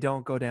 They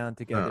don't go down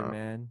together,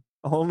 man.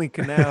 Only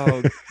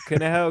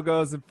Conejo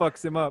goes and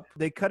fucks him up.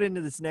 They cut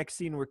into this next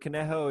scene where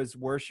Conejo is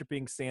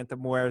worshiping Santa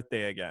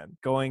Muerte again,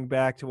 going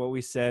back to what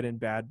we said in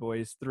Bad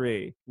Boys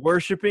 3.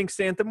 Worshiping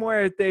Santa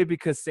Muerte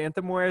because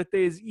Santa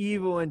Muerte is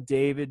evil and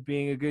David,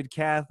 being a good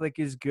Catholic,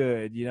 is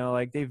good.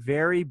 Like, they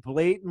very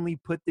blatantly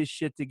put this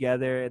shit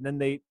together, and then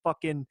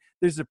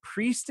there's a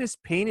priestess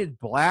painted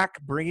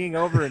black bringing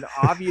over an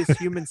obvious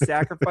human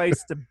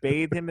sacrifice to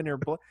bathe him in her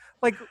blood.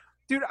 Like,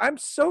 dude, I'm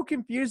so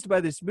confused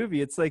by this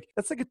movie. It's like,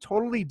 that's like a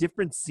totally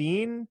different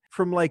scene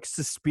from like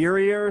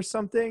Suspiria or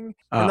something.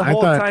 And the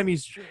whole time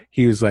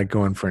he was like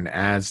going for an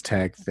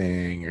Aztec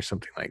thing or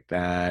something like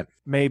that.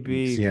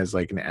 Maybe he has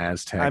like an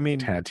Aztec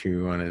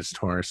tattoo on his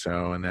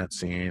torso in that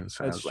scene.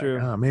 So that's I was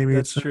true. Like, maybe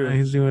that's true.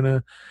 He's doing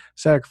a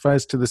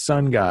sacrifice to the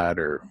sun god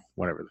or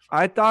whatever.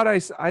 I thought I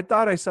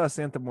saw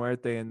Santa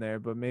Muerte in there,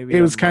 but maybe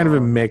it was kind of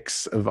a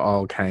mix of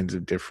all kinds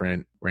of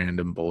different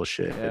random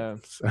bullshit. Yeah.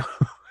 So.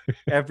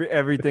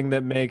 Everything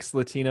that makes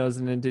Latinos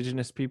and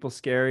indigenous people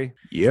scary.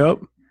 Yep.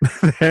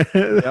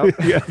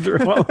 Yeah,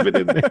 throw all of it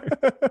in there.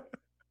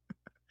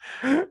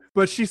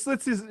 But she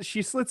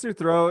slits her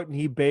throat and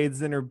he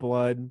bathes in her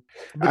blood.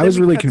 But I then was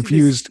we really cut to this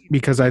confused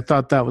because I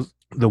thought that was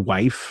the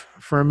wife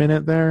for a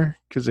minute there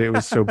because it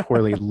was so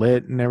poorly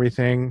lit and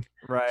everything.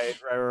 Right.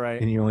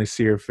 And you only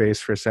see her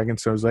face for a second.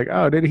 So I was like,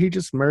 oh, did he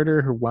just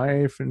murder her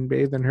wife and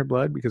bathe in her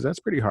blood? Because that's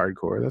pretty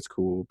hardcore. That's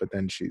cool. But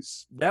then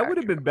she's That back. would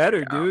have been I was like,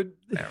 better, oh, dude.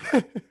 never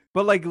mind.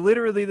 But like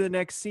literally the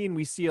next scene,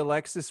 we see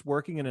Alexis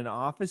working in an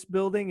office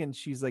building and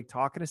she's like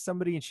talking to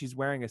somebody and she's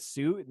wearing a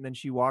suit and then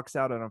she walks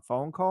out on a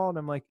phone call. And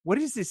I'm like, what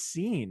is this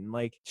scene?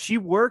 Like she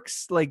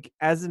works like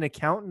as an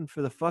accountant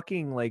for the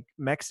fucking like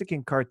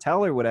Mexican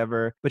cartel or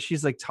whatever, but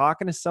she's like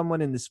talking to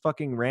someone in this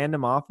fucking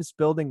random office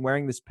building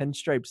wearing this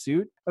pinstripe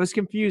suit. I was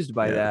confused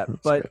by that.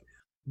 But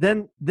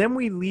good. Then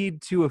we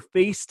lead to a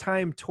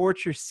FaceTime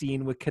torture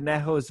scene with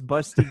Conejo's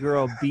busty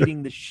girl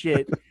beating the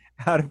shit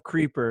out of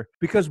Creeper,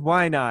 because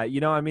why not?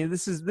 You know, I mean,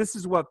 this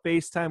is what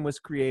FaceTime was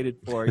created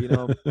for. You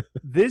know,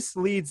 this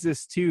leads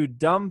us to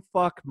dumb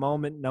fuck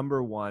moment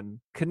number 1.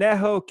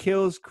 Conejo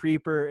kills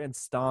Creeper and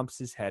stomps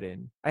his head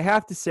in. I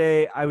have to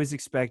say, I was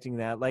expecting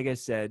that. Like I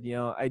said, you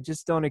know, I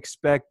just don't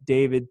expect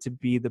David to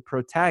be the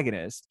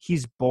protagonist.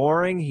 He's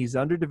boring, he's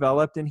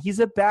underdeveloped, and he's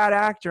a bad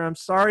actor. I'm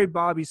sorry,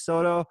 Bobby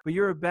Soto, but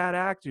you're a bad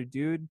actor,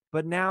 dude.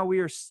 But now we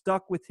are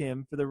stuck with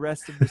him for the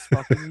rest of this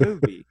fucking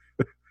movie.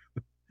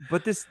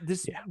 But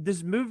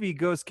this movie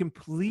goes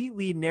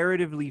completely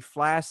narratively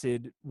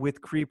flaccid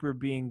with Creeper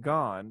being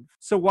gone.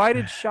 So why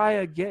did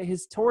Shia get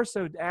his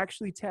torso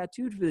actually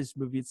tattooed for this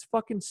movie? It's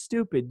fucking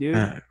stupid,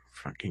 dude.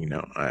 Fucking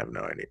no, I have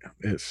no idea.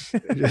 It's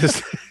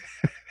just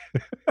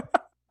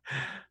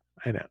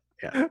I know.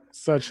 Yeah,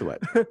 such a let.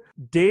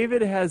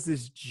 David has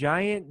this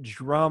giant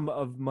drum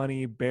of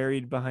money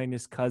buried behind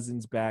his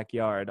cousin's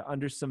backyard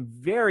under some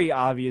very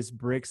obvious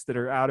bricks that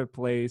are out of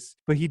place.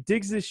 But he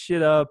digs this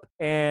shit up,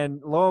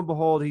 and lo and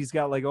behold, he's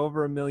got like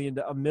over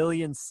 $1.6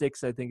 million,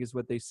 I think is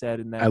what they said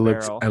in that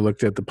barrel. I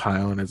looked at the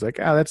pile and it's like,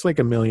 that's like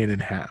 $1.5 million.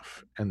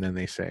 And then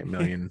they say $1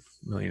 million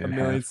and $1.6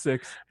 million.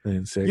 $1.6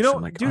 million. You know,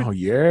 I'm like, dude, oh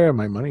yeah,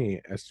 my money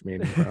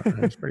estimating.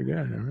 That's pretty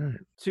good. All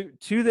right.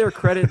 To their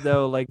credit,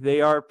 though, like they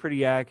are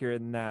pretty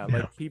accurate in that. Yeah.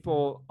 Like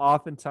people,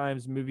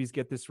 oftentimes movies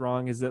get this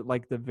wrong, is that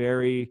like the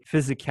very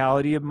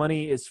physicality of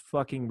money is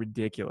fucking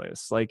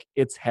ridiculous. Like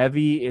it's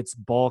heavy, it's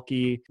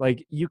bulky.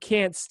 Like you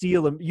can't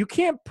steal them. You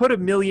can't put $1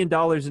 million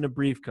in a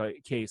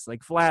briefcase,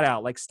 like flat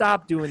out. Like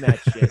stop doing that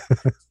shit.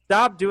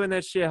 Stop doing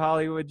that shit,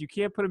 Hollywood. You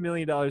can't put $1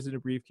 million in a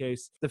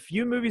briefcase. The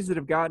few movies that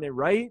have gotten it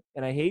right,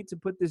 and I hate to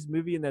put this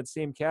movie in that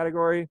same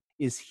category,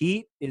 is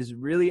Heat is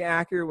really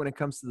accurate when it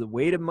comes to the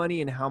weight of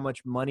money and how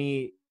much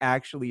money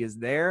actually is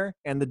there.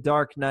 And The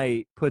Dark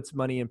Knight puts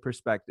money in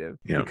perspective.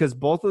 Yep. Because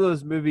both of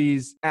those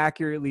movies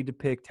accurately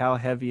depict how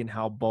heavy and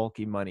how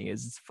bulky money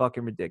is. It's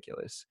fucking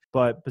ridiculous.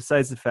 But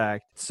besides the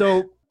fact,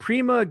 so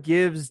Prima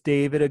gives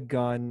David a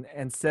gun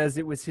and says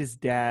it was his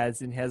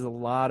dad's and has a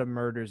lot of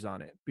murders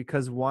on it,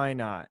 because why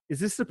not? Is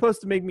this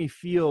supposed to make me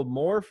feel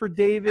more for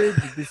David?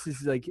 This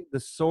is like the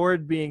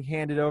sword being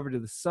handed over to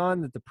the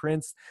son, that the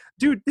prince,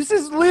 dude, this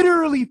is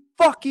literally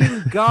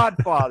fucking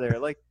Godfather.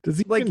 Like, does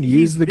he like even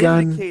use the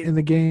gun in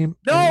the game?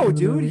 No,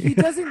 dude, he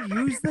doesn't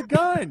use the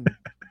gun.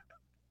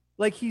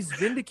 Like he's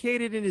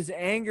vindicated in his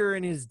anger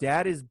and his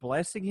dad is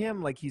blessing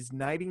him. Like he's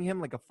knighting him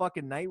like a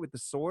fucking knight with the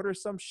sword or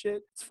some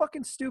shit. It's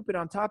fucking stupid,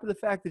 on top of the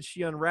fact that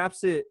she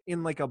unwraps it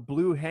in like a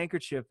blue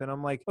handkerchief. And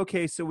I'm like,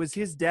 okay, so was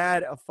his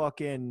dad a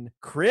fucking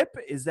Crip?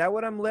 Is that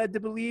what I'm led to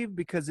believe?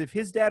 Because if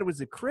his dad was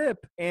a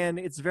Crip, and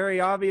it's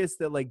very obvious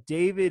that like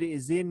David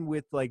is in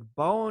with like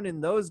Bone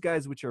and those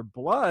guys, which are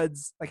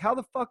Bloods, like how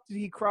the fuck did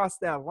he cross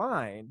that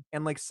line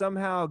and like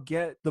somehow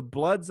get the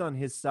Bloods on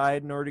his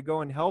side in order to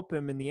go and help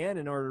him in the end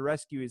in order to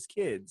rescue his kids?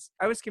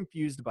 I was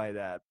confused by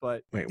that,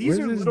 but wait, these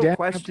what are does little dad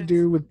questions. have to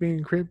do with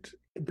being crypt?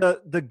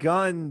 The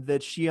gun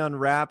that she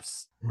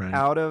unwraps right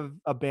out of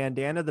a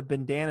bandana, the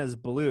bandana's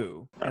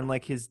blue, and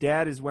like his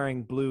dad is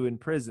wearing blue in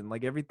prison.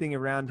 Like everything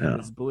around him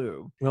is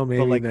blue. Well,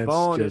 maybe like that's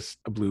Bone just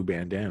a blue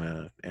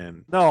bandana,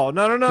 and no.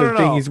 The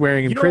thing he's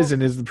wearing in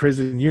prison is the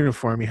prison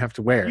uniform you have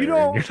to wear. You're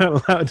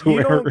not allowed to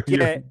wear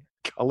your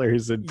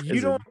colors in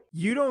prison.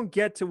 You don't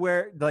get to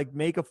wear, like,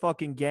 make a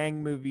fucking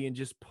gang movie and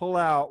just pull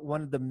out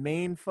one of the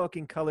main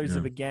fucking colors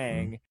of a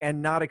gang and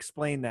not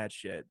explain that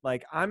shit.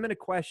 Like, I'm going to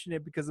question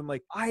it because I'm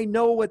like, I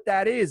know what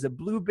that is. A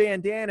blue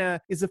bandana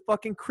is a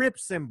fucking Crip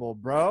symbol,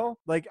 bro.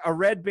 Like, a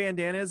red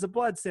bandana is a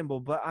blood symbol.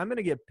 But I'm going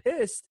to get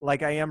pissed,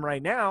 like I am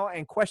right now,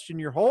 and question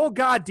your whole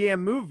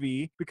goddamn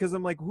movie because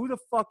I'm like, who the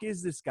fuck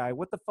is this guy?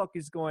 What the fuck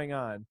is going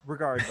on?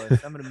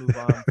 Regardless, I'm going to move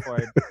on before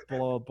I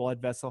blow a blood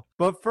vessel.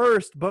 But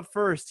first,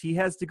 he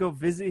has to go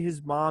visit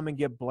his mom and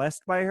get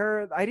blessed by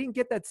her. I didn't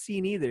get that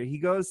scene either. He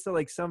goes to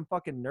like some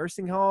fucking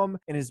nursing home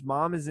and his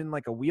mom is in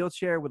like a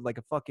wheelchair with like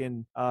a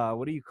fucking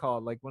what do you call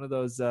it? Like one of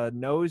those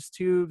nose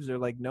tubes or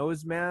like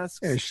nose masks.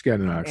 Yeah, she's got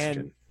an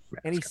oxygen.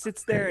 And he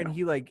sits there and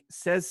he like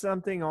says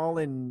something all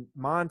in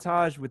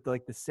montage with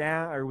like the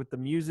sound or with the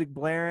music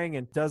blaring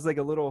and does like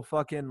a little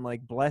fucking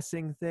like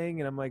blessing thing.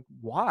 And I'm like,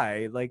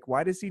 why? Like,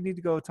 why does he need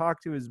to go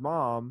talk to his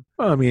mom?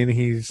 Well, I mean,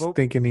 he's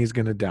thinking he's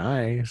going to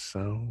die, so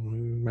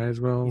might as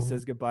well. He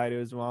says goodbye to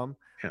his mom.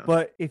 Yeah.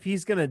 But if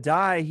he's going to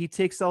die, he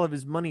takes all of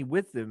his money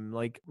with him.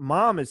 Like,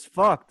 mom is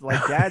fucked.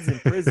 Like, dad's in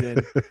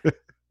prison.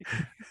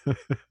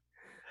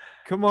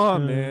 Come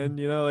on, man.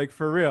 You know, like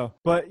for real.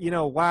 But, you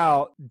know,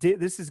 wow.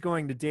 This is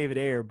going to David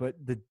Ayer, but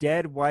the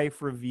dead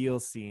wife reveal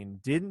scene.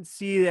 Didn't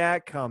see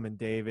that coming,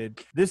 David.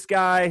 This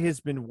guy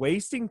has been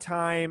wasting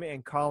time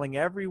and calling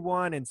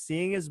everyone and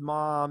seeing his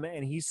mom,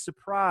 and he's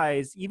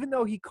surprised, even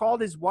though he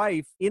called his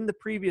wife in the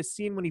previous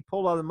scene when he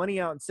pulled all the money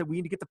out and said, we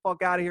need to get the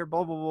fuck out of here,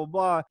 blah, blah, blah,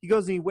 blah. He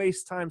goes and he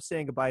wastes time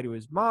saying goodbye to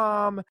his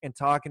mom and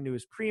talking to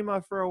his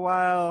prima for a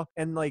while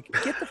and like,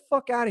 get the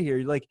fuck out of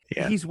here. Like,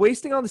 he's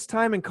wasting all this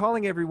time and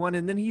calling everyone,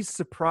 and then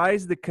he's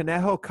surprised that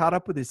Conejo caught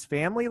up with his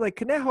family. Like,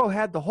 Conejo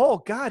had the whole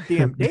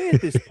goddamn day at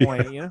this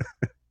point, you know?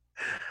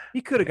 He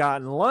could have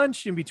gotten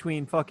lunch in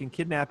between fucking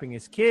kidnapping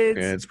his kids.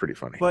 Yeah, it's pretty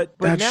funny. But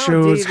that now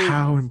shows David,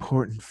 how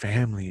important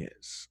family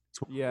is.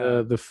 It's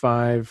one the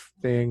 5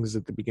 things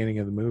at the beginning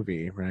of the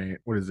movie, right?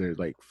 What is there?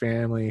 Like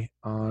family,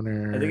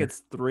 honor. I think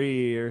it's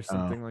 3 or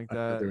something like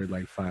that. There were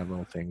like 5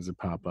 little things that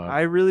pop up.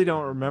 I really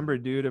don't remember,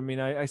 dude. I mean,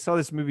 I saw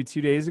this movie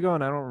 2 days ago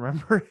and I don't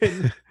remember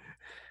it.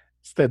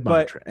 It's that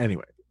mantra.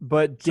 Anyway.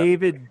 But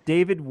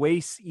David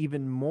wastes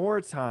even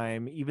more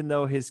time, even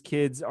though his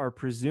kids are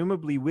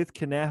presumably with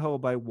Conejo,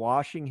 by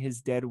washing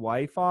his dead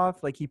wife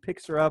off. Like, he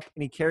picks her up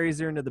and he carries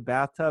her into the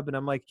bathtub. And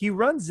I'm like, he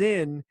runs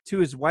in to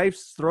his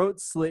wife's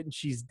throat slit and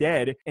she's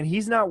dead. And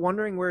he's not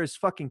wondering where his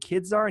fucking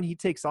kids are. And he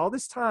takes all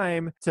this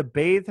time to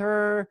bathe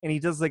her. And he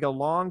does like a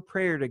long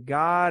prayer to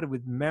God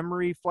with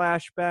memory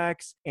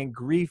flashbacks and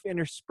grief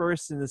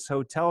interspersed in this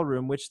hotel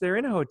room, which they're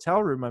in a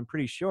hotel room, I'm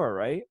pretty sure,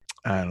 right?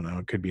 I don't know.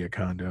 It could be a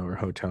condo or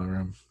hotel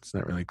room. It's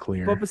not really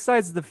clear. But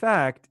besides the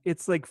fact,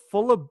 it's like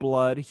full of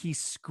blood. He's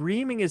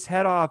screaming his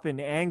head off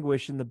in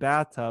anguish in the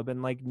bathtub,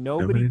 and like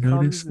nobody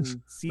comes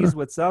and sees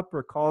what's up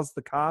or calls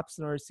the cops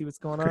in order to see what's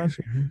going on.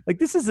 Like,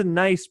 this is a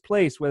nice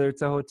place, whether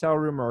it's a hotel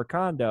room or a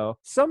condo.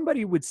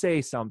 Somebody would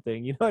say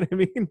something, you know what I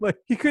mean? Like,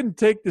 he couldn't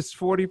take this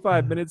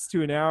 45 minutes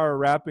to an hour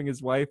wrapping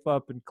his wife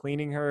up and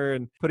cleaning her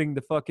and putting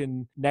the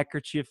fucking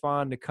neckerchief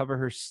on to cover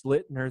her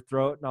slit in her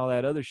throat and all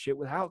that other shit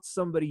without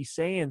somebody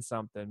saying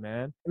something,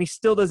 man. And he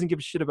still doesn't give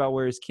a shit about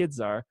where his kids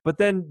are. But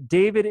then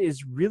David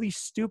is really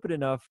stupid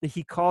enough that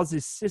he calls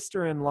his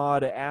sister-in-law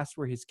to ask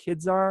where his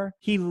kids are.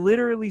 He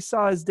literally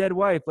saw his dead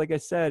wife, like I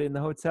said, in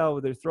the hotel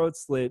with her throat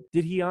slit.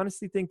 Did he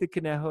honestly think that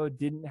Conejo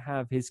didn't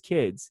have his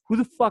kids? Who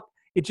the fuck?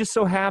 It just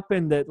so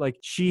happened that like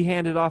she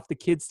handed off the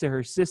kids to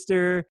her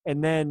sister,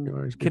 and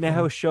then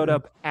Conejo showed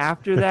up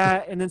after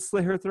that and then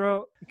slit her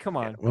throat. Come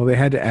on. Yeah, well, they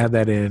had to add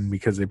that in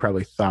because they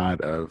probably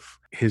thought of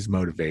his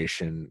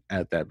motivation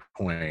at that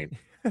point.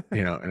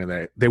 You know,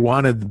 and they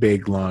wanted the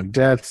big long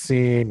death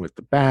scene with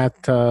the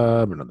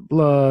bathtub and the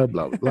blood,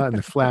 blah blah blah, and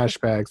the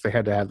flashbacks. They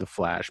had to have the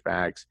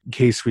flashbacks in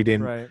case we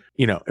didn't,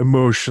 you know,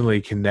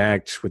 emotionally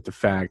connect with the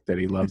fact that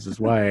he loves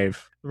his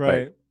wife.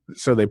 Right. But,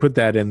 so they put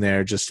that in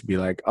there just to be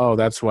like, oh,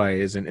 that's why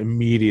he isn't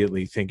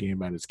immediately thinking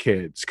about his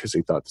kids because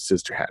he thought the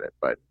sister had it.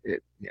 But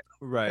it, you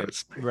know, right.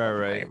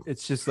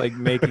 It's just like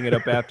making it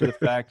up after the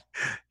fact.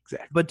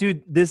 Exactly. But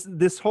dude,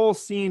 this whole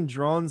scene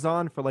drones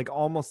on for like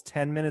almost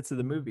 10 minutes of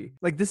the movie.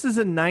 Like, this is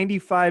a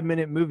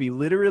 95-minute movie.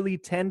 Literally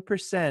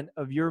 10%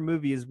 of your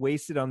movie is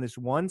wasted on this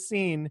one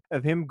scene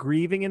of him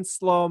grieving in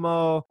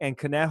slow-mo and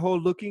Conejo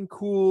looking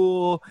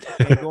cool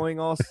and going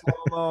all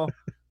slow-mo.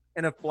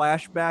 And a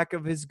flashback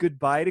of his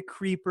goodbye to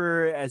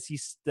Creeper as he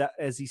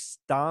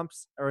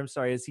stops on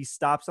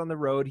the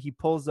road. He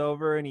pulls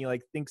over and he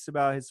like thinks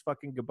about his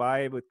fucking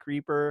goodbye with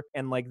Creeper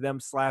and like them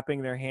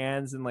slapping their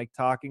hands and like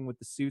talking with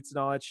the suits and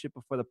all that shit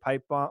before the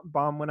pipe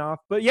bomb went off.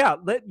 But yeah,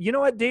 you know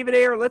what, David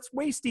Ayer, let's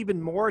waste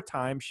even more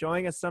time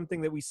showing us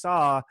something that we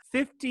saw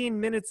 15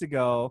 minutes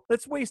ago.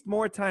 Let's waste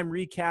more time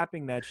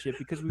recapping that shit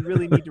because we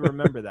really need to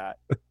remember that.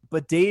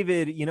 But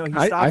David, you know, he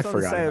stops on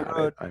the side of the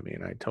road. I mean,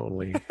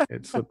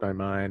 it slipped my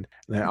mind.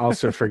 And I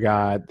also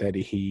forgot that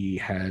he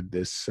had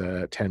this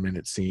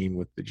 10-minute scene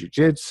with the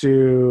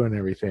jiu-jitsu and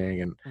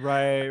everything. And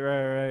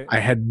right. I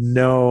had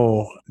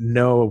no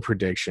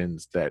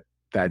predictions that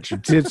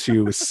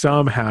jiu-jitsu was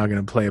somehow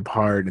going to play a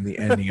part in the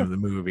ending of the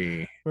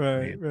movie.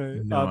 Right.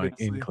 No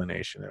obviously.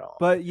 inclination at all.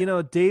 But, you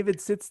know, David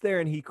sits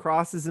there and he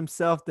crosses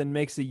himself, then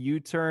makes a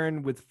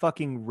U-turn with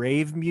fucking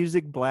rave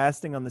music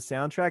blasting on the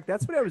soundtrack.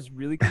 That's what I was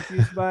really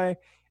confused by.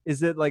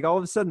 Is that like all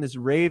of a sudden this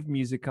rave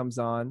music comes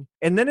on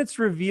and then it's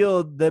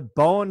revealed that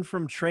Bowen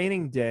from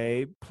Training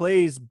Day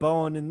plays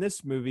Bowen in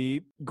this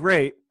movie.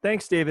 Great.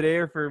 Thanks, David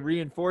Ayer, for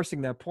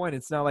reinforcing that point.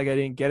 It's not like I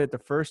didn't get it the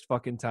first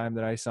fucking time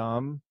that I saw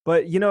him.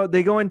 But, you know,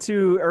 they go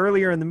into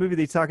earlier in the movie,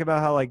 they talk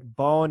about how like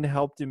Bone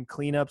helped him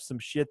clean up some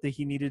shit that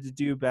he needed to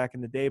do back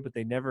in the day, but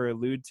they never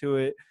allude to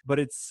it. But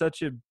it's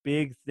such a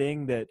big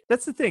thing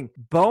that's the thing.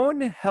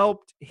 Bone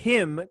helped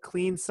him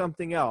clean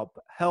something up,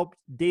 helped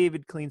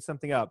David clean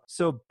something up.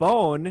 So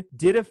Bone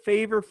did a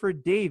favor for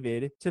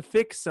David to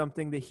fix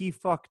something that he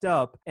fucked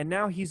up. And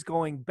now he's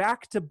going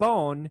back to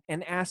Bone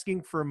and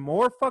asking for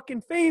more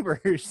fucking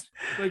favors.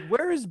 Like,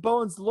 where is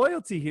Bone's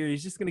loyalty here?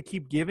 He's just gonna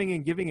keep giving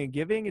and giving and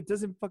giving. It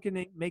doesn't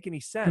fucking make any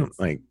sense.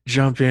 Like,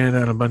 jump in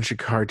on a bunch of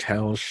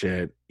cartel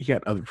shit. You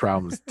got other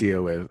problems to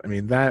deal with. I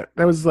mean, that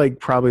was like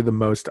probably the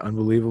most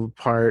unbelievable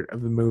part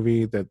of the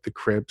movie, that the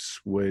Crips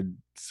would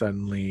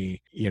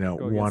suddenly, you know,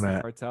 want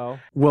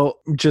to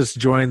just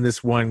join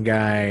this one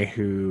guy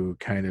who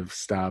kind of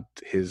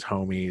stopped his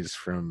homies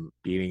from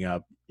beating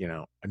up, you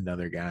know,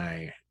 another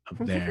guy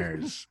of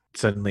theirs.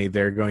 Suddenly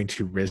they're going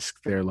to risk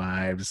their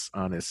lives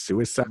on a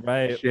suicide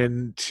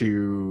mission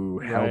to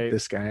help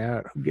this guy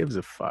out. Who gives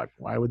a fuck?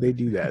 Why would they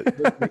do that? It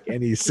doesn't make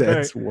any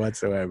sense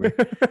whatsoever.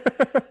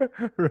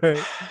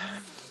 Right.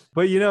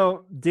 But, you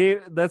know,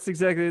 that's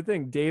exactly the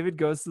thing. David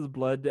goes to the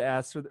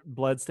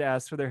Bloods to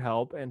ask for their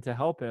help and to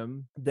help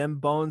him. Then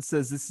Bone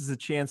says this is a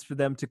chance for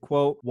them to,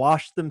 quote,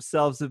 wash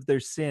themselves of their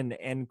sin,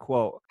 end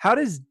quote. How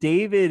does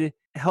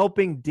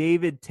helping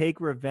David take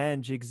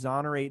revenge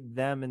exonerate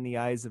them in the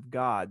eyes of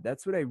God?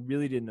 That's what I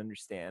really didn't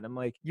understand. I'm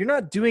like, you're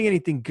not doing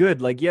anything good.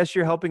 Like, yes,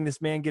 you're helping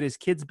this man get his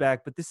kids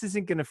back, but this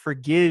isn't going to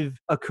forgive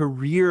a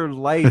career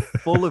life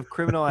full of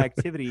criminal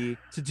activity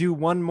to do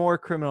one more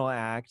criminal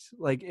act.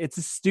 Like, it's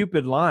a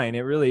stupid line.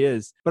 It really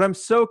is. But I'm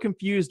so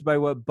confused by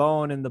what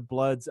Bone and the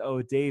Bloods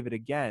owe David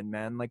again,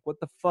 man. Like, what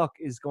the fuck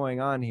is going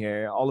on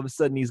here? All of a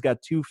sudden he's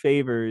got 2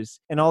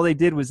 favors, and all they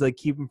did was like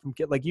keep him from,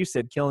 like you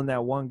said, killing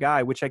that one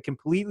guy, which I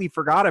completely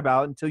forgot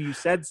about until you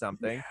said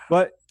something.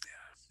 But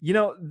you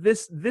know,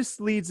 this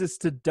leads us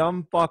to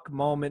dumb fuck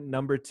moment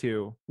number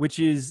 2, which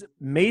is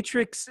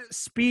Matrix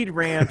speed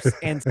ramps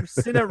and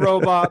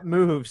Cinerobot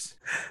moves.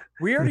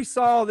 We already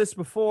saw all this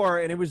before,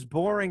 and it was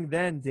boring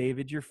then,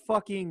 David. You're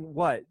fucking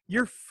what?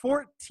 You're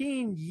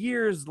 14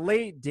 years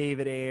late,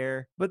 David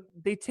Ayer. But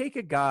they take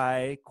a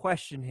guy,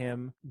 question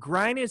him,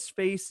 grind his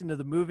face into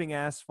the moving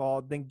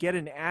asphalt, then get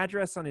an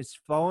address on his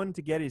phone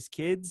to get his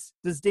kids.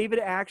 Does David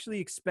actually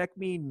expect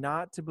me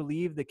not to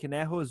believe that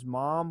Conejo's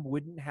mom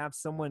wouldn't have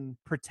someone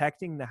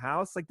protecting the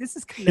house? Like, this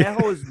is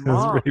Conejo's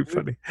mom. It's pretty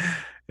funny.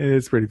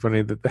 It's pretty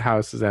funny that the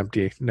house is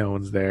empty. No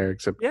one's there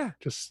except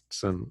just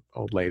some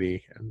old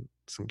lady and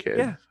some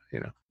kid, you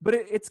know. But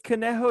it's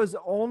Conejo's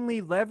only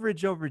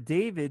leverage over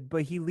David,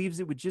 but he leaves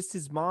it with just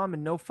his mom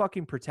and no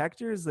fucking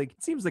protectors. Like,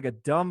 it seems like a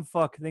dumb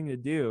fuck thing to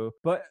do.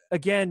 But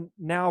again,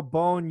 now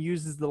Bone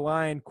uses the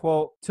line,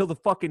 quote, till the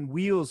fucking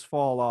wheels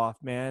fall off,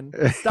 man.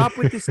 Stop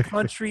with this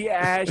country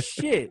ass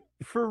shit.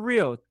 For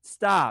real,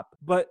 stop.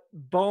 But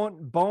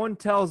Bone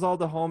tells all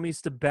the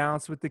homies to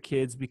bounce with the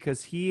kids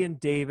because he and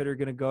David are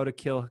going to go to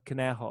kill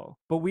Conejo.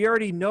 But we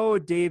already know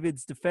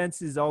David's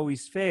defenses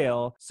always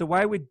fail. So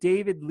why would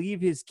David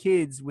leave his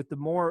kids with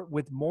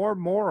more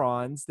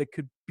morons that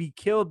could be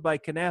killed by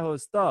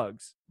Conejo's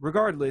thugs?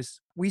 Regardless,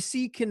 we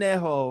see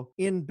Conejo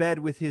in bed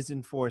with his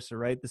enforcer,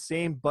 right? The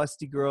same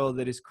busty girl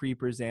that is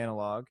Creeper's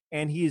analog.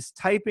 And he is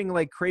typing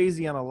like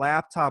crazy on a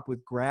laptop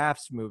with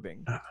graphs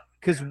moving.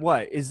 Because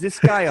what? Is this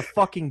guy a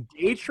fucking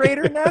day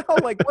trader now?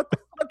 Like, what the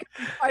fuck is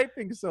he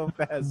typing so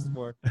fast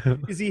for?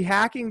 Is he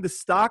hacking the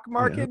stock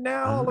market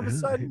now all of a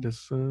sudden?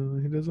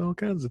 He does all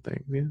kinds of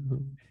things.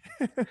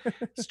 Yeah.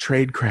 It's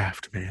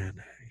tradecraft,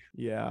 man.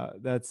 Yeah,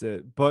 that's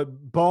it.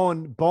 But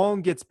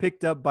Bone gets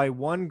picked up by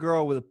one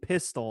girl with a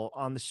pistol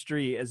on the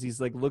street as he's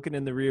like looking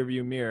in the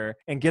rearview mirror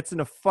and gets in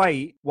a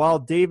fight while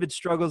David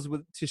struggles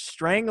to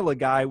strangle a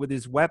guy with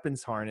his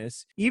weapons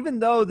harness. Even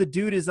though the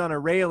dude is on a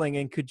railing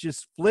and could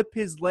just flip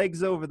his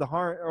legs over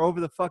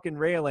the fucking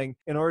railing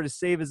in order to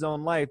save his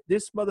own life,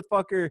 this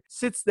motherfucker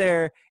sits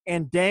there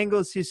and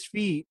dangles his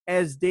feet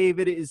as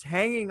David is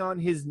hanging on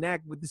his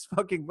neck with this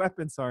fucking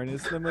weapons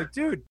harness. And I'm like,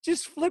 dude,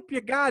 just flip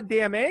your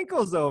goddamn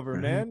ankles over,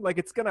 man. Like,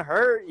 it's gonna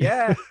hurt,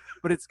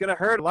 but it's gonna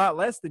hurt a lot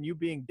less than you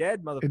being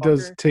dead, motherfucker. It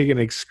does take an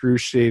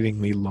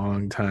excruciatingly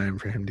long time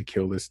for him to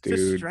kill this dude.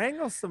 To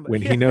strangle somebody.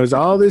 When he knows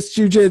all this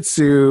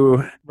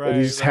jujitsu, but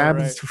he just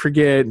happens to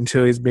forget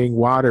until he's being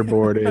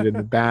waterboarded in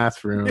the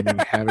bathroom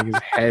and having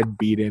his head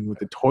beat in with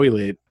the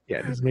toilet. Yeah,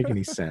 it doesn't make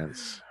any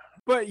sense.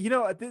 But, you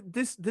know,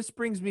 this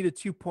brings me to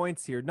 2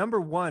 points here. Number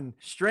one,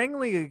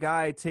 strangling a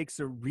guy takes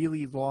a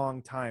really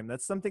long time.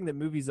 That's something that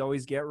movies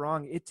always get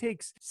wrong. It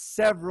takes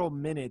several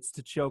minutes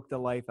to choke the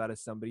life out of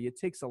somebody. It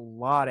takes a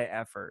lot of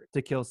effort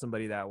to kill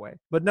somebody that way.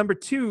 But number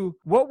two,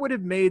 what would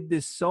have made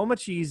this so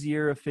much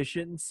easier,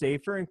 efficient, and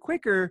safer and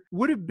quicker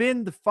would have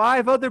been the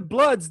 5 other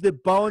Bloods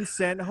that Bone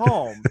sent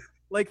home.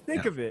 Like,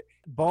 think of it.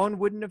 Bone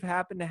wouldn't have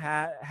happened to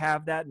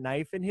have that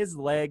knife in his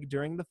leg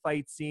during the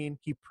fight scene.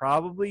 He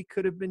probably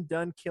could have been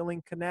done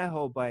killing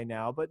Conejo by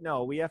now, but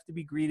no, we have to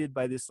be greeted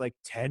by this like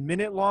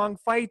 10-minute long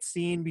fight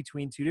scene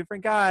between two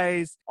different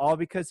guys, all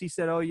because he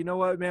said, "Oh, you know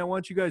what, man? Why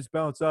don't you guys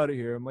bounce out of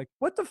here?" I'm like,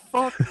 what the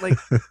fuck? Like,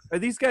 are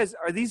these guys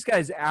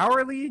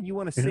hourly and you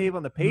want to save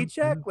on the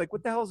paycheck? Like,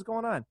 what the hell is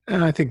going on?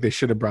 I think they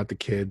should have brought the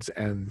kids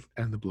and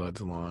the Bloods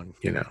along.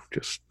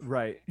 Just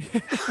right.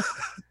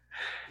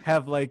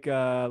 Have like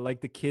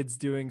the kids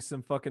doing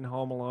some fucking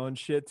Home Alone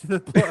shit to the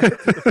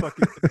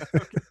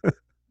fucking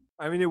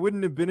I mean, it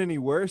wouldn't have been any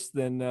worse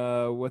than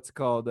what's it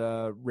called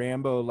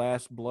Rambo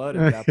Last Blood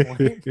at that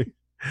point.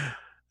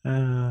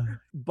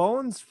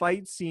 Bone's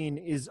fight scene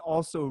is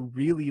also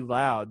really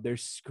loud.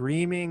 There's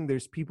screaming,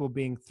 there's people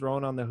being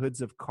thrown on the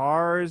hoods of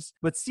cars,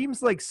 but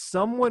seems like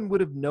someone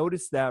would have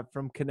noticed that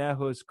from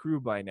Conejo's crew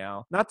by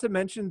now. Not to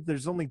mention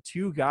there's only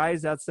 2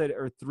 guys outside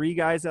or 3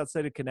 guys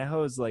outside of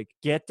Conejo's like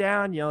get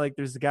down, like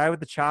there's the guy with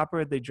the chopper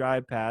that they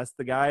drive past,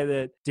 the guy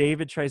that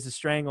David tries to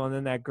strangle, and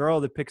then that girl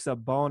that picks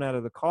up Bone out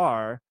of the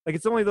car. Like,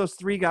 it's only those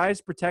 3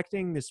 guys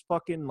protecting this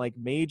fucking like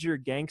major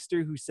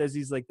gangster who says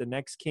he's like the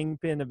next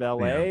kingpin of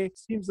LA. Yeah.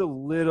 Seems a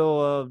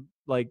little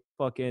like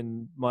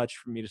fucking much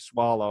for me to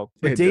swallow.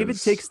 But David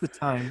takes the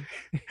time.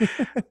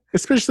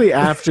 Especially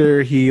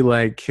after he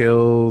like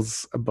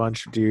kills a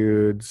bunch of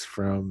dudes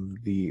from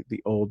the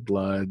old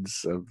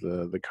Bloods of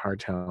the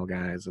cartel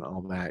guys and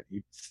all that.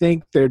 You'd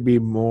think there'd be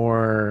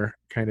more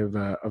kind of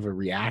a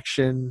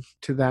reaction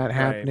to that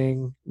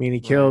happening. Right. I mean, he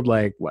killed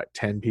like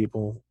 10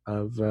 people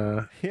of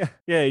yeah,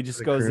 he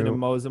just goes in and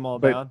mows them all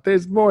down.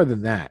 There's more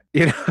than that.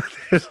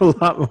 There's a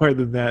lot more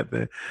than that.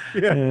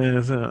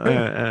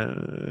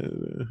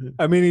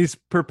 I mean, he's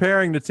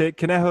preparing to take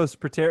Conejo's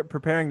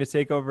preparing to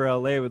take over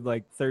LA with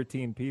like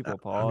 13 people,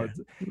 Paul.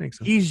 Makes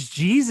sense. He's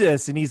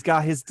Jesus and he's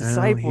got his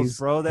disciples,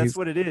 bro. That's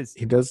what it is.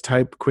 He does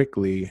type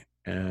quickly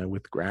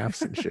with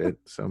graphs and shit.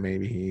 So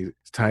maybe he's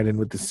tied in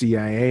with the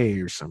CIA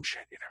or some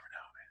shit. You never know.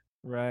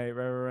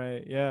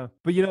 Right. Yeah.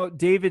 But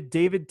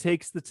David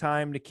takes the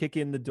time to kick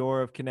in the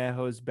door of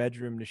Conejo's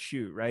bedroom to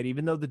shoot, right?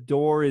 Even though the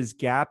door is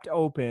gapped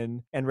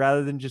open, and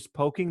rather than just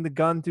poking the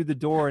gun through the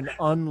door and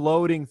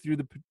unloading through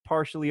the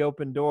partially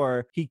open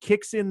door, he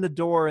kicks in the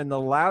door in the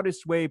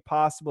loudest way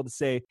possible to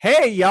say,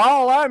 "Hey,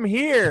 y'all, I'm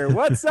here.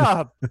 What's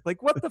up?"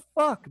 Like, what the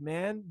fuck,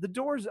 man? The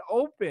door's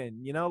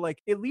open,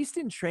 like at least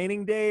in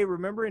Training Day.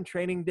 Remember in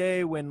Training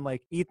Day when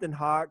like Ethan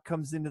Hawke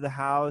comes into the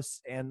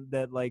house and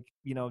that like,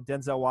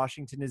 Denzel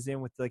Washington is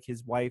in with like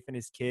his wife and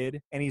his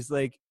kid, and he's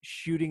like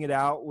shooting it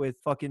out with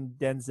fucking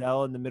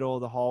Denzel in the middle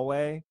of the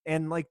hallway,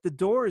 and like the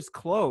door is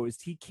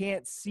closed. He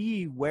can't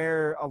see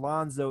where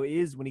Alonzo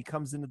is when he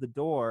comes into the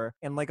door,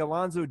 and like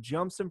Alonzo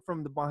jumps him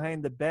from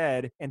behind the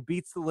bed and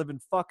beats the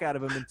living fuck out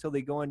of him until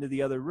they go into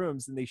the other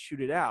rooms and they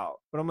shoot it out.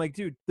 But I'm like,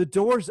 dude, the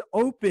door's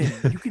open.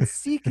 You can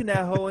see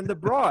Conejo and the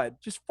broad.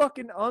 Just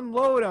fucking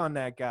unload on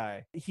that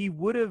guy. He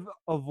would have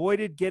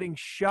avoided getting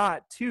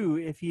shot too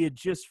if he had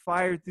just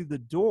fired through the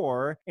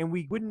door, and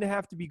we wouldn't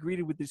have to be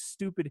greeted with this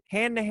stupid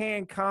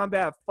hand-to-hand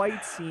combat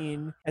fight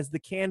scene as the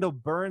candle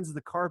burns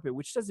the carpet,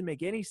 which doesn't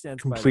make any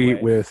sense.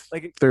 Complete with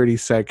like 30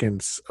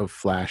 seconds of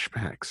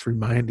flashbacks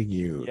reminding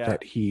you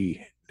that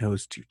he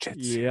knows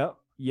jujitsu.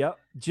 Yep.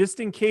 Just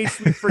in case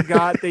we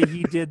forgot that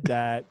he did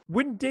that.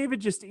 Wouldn't David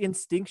just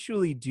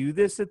instinctually do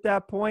this at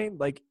that point?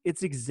 Like,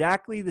 it's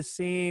exactly the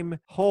same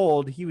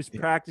hold he was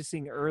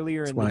practicing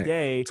earlier in the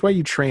day. That's why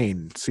you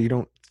train, so you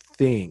don't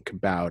think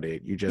about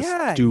it. You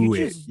just do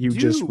it. You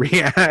just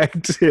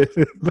react.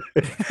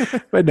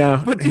 but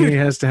now he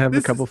has to have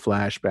a couple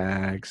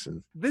flashbacks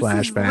and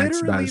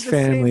flashbacks about his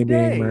family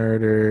being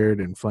murdered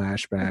and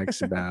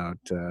flashbacks about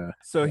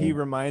so he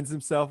reminds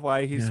himself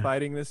why he's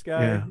fighting this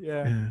guy.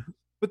 Yeah.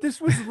 But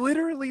this was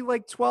literally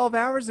like 12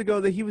 hours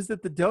ago that he was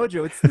at the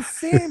dojo. It's the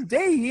same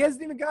day. He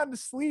hasn't even gotten to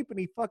sleep, and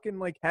he fucking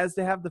like has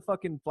to have the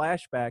fucking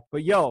flashback.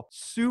 But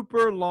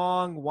super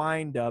long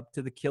wind up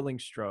to the killing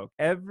stroke.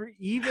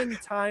 Even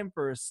time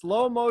for a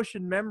slow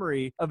motion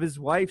memory of his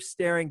wife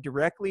staring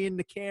directly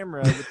into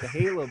camera with the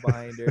halo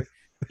behind her.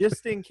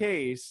 Just in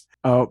case.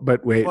 Oh,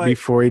 but wait,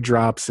 before he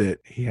drops it,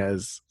 he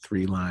has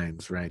 3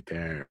 lines right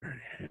there.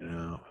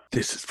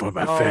 This is for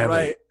my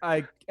family.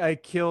 Right. I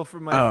kill for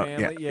my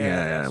family.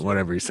 Yeah.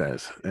 Whatever he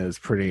says. It's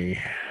pretty.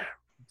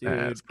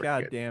 Dude,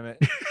 God damn it.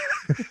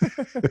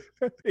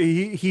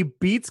 he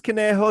beats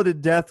Conejo to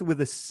death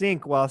with a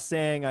sink while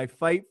saying, "I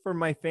fight for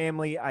my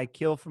family, I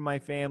kill for my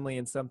family,"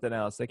 and something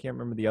else. I can't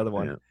remember the other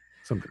one. Yeah,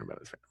 something about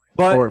his family.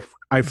 Or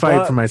I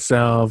fight for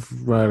myself,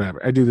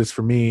 whatever. I do this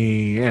for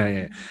me.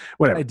 Yeah.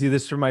 Whatever. I do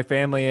this for my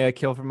family. I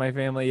kill for my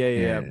family.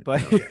 Yeah.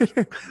 But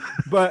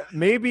but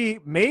maybe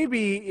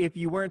if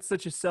you weren't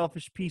such a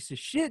selfish piece of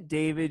shit,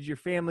 David, your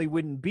family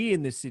wouldn't be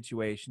in this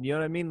situation. You know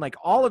what I mean? Like,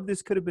 all of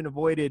this could have been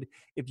avoided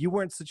if you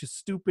weren't such a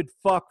stupid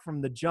fuck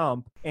from the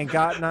jump and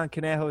gotten on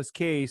Conejo's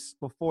case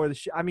before the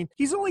I mean,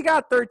 he's only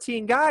got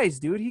 13 guys,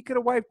 dude. He could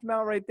have wiped them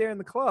out right there in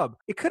the club.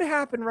 It could have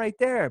happened right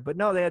there. But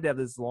no, they had to have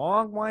this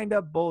long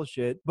wind-up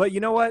bullshit. But you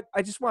know what?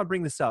 I just want to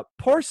bring this up.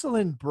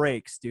 Porcelain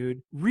breaks,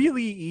 dude,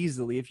 really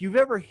easily. If you've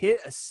ever hit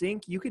a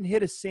sink, you can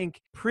hit a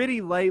sink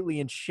pretty lightly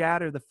and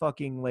shatter the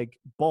fucking like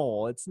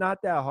bowl. It's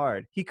not that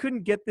hard. He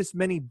couldn't get this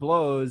many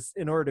blows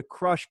in order to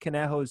crush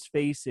Conejo's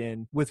face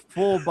in with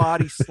full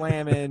body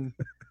slamming.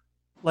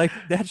 Like,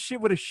 that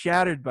shit would have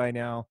shattered by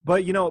now.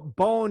 But, you know,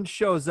 Bone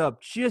shows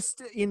up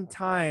just in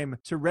time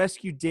to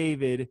rescue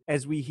David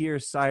as we hear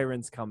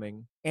sirens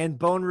coming. And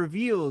Bone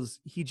reveals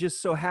he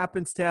just so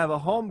happens to have a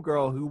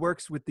homegirl who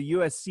works with the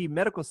USC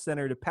Medical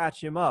Center to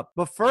patch him up.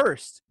 But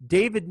first,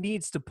 David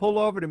needs to pull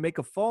over to make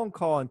a phone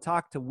call and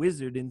talk to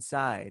Wizard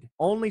inside,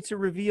 only to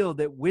reveal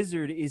that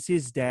Wizard is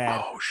his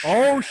dad.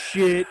 Oh,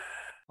 shit.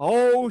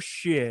 Oh,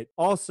 shit.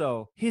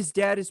 Also, his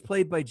dad is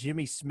played by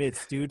Jimmy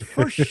Smits, dude.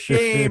 For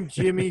shame,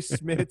 Jimmy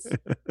Smits.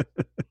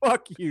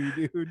 Fuck you,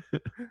 dude.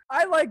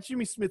 I like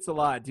Jimmy Smits a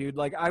lot, dude.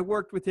 Like, I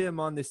worked with him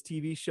on this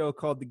TV show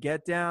called The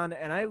Get Down,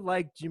 and I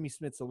like Jimmy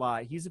Smits a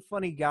lot. He's a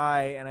funny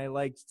guy, and I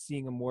liked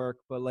seeing him work.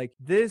 But, like,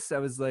 this, I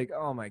was like,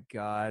 oh, my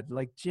God.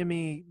 Like,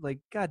 Jimmy, like,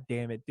 God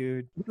damn it,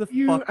 dude. What the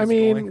fuck is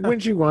going on?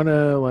 Wouldn't you want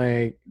to,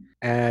 like,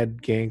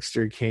 add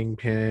Gangster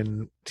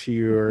Kingpin to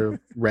your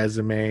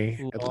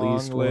resume at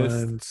least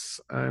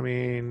once? I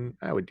mean,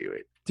 I would do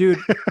it. Dude,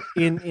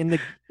 in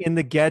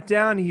the Get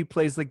Down, he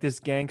plays like this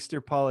gangster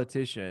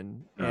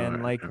politician,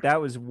 and like that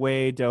was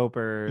way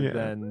doper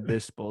than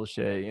this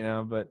bullshit, you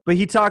know. But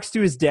he talks to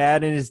his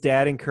dad, and his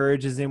dad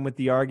encourages him with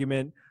the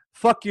argument,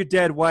 "Fuck your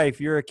dead wife,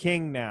 you're a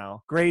king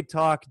now." Great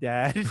talk,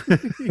 Dad.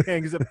 He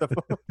hangs up the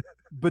phone.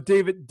 But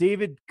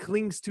David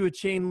clings to a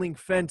chain link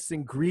fence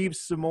and grieves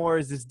some more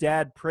as his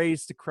dad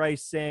prays to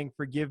Christ, saying,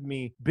 "Forgive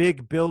me."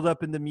 Big build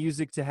up in the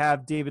music to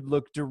have David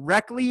look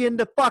directly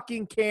into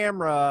fucking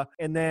camera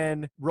and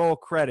then roll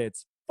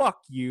credits.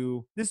 Fuck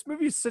you. This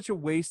movie is such a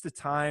waste of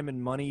time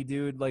and money,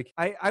 dude. Like,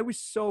 I was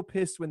so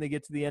pissed when they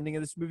get to the ending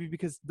of this movie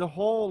because the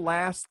whole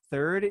last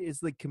third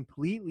is like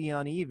completely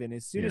uneven.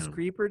 As soon as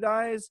Creeper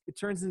dies, it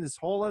turns into this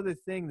whole other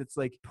thing that's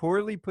like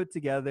poorly put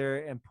together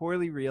and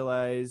poorly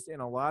realized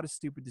and a lot of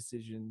stupid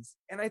decisions.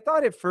 And I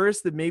thought at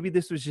first that maybe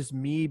this was just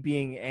me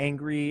being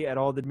angry at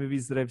all the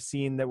movies that I've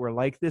seen that were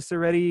like this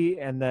already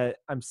and that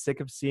I'm sick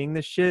of seeing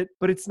this shit.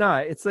 But it's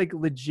not. It's like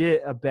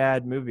legit a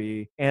bad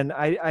movie. And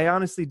I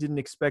honestly didn't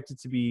expect it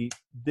to be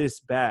this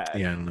bad.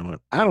 Yeah,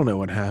 I don't know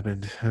what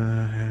happened.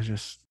 I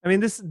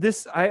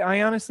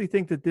honestly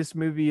think that this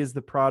movie is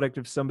the product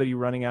of somebody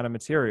running out of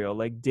material.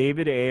 Like,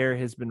 David Ayer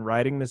has been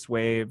riding this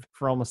wave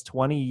for almost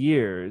 20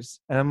 years.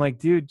 And I'm like,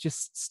 dude,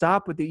 just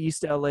stop with the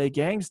East LA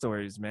gang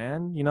stories,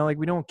 man. You know, like,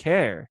 we don't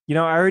care. You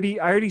know, I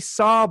already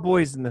saw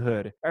Boys in the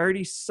Hood. I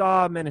already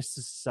saw Menace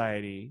to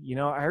Society. You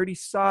know, I already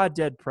saw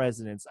Dead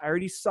Presidents. I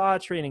already saw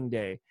Training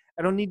Day.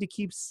 I don't need to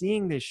keep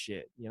seeing this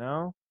shit, you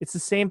know? It's the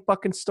same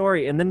fucking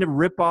story. And then to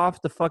rip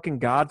off the fucking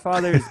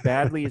Godfather as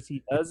badly as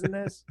he does in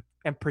this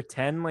and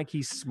pretend like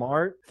he's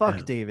smart.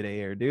 Fuck David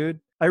Ayer, dude.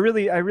 I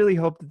really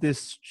hope that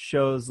this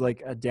shows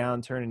like a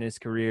downturn in his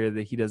career,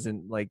 that he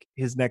doesn't like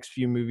his next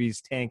few movies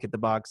tank at the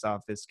box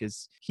office,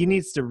 because he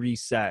needs to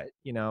reset,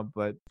 you know.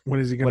 But when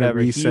is he going to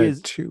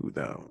reset to,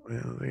 though?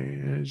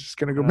 He's just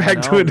going to go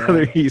back to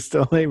another East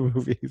LA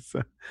movie.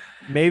 So.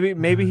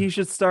 Maybe he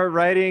should start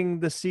writing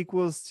the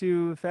sequels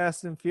to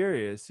Fast and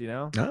Furious, you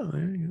know? Oh,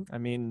 there you go. I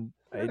mean,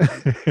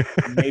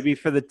 maybe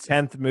for the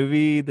 10th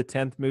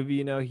movie,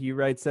 you know, he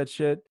writes that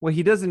shit. What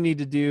he doesn't need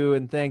to do,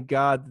 and thank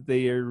God that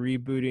they are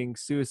rebooting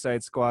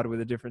Suicide Squad with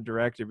a different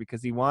director,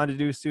 because he wanted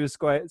to do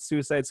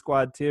Suicide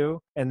Squad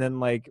 2, and then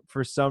like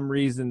for some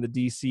reason the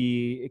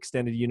DC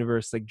extended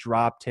universe like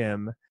dropped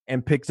him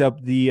and picked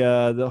up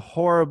the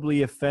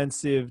horribly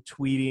offensive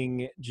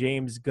tweeting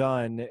James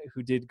Gunn,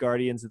 who did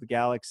Guardians of the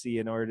Galaxy,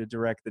 in order to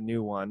direct the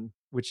new one,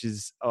 which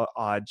is an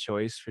odd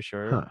choice for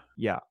sure. Huh.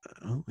 Yeah.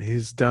 Well,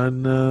 he's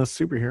done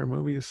superhero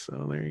movies,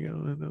 so there you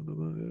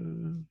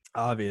go.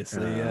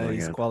 Obviously,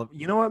 he's qualified.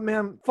 You know what,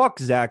 man? Fuck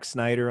Zack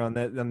Snyder on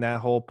that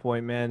whole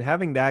point, man.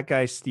 Having that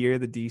guy steer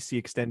the DC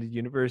extended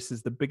universe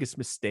is the biggest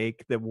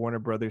mistake that Warner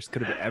Brothers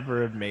could have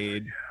ever have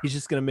made. He's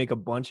just gonna make a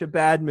bunch of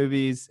bad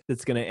movies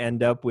that's gonna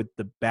end up with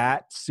the bat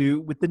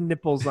suit with the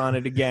nipples on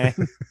it again.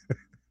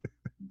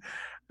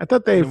 I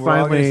thought they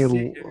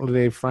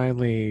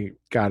finally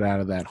got out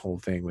of that whole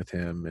thing with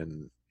him,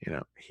 and you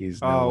know,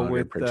 he's no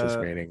longer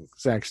participating.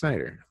 Zack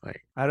Snyder,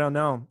 like, I don't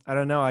know.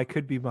 I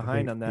could be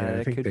behind on that.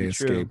 I think they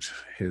escaped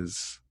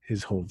his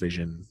whole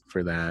vision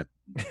for that,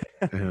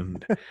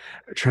 and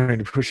trying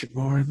to push it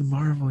more in the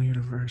Marvel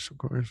universe, of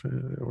course,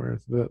 or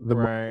the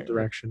Marvel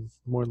direction,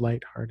 more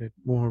lighthearted,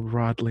 more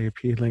broadly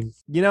appealing.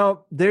 You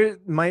know,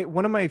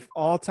 one of my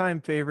all-time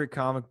favorite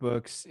comic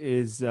books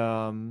is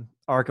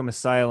Arkham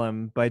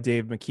Asylum by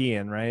Dave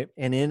McKean, right?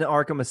 And in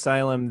Arkham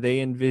Asylum,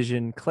 they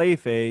envision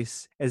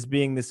Clayface as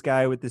being this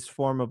guy with this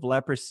form of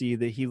leprosy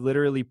that he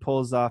literally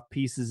pulls off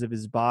pieces of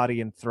his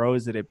body and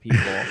throws it at people.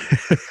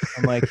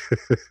 I'm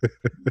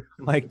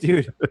like,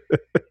 dude,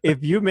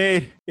 if you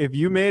made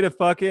a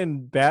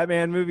fucking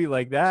Batman movie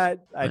like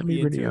that, I'd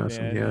be pretty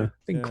awesome. Man. Yeah, I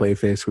think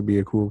Clayface would be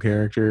a cool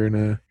character in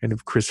a kind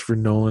of Christopher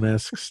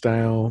Nolan-esque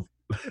style.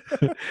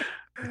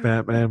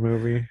 Batman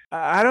movie.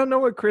 I don't know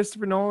what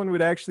Christopher Nolan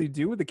would actually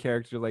do with a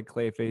character like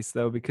Clayface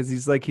though, because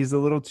he's a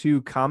little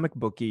too comic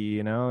booky,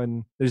 you know,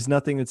 and there's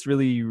nothing that's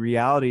really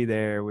reality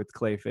there with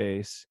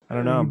Clayface. I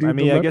don't know. You do I the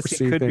mean, I guess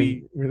he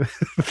leprosy could thing, be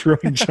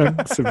throwing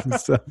chunks of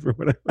himself or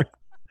whatever.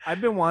 I've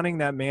been wanting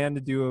that man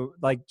to do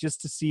like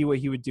just to see what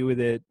he would do with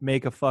it,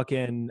 make a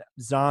fucking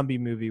zombie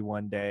movie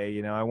one day.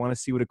 You know, I want to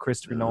see what a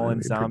Christopher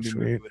Nolan zombie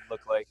movie would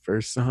look like.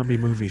 First zombie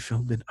movie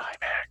filmed in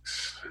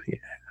IMAX. Yeah.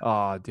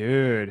 Oh,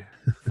 dude.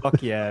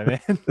 Fuck yeah,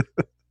 man.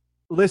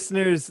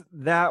 Listeners,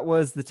 that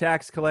was The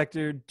Tax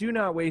Collector. Do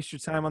not waste your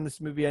time on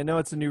this movie. I know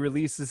it's a new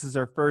release. This is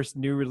our first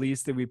new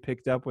release that we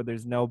picked up where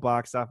there's no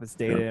box office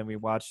data and we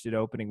watched it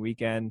opening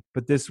weekend.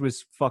 But this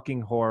was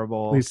fucking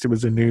horrible. At least it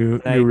was a new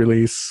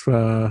release,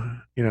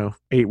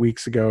 8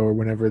 weeks ago or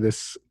whenever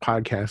this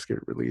podcast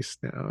get released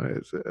now.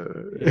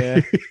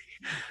 Yeah.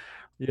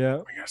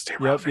 Yeah.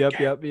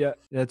 Yep.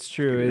 That's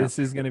true. This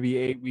is going to be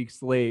 8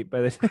 weeks late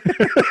by the time.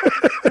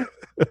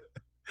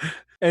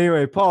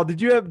 Anyway, Paul,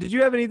 did you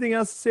have anything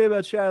else to say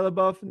about Shia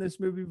LaBeouf in this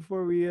movie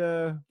before we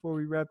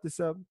wrap this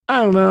up?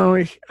 I don't know.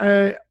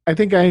 I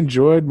think I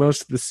enjoyed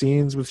most of the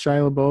scenes with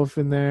Shia LaBeouf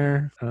in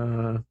there.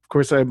 Of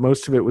course,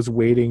 most of it was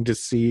waiting to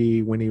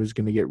see when he was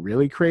going to get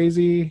really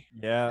crazy.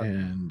 Yeah.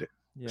 And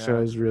so I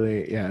was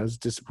I was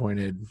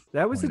disappointed.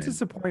 That was a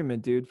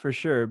disappointment, dude, for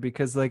sure.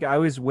 Because like I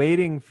was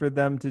waiting for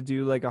them to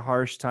do like a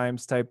Harsh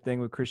Times type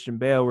thing with Christian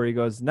Bale where he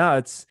goes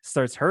nuts,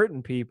 starts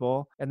hurting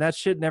people, and that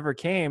shit never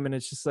came. And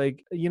it's just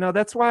like,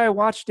 that's why I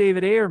watch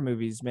David Ayer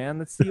movies, man.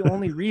 That's the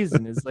only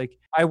reason is like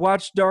I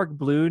watched Dark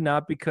Blue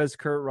not because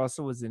Kurt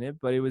Russell was in it,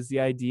 but it was the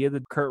idea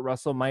that Kurt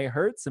Russell might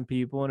hurt some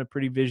people in a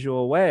pretty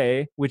visual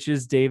way, which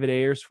is David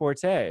Ayer's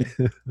forte.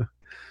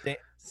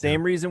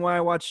 Same reason why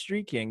I watch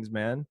Street Kings,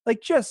 man.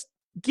 Like just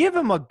give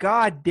him a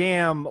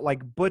goddamn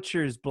like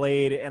butcher's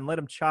blade and let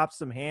him chop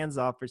some hands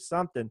off or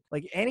something.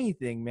 Like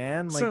anything,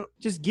 man. Like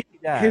just give me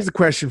that. Here's a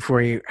question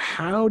for you.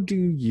 How do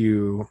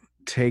you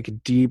take a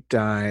deep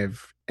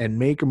dive and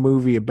make a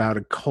movie about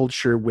a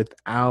culture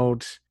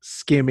without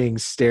skimming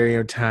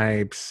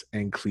stereotypes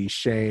and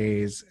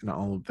cliches and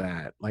all of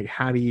that? Like,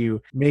 how do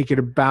you make it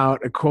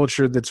about a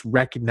culture that's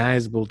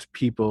recognizable to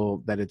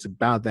people, that it's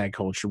about that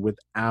culture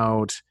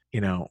without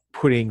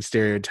putting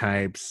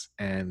stereotypes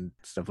and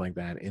stuff like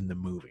that in the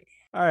movie?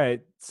 All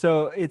right.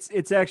 So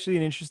it's actually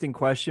an interesting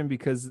question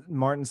because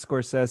Martin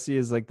Scorsese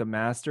is like the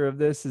master of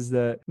this, is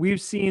that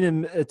we've seen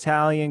an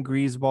Italian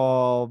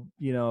greaseball,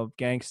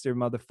 gangster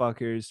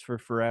motherfuckers for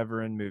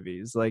forever in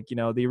movies. Like,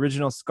 the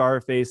original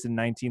Scarface in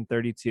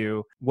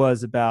 1932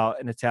 was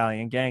about an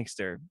Italian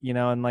gangster,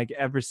 and like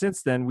ever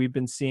since then, we've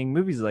been seeing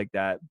movies like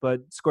that.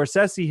 But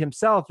Scorsese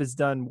himself has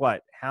done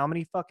how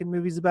many fucking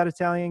movies about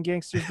Italian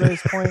gangsters by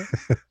this point?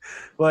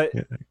 But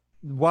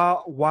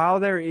while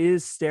there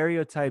is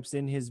stereotypes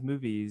in his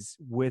movies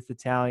with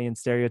Italian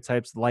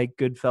stereotypes like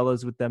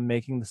Goodfellas with them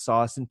making the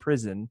sauce in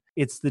prison,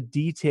 it's the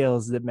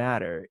details that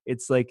matter.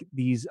 It's like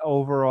these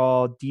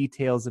overall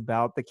details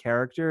about the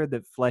character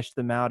that flesh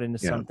them out into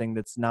something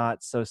that's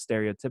not so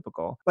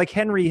stereotypical. Like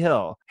Henry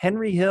Hill.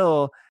 Henry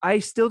Hill, I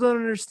still don't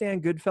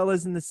understand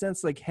Goodfellas in the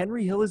sense like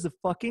Henry Hill is a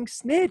fucking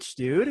snitch,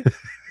 dude.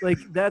 Like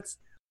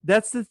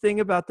that's the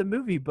thing about the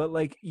movie, but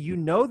like,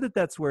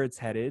 that's where it's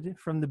headed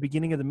from the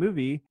beginning of the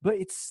movie, but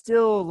it's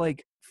still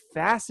like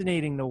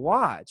fascinating to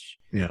watch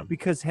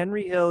because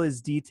Henry Hill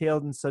is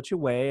detailed in such a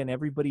way and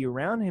everybody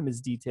around him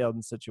is detailed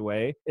in such a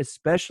way,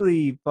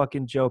 especially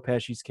fucking Joe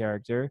Pesci's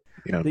character,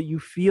 that you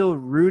feel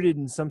rooted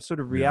in some sort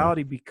of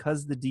reality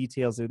because the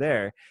details are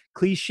there.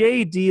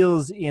 Cliche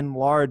deals in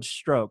large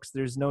strokes.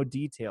 There's no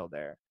detail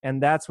there.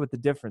 And that's what the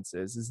difference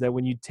is that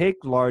when you take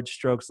large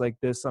strokes like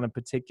this on a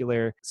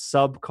particular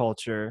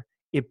subculture,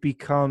 it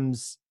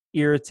becomes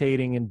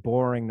irritating and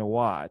boring to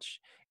watch.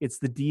 It's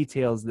the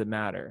details that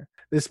matter.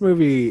 This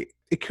movie,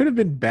 it could have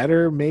been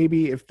better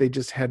maybe if they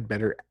just had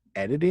better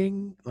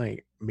editing.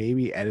 Like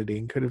maybe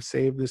editing could have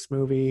saved this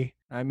movie.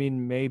 I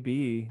mean,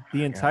 maybe.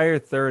 The entire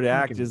third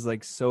act is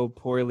like so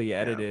poorly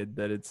edited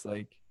that it's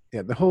like...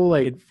 Yeah, the whole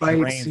like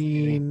fight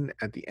scene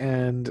at the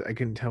end, I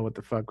couldn't tell what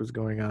the fuck was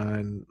going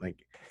on.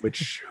 Like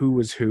who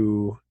was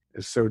who.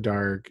 Is so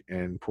dark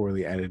and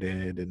poorly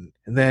edited, and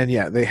then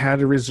they had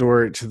to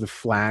resort to the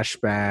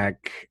flashback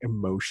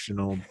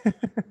emotional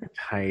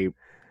type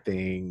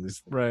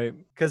things, right?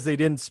 Because they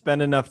didn't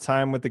spend enough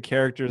time with the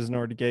characters in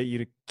order to get you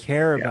to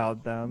care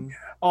about them.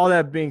 All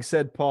that being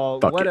said, Paul,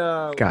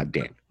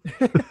 goddamn.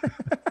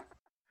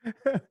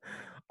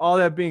 All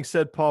that being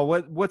said, Paul,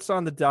 what's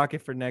on the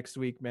docket for next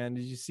week, man?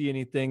 Did you see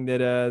anything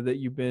that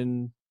you've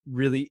been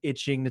really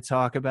itching to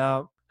talk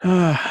about?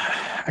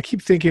 I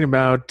keep thinking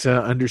about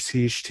Under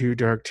Siege 2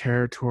 Dark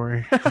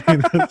Territory.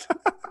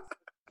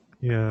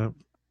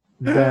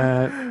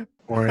 That,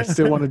 or I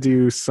still want to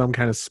do some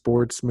kind of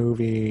sports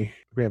movie.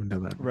 We haven't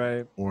done that.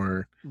 Right.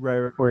 Or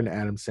an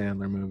Adam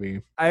Sandler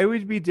movie. I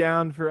would be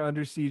down for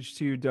Under Siege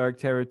 2 Dark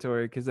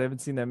Territory because I haven't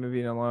seen that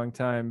movie in a long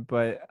time.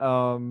 But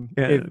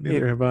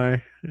neither have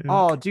I. Yeah.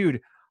 Oh, dude.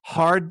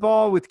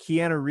 Hardball with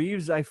Keanu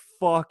Reeves. I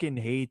fucking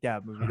hate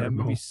that movie. That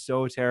movie's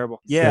so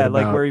terrible. Is Yeah, that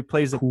like about where he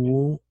plays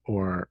pool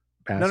or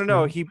no.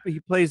 basketball?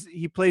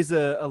 He plays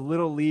a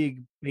little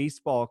league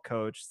baseball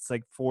coach. It's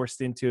like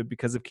forced into it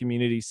because of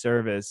community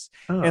service.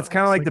 And it's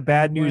kind of like the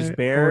Bad News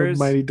Bears.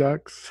 Mighty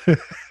Ducks.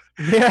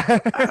 Yeah.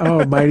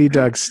 Oh, Mighty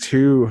Ducks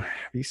 2. Have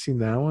you seen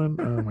that one?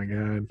 Oh my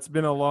god. It's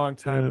been a long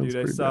time, dude.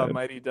 I saw bad.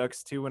 Mighty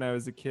Ducks 2 when I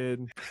was a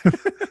kid.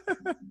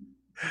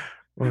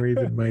 Or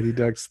even Mighty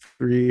Ducks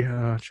 3.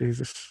 Oh,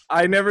 Jesus.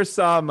 I never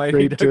saw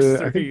Mighty Ducks 3.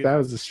 I think that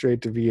was a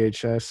straight to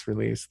VHS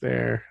release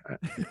there.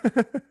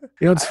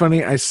 You know, it's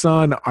funny. I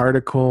saw an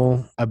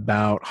article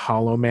about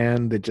Hollow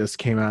Man that just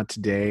came out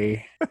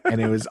today, and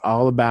it was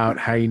all about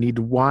how you need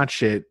to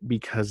watch it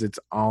because it's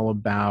all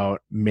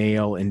about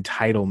male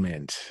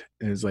entitlement.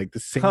 And it was like the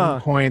same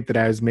point that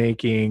I was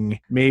making,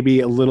 maybe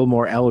a little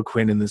more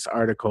eloquent in this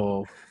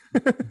article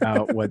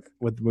about what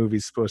the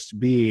movie's supposed to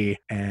be.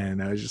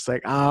 And I was just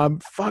like, I'm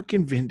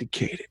fucking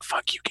vindicated.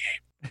 Fuck you,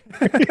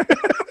 Gabe.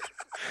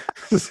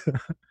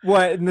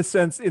 What, in the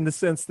sense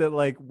that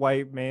like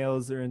white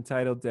males are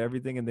entitled to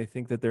everything and they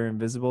think that they're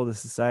invisible to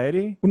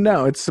society?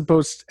 No, it's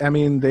supposed to, I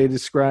mean, they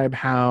describe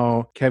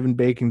how Kevin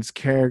Bacon's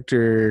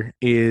character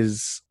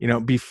is, you know,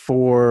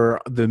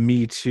 before the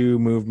Me Too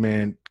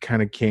movement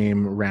kind of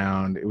came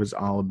around, it was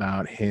all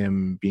about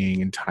him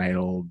being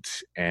entitled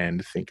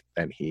and think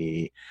that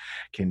he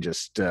can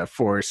just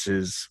force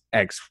his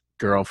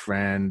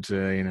ex-girlfriend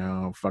to, you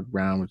know, fuck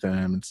around with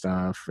him and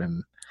stuff.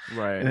 And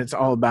right. And it's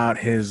all about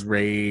his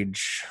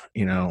rage,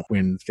 you know,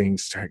 when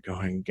things start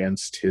going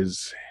against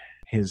his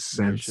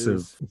sense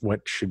of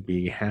what should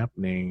be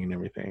happening and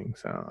everything.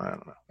 So I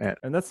don't know. Yeah.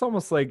 And that's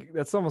almost like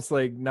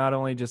not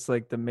only just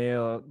like the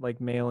male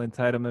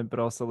entitlement, but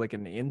also like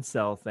an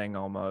incel thing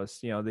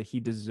almost, you know, that he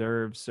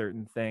deserves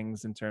certain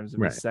things in terms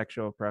of his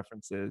sexual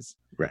preferences.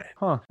 Right.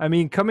 Huh. I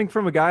mean, coming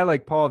from a guy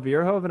like Paul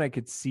Verhoeven, I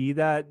could see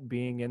that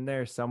being in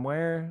there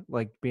somewhere,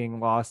 like being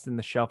lost in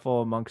the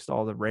shuffle amongst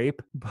all the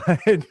rape. But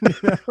you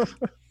know.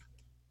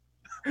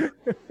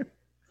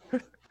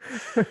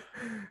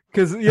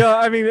 Because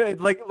I mean,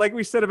 like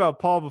we said about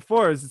Paul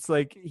before, is it's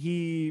like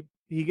he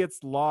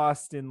gets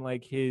lost in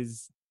like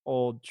his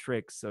old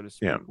tricks, so to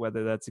speak,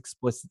 whether that's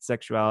explicit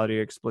sexuality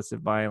or explicit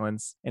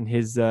violence, and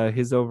his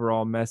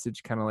overall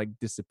message kind of like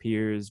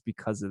disappears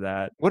because of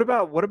that. What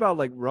about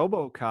like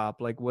RoboCop?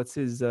 Like, what's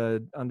his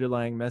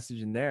underlying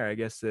message in there? I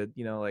guess that,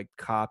 you know, like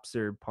cops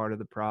are part of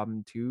the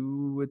problem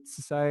too with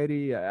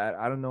society.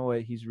 I don't know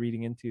what he's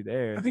reading into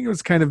there. I think it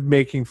was kind of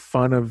making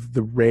fun of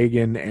the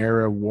Reagan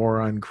era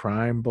war on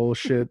crime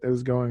bullshit that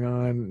was going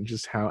on, and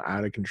just how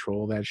out of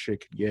control that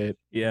shit could get.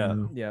 Yeah,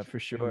 you know? For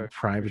sure.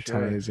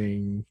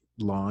 Privatizing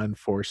law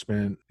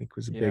enforcement, I think,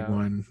 was a big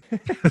one.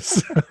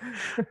 So,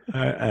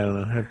 I don't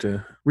know. I have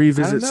to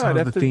revisit some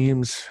of the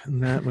themes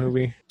in that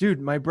movie. Dude,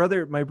 my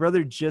brother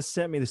just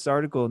sent me this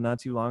article not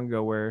too long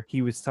ago where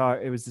it was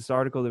this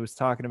article that was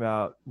talking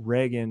about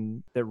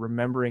Reagan, that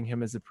remembering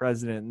him as a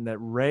president, and that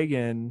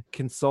Reagan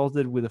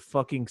consulted with a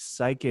fucking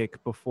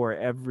psychic before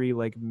every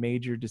like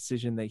major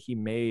decision that he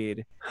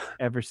made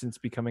ever since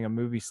becoming a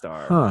movie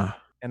star. Huh.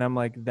 And I'm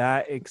like,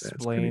 that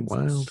explains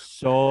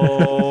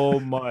so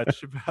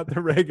much about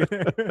the Reagan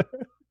era.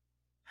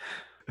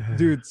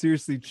 Dude,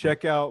 seriously,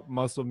 check out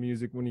Muscle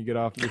Music when you get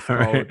off this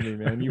call with me,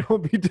 man. You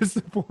won't be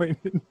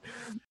disappointed.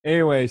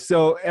 Anyway,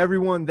 so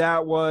everyone,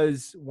 that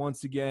was,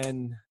 once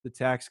again, The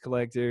Tax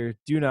Collector.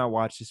 Do not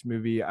watch this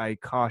movie. I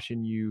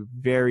caution you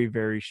very,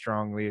 very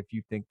strongly if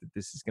you think that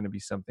this is going to be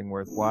something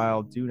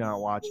worthwhile. Do not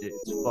watch it.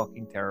 It's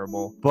fucking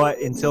terrible. But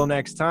until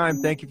next time,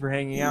 thank you for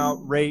hanging out.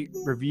 Rate,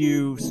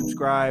 review,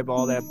 subscribe,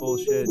 all that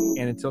bullshit.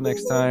 And until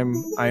next time,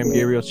 I am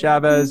Gabriel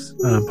Chavez.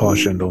 Paul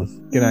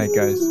Schindel. Good night,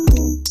 guys.